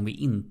dö om vi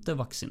inte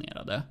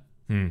vaccinerade.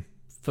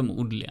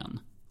 Förmodligen.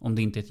 Om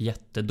det inte är ett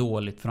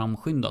jättedåligt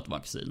framskyndat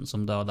vaccin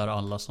som dödar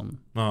alla som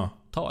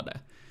tar det.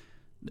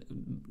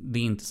 Det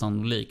är inte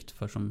sannolikt,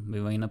 för som vi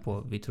var inne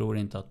på, vi tror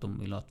inte att de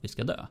vill att vi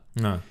ska dö.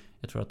 Nej.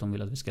 Jag tror att de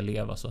vill att vi ska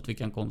leva så att vi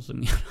kan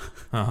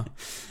konsumera.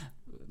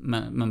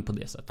 Men på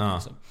det sättet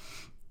också.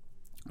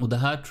 Och det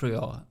här tror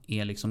jag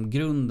är liksom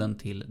grunden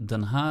till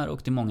den här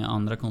och till många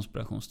andra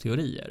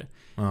konspirationsteorier.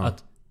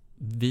 Att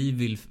vi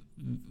vill,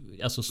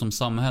 alltså som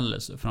samhälle,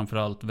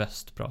 framförallt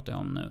väst pratar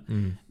jag om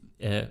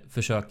nu,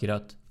 försöker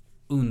att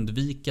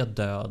undvika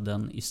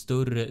döden i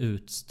större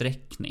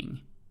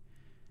utsträckning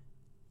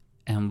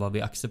än vad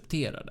vi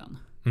accepterar den.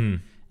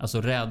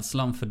 Alltså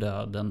rädslan för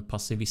döden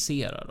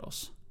passiviserar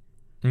oss.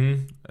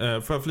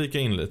 Får jag flika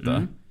in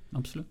lite?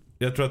 Absolut.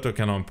 Jag tror att du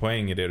kan ha en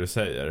poäng i det du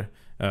säger.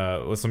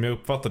 Och som jag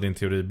uppfattar din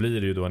teori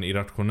blir det ju då en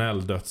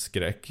irrationell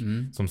dödsskräck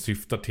som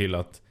syftar till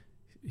att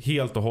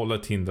helt och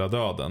hållet hindra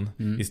döden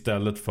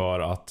istället för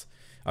att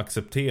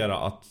acceptera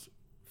att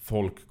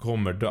folk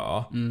kommer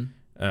dö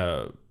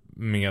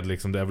med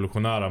liksom det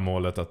evolutionära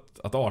målet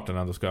att arten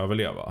ändå ska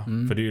överleva.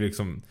 För det är ju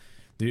liksom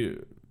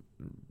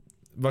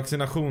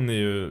vaccination är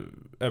ju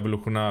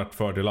evolutionärt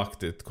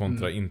fördelaktigt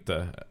kontra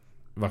inte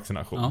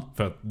vaccination.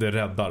 För att det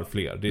räddar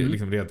fler. Det är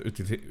liksom rent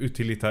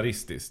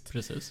utilitaristiskt.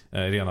 Precis.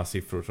 Rena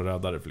siffror så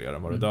räddar det fler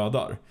än vad det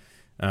dödar.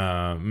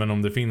 Men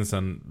om det finns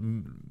en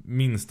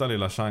minsta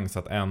lilla chans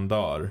att en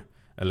dör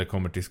eller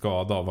kommer till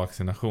skada av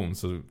vaccination,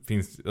 så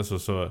finns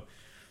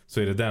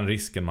så är det den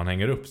risken man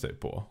hänger upp sig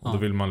på. Och då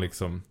vill man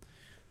liksom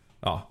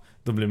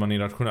då blir man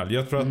irrationell.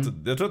 Jag tror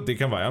att det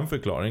kan vara en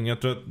förklaring.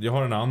 Jag tror att jag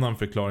har en annan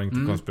förklaring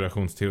till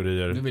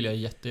konspirationsteorier. Det vill jag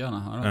jättegärna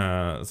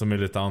höra. Som är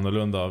lite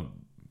annorlunda.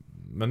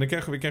 Men vi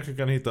kanske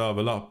kan hitta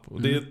överlapp.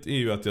 Och det är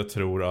ju att jag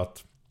tror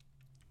att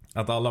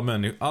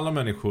alla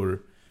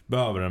människor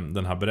behöver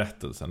den här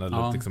berättelsen.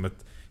 Eller liksom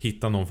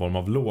hitta någon form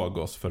av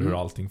logos för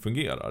hur allting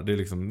fungerar. Det är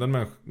liksom,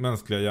 den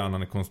mänskliga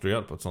hjärnan är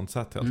konstruerad på ett sånt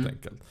sätt helt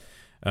enkelt.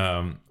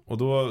 Och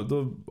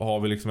då har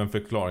vi liksom en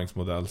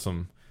förklaringsmodell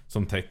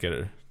som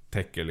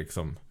täcker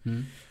liksom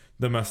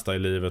det mesta i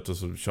livet, och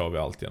så kör vi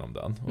allt genom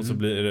den. Och så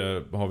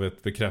har vi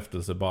ett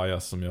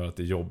bekräftelsebias som gör att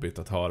det är jobbigt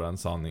att höra en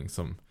sanning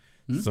som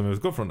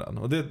utgår från den.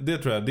 Och det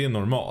tror jag, det är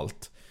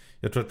normalt.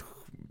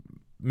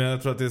 Men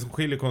jag tror att det som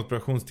skiljer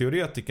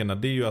konspirationsteoretikerna,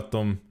 det är ju att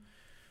de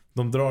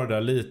drar det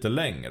där lite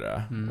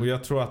längre. Och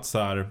jag tror att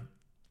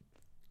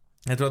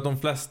de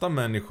flesta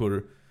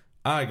människor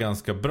är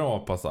ganska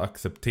bra på att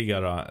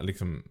acceptera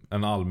liksom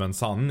en allmän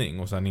sanning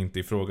och sen inte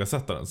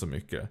ifrågasätta den så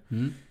mycket.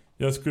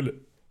 Jag skulle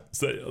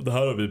säga, det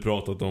här har vi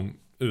pratat om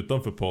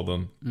utanför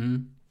podden,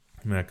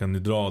 men jag kan ju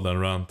dra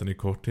den ranten i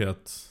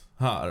korthet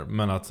här.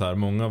 Men att så här,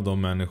 många av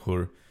de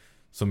människor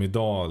som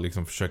idag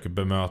liksom försöker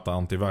bemöta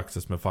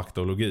antivaxxers med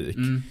fakta och logik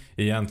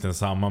är egentligen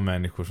samma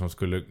människor som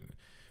skulle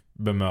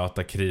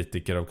bemöta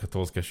kritiker av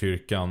katolska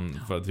kyrkan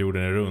för att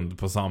jorden är rund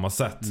på samma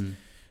sätt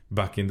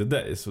back in the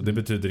days. Och det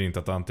betyder inte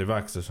att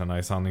antivaxxersarna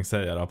är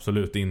sanningssägare,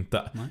 absolut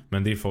inte.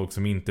 Men det är folk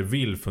som inte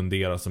vill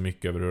fundera så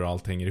mycket över hur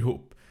allt hänger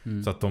ihop.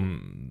 Så att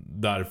de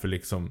därför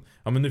liksom,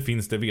 men nu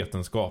finns det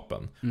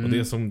vetenskapen. Och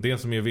det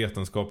som är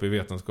vetenskap är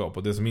vetenskap.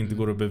 Och det som inte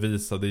går att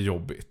bevisa, det är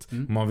jobbigt.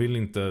 Man vill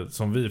inte,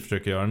 som vi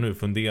försöker göra nu,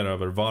 fundera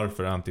över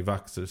varför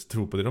antivaxxers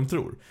tror på det de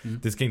tror.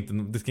 Det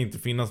ska inte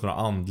finnas några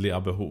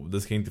andliga behov.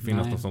 Det ska inte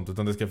finnas något sånt,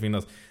 utan det ska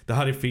finnas, det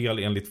här är fel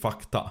enligt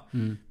fakta.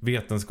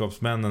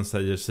 Vetenskapsmännen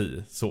säger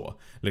så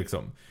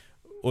liksom.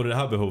 Och det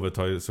här behovet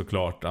har ju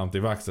såklart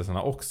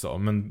antivaxxerna också.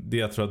 Men det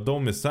jag tror att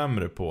de är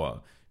sämre på,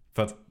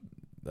 för att,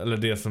 eller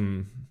det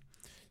som,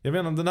 jag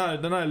vet inte,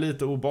 den här är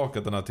lite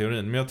obakat, den här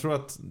teorin. Men jag tror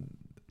att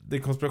det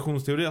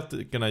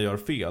konspirationsteoretikerna gör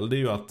fel, det är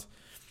ju att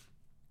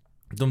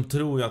de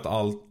tror ju att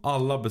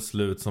alla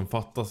beslut som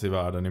fattas i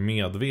världen är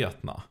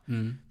medvetna.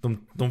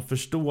 De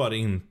förstår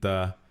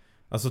inte,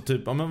 alltså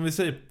typ, om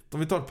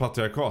vi tar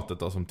patriarkatet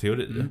då, som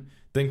teori.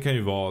 Den kan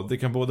ju vara, det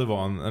kan både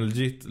vara en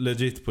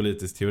legit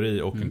politisk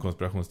teori och en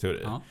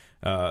konspirationsteori.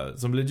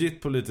 Som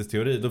legit politisk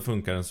teori, då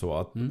funkar den så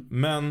att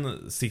män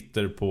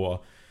sitter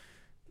på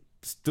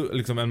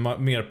liksom en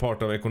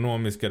merpart av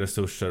ekonomiska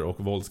resurser och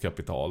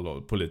våldskapital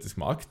och politisk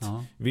makt.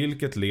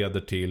 Vilket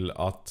leder till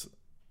att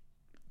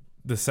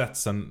det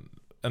sätts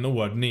en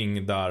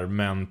ordning där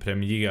män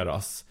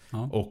premieras.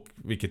 Och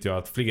vilket gör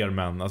att fler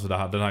män, alltså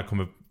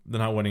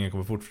den här ordningen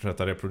kommer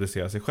fortsätta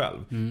reproducera sig själv.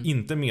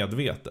 Inte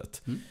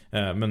medvetet.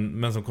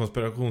 Men som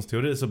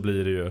konspirationsteori så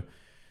blir det ju,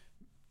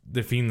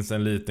 det finns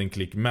en liten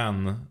klick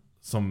män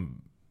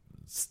som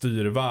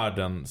styr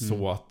världen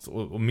så att,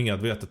 och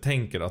medvetet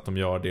tänker att de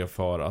gör det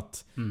för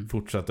att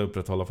fortsätta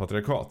upprätthålla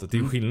patriarkatet. Det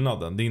är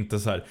skillnaden. Det är inte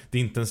så här, det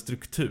är inte en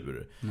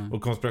struktur.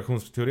 Och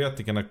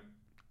konspirationsteoretikerna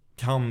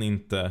kan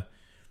inte,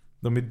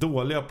 de är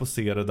dåliga på att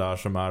se det där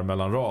som är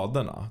mellan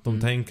raderna.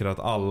 De tänker att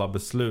alla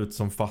beslut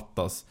som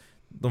fattas,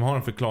 de har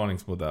en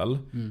förklaringsmodell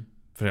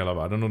för hela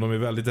världen och de är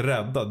väldigt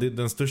rädda. Det är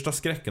den största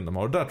skräcken de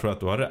har, och där tror jag att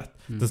du har rätt.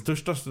 Den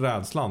största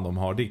rädslan de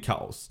har, det är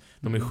kaos.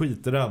 De är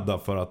skiträdda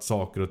för att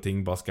saker och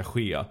ting bara ska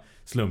ske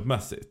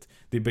slumpmässigt.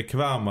 Det är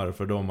bekvämare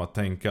för dem att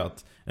tänka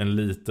att en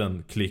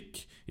liten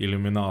klick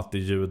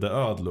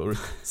Illuminati-judeödlor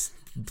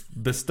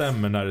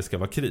bestämmer när det ska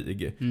vara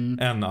krig,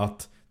 än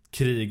att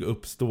krig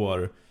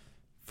uppstår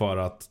för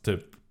att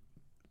typ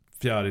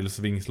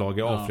fjärilsvingslag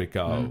i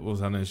Afrika och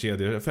sen en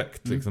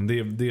kedjeeffekt. Liksom.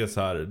 Det är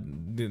så här,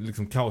 det är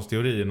liksom,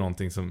 kaosteori är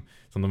någonting som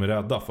de är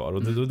rädda för.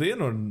 Och det är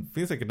nog,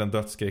 finns säkert en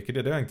dödsskräck i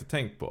det. Det har jag inte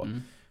tänkt på.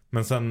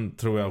 Men sen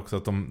tror jag också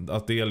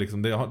att det är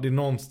liksom, det är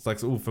någon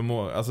slags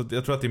oförmåga. Alltså,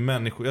 jag tror att det är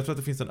människor. Jag tror att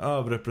det finns en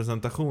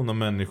överrepresentation av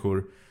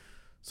människor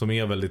som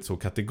är väldigt så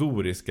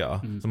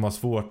kategoriska, som har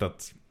svårt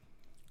att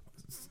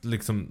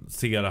liksom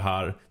se det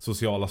här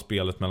sociala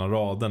spelet mellan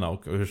raderna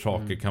och hur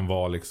saker kan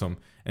vara liksom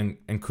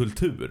en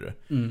kultur.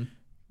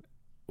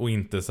 Och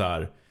inte så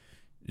här,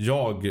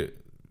 jag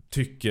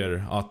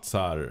tycker att så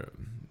här,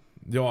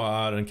 jag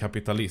är en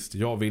kapitalist,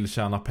 jag vill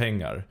tjäna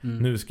pengar.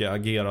 Nu ska jag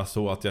agera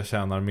så att jag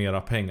tjänar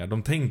mera pengar.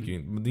 De tänker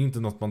ju, det är inte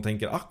något man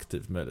tänker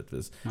aktivt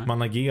möjligtvis.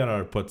 Man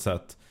agerar på ett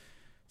sätt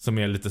som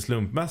är lite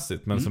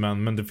slumpmässigt,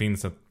 men men det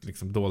finns ett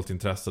liksom dolt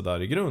intresse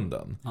där i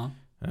grunden.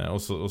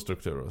 Och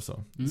strukturer och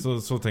så.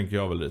 Så tänker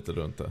jag väl lite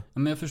runt det.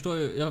 Men jag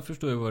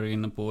förstår ju vad du är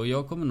inne på.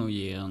 Jag kommer nog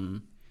ge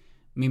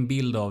min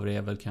bild av det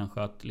är väl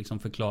kanske att liksom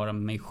förklara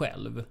mig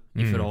själv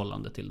i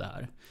förhållande till det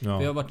här.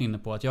 För jag har varit inne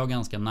på att jag är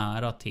ganska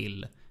nära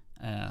till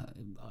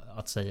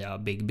att säga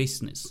big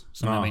business,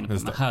 som jag var inne på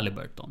med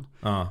Halliburton.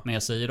 Men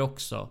jag säger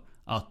också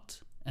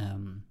att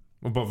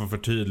och bara för att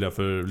förtydliga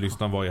för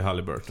lyssnarna, vad är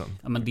Halliburton?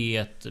 Ja, men det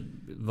är ett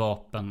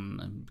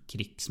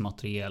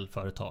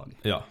krigsmaterielföretag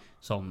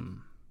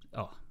som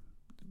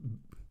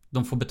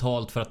de får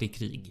betalt för att det är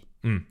krig,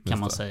 kan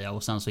man säga.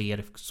 Och sen så är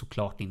det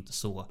såklart inte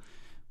så.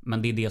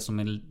 Men det är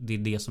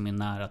det som är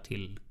nära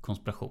till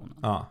konspirationen.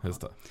 Ja,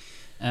 just det.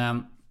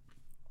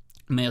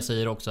 Men jag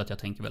säger också att jag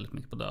tänker väldigt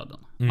mycket på döden.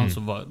 Alltså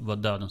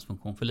vad dödens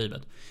funktion för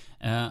livet.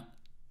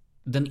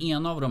 Den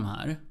ena av de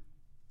här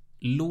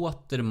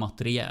låter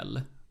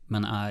materiell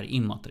men är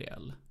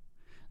immateriell.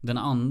 Den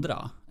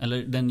andra,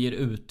 eller den ger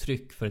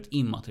uttryck för ett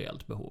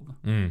immateriellt behov.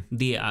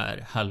 Det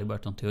är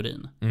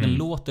Halliburton-teorin. Den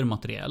låter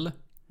materiell,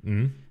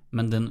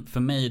 men den, för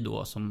mig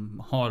då,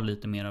 som har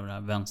lite mer av det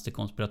här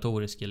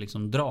vänsterkonspiratoriska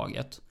liksom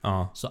draget,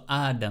 så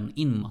är den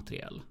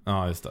immateriell.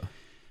 Ja, just det.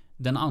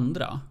 Den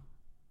andra,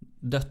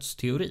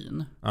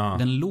 dödsteorin,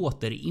 den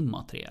låter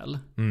immateriell,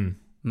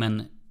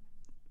 men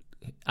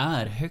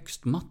är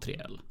högst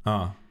materiell.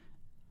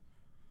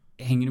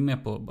 Hänger du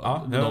med på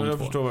jag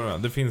förstår vad det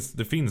är.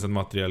 Det finns en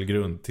materiell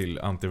grund till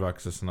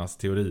antivaxxernas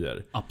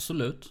teorier.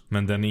 Absolut.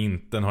 Men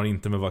den har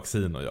inte med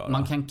vaccin att göra.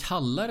 Man kan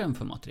kalla den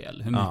för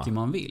materiell hur mycket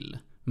man vill.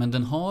 Men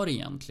den har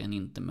egentligen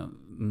inte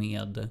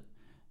med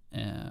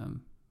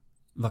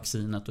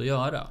vaccinet att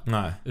göra.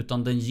 Nej.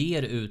 Utan den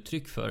ger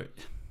uttryck för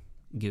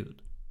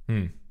Gud.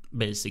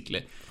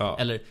 Basically.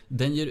 Eller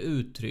den ger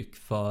uttryck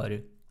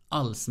för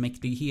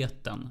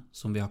allsmäktigheten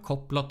som vi har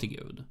kopplat till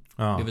Gud.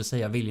 Det vill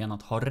säga viljan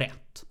att ha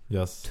rätt.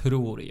 Yes.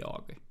 Tror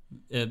jag.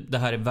 Det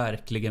här är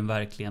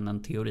verkligen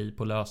en teori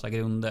på lösa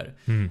grunder.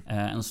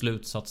 En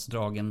slutsats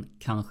dragen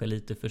kanske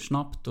lite för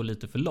snabbt och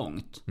lite för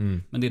långt.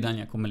 Men det är den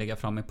jag kommer lägga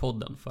fram i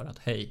podden för att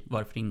hej,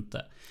 varför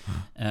inte?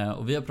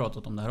 Och vi har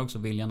pratat om det här också,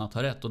 viljan att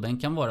ha rätt. Och den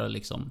kan vara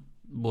liksom,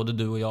 både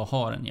du och jag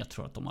har den. Jag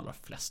tror att de allra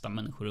flesta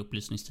människor i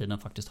upplysningstiden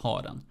faktiskt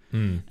har den.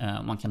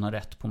 Man kan ha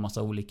rätt på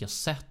massa olika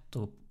sätt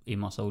och i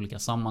massa olika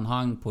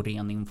sammanhang, på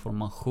ren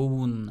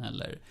information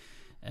eller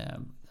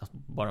att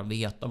bara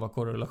veta vad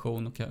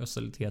korrelation och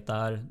kausalitet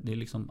är. Det är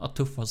liksom att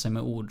tuffa sig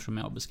med ord som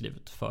jag har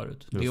beskrivit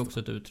förut. Det är också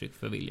ett uttryck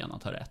för viljan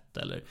att ha rätt.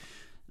 Eller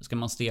ska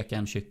man steka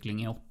en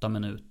kyckling i 8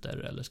 minuter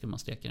eller ska man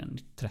steka den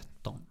i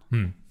 13?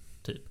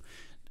 Typ.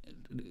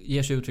 Det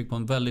ger sig uttryck på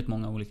en väldigt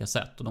många olika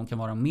sätt. Och de kan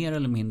vara mer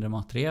eller mindre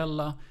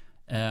materiella.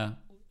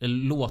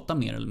 Eller låta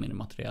mer eller mindre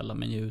materiella,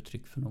 men ge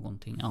uttryck för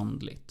någonting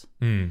andligt.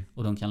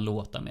 Och de kan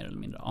låta mer eller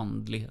mindre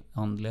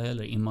andliga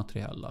eller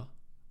immateriella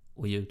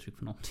och ge uttryck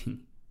för någonting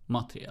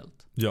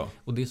materiellt. Ja.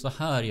 Och det är så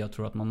här jag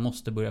tror att man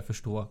måste börja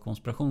förstå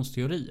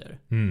konspirationsteorier.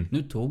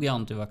 Nu tog jag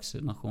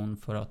antivaccination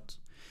för att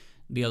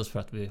dels för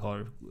att vi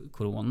har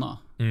corona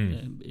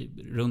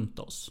runt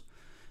oss,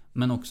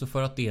 men också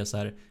för att det är så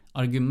här,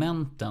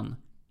 argumenten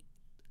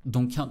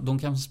de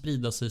kan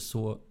sprida sig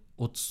så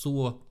åt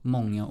så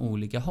många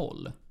olika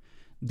håll.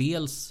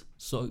 Dels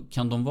så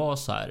kan de vara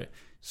så här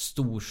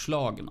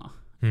storslagna.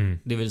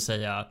 Det vill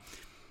säga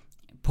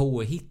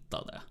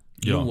påhittade.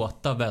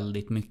 Låta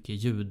väldigt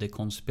mycket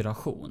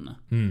judekonspiration.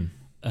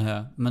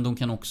 Men de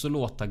kan också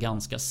låta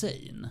ganska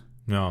sane.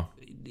 Ja.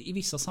 I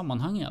vissa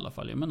sammanhang i alla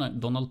fall. Jag menar,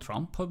 Donald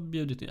Trump har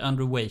bjudit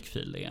Andrew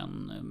Wakefield är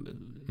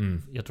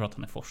jag tror att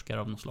han är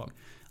forskare av något slag.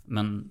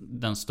 Men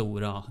den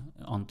stora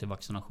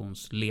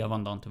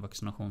levande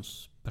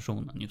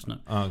antivaccinationspersonen just nu.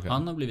 Okay.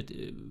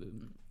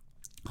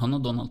 Han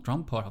och Donald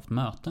Trump har haft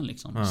möten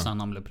liksom sen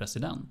han blev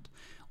president.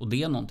 Och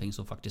det är någonting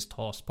som faktiskt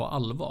tas på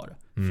allvar.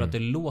 För att det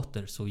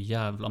låter så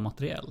jävla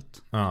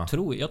materiellt.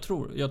 Jag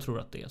tror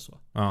att det är så.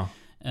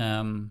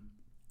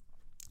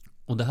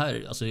 Och det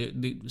här, alltså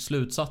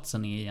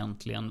slutsatsen är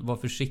egentligen var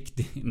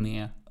försiktig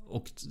med,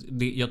 och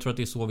jag tror att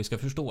det är så vi ska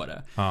förstå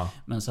det.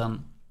 Men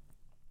sen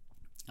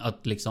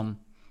att liksom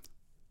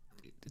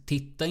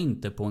titta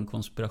inte på en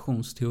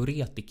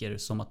konspirationsteoretiker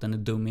som att den är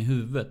dum i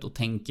huvudet och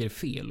tänker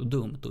fel och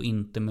dumt och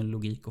inte med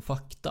logik och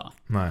fakta.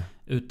 Nej.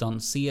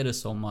 Utan se det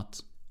som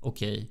att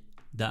okej,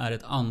 det är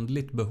ett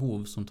andligt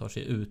behov som tar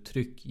sig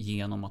uttryck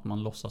genom att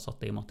man låtsas att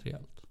det är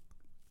materiellt.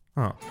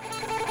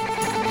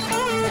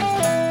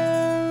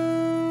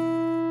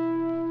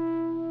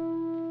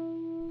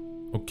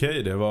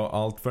 Okej, det var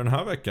allt för den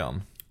här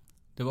veckan.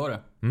 Det var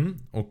det.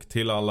 Och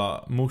till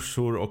alla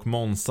morsor och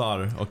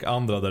monsar och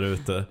andra där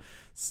ute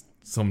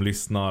som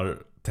lyssnar,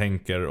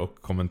 tänker och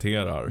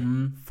kommenterar,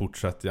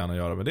 fortsätt gärna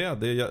göra med det.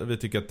 Vi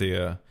tycker att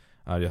det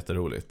är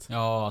jätteroligt.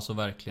 Ja, alltså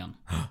verkligen.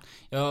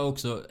 Jag har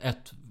också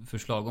ett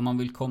förslag. Om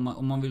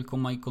man vill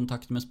komma i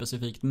kontakt med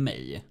specifikt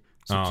mig,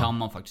 så kan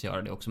man faktiskt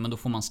göra det också. Men då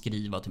får man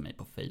skriva till mig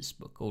på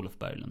Facebook. Olof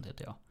Berglund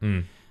heter jag.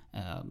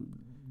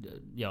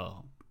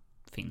 Jag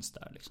finns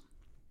där liksom.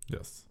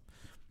 Yes.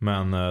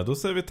 Men då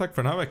säger vi tack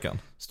för den här veckan.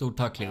 Stort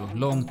tack Leo.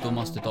 Långt och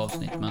mastigt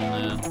avsnitt, men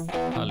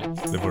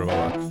härligt. Det får det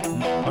vara värt.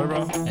 Ha det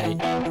bra.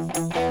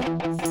 Hej.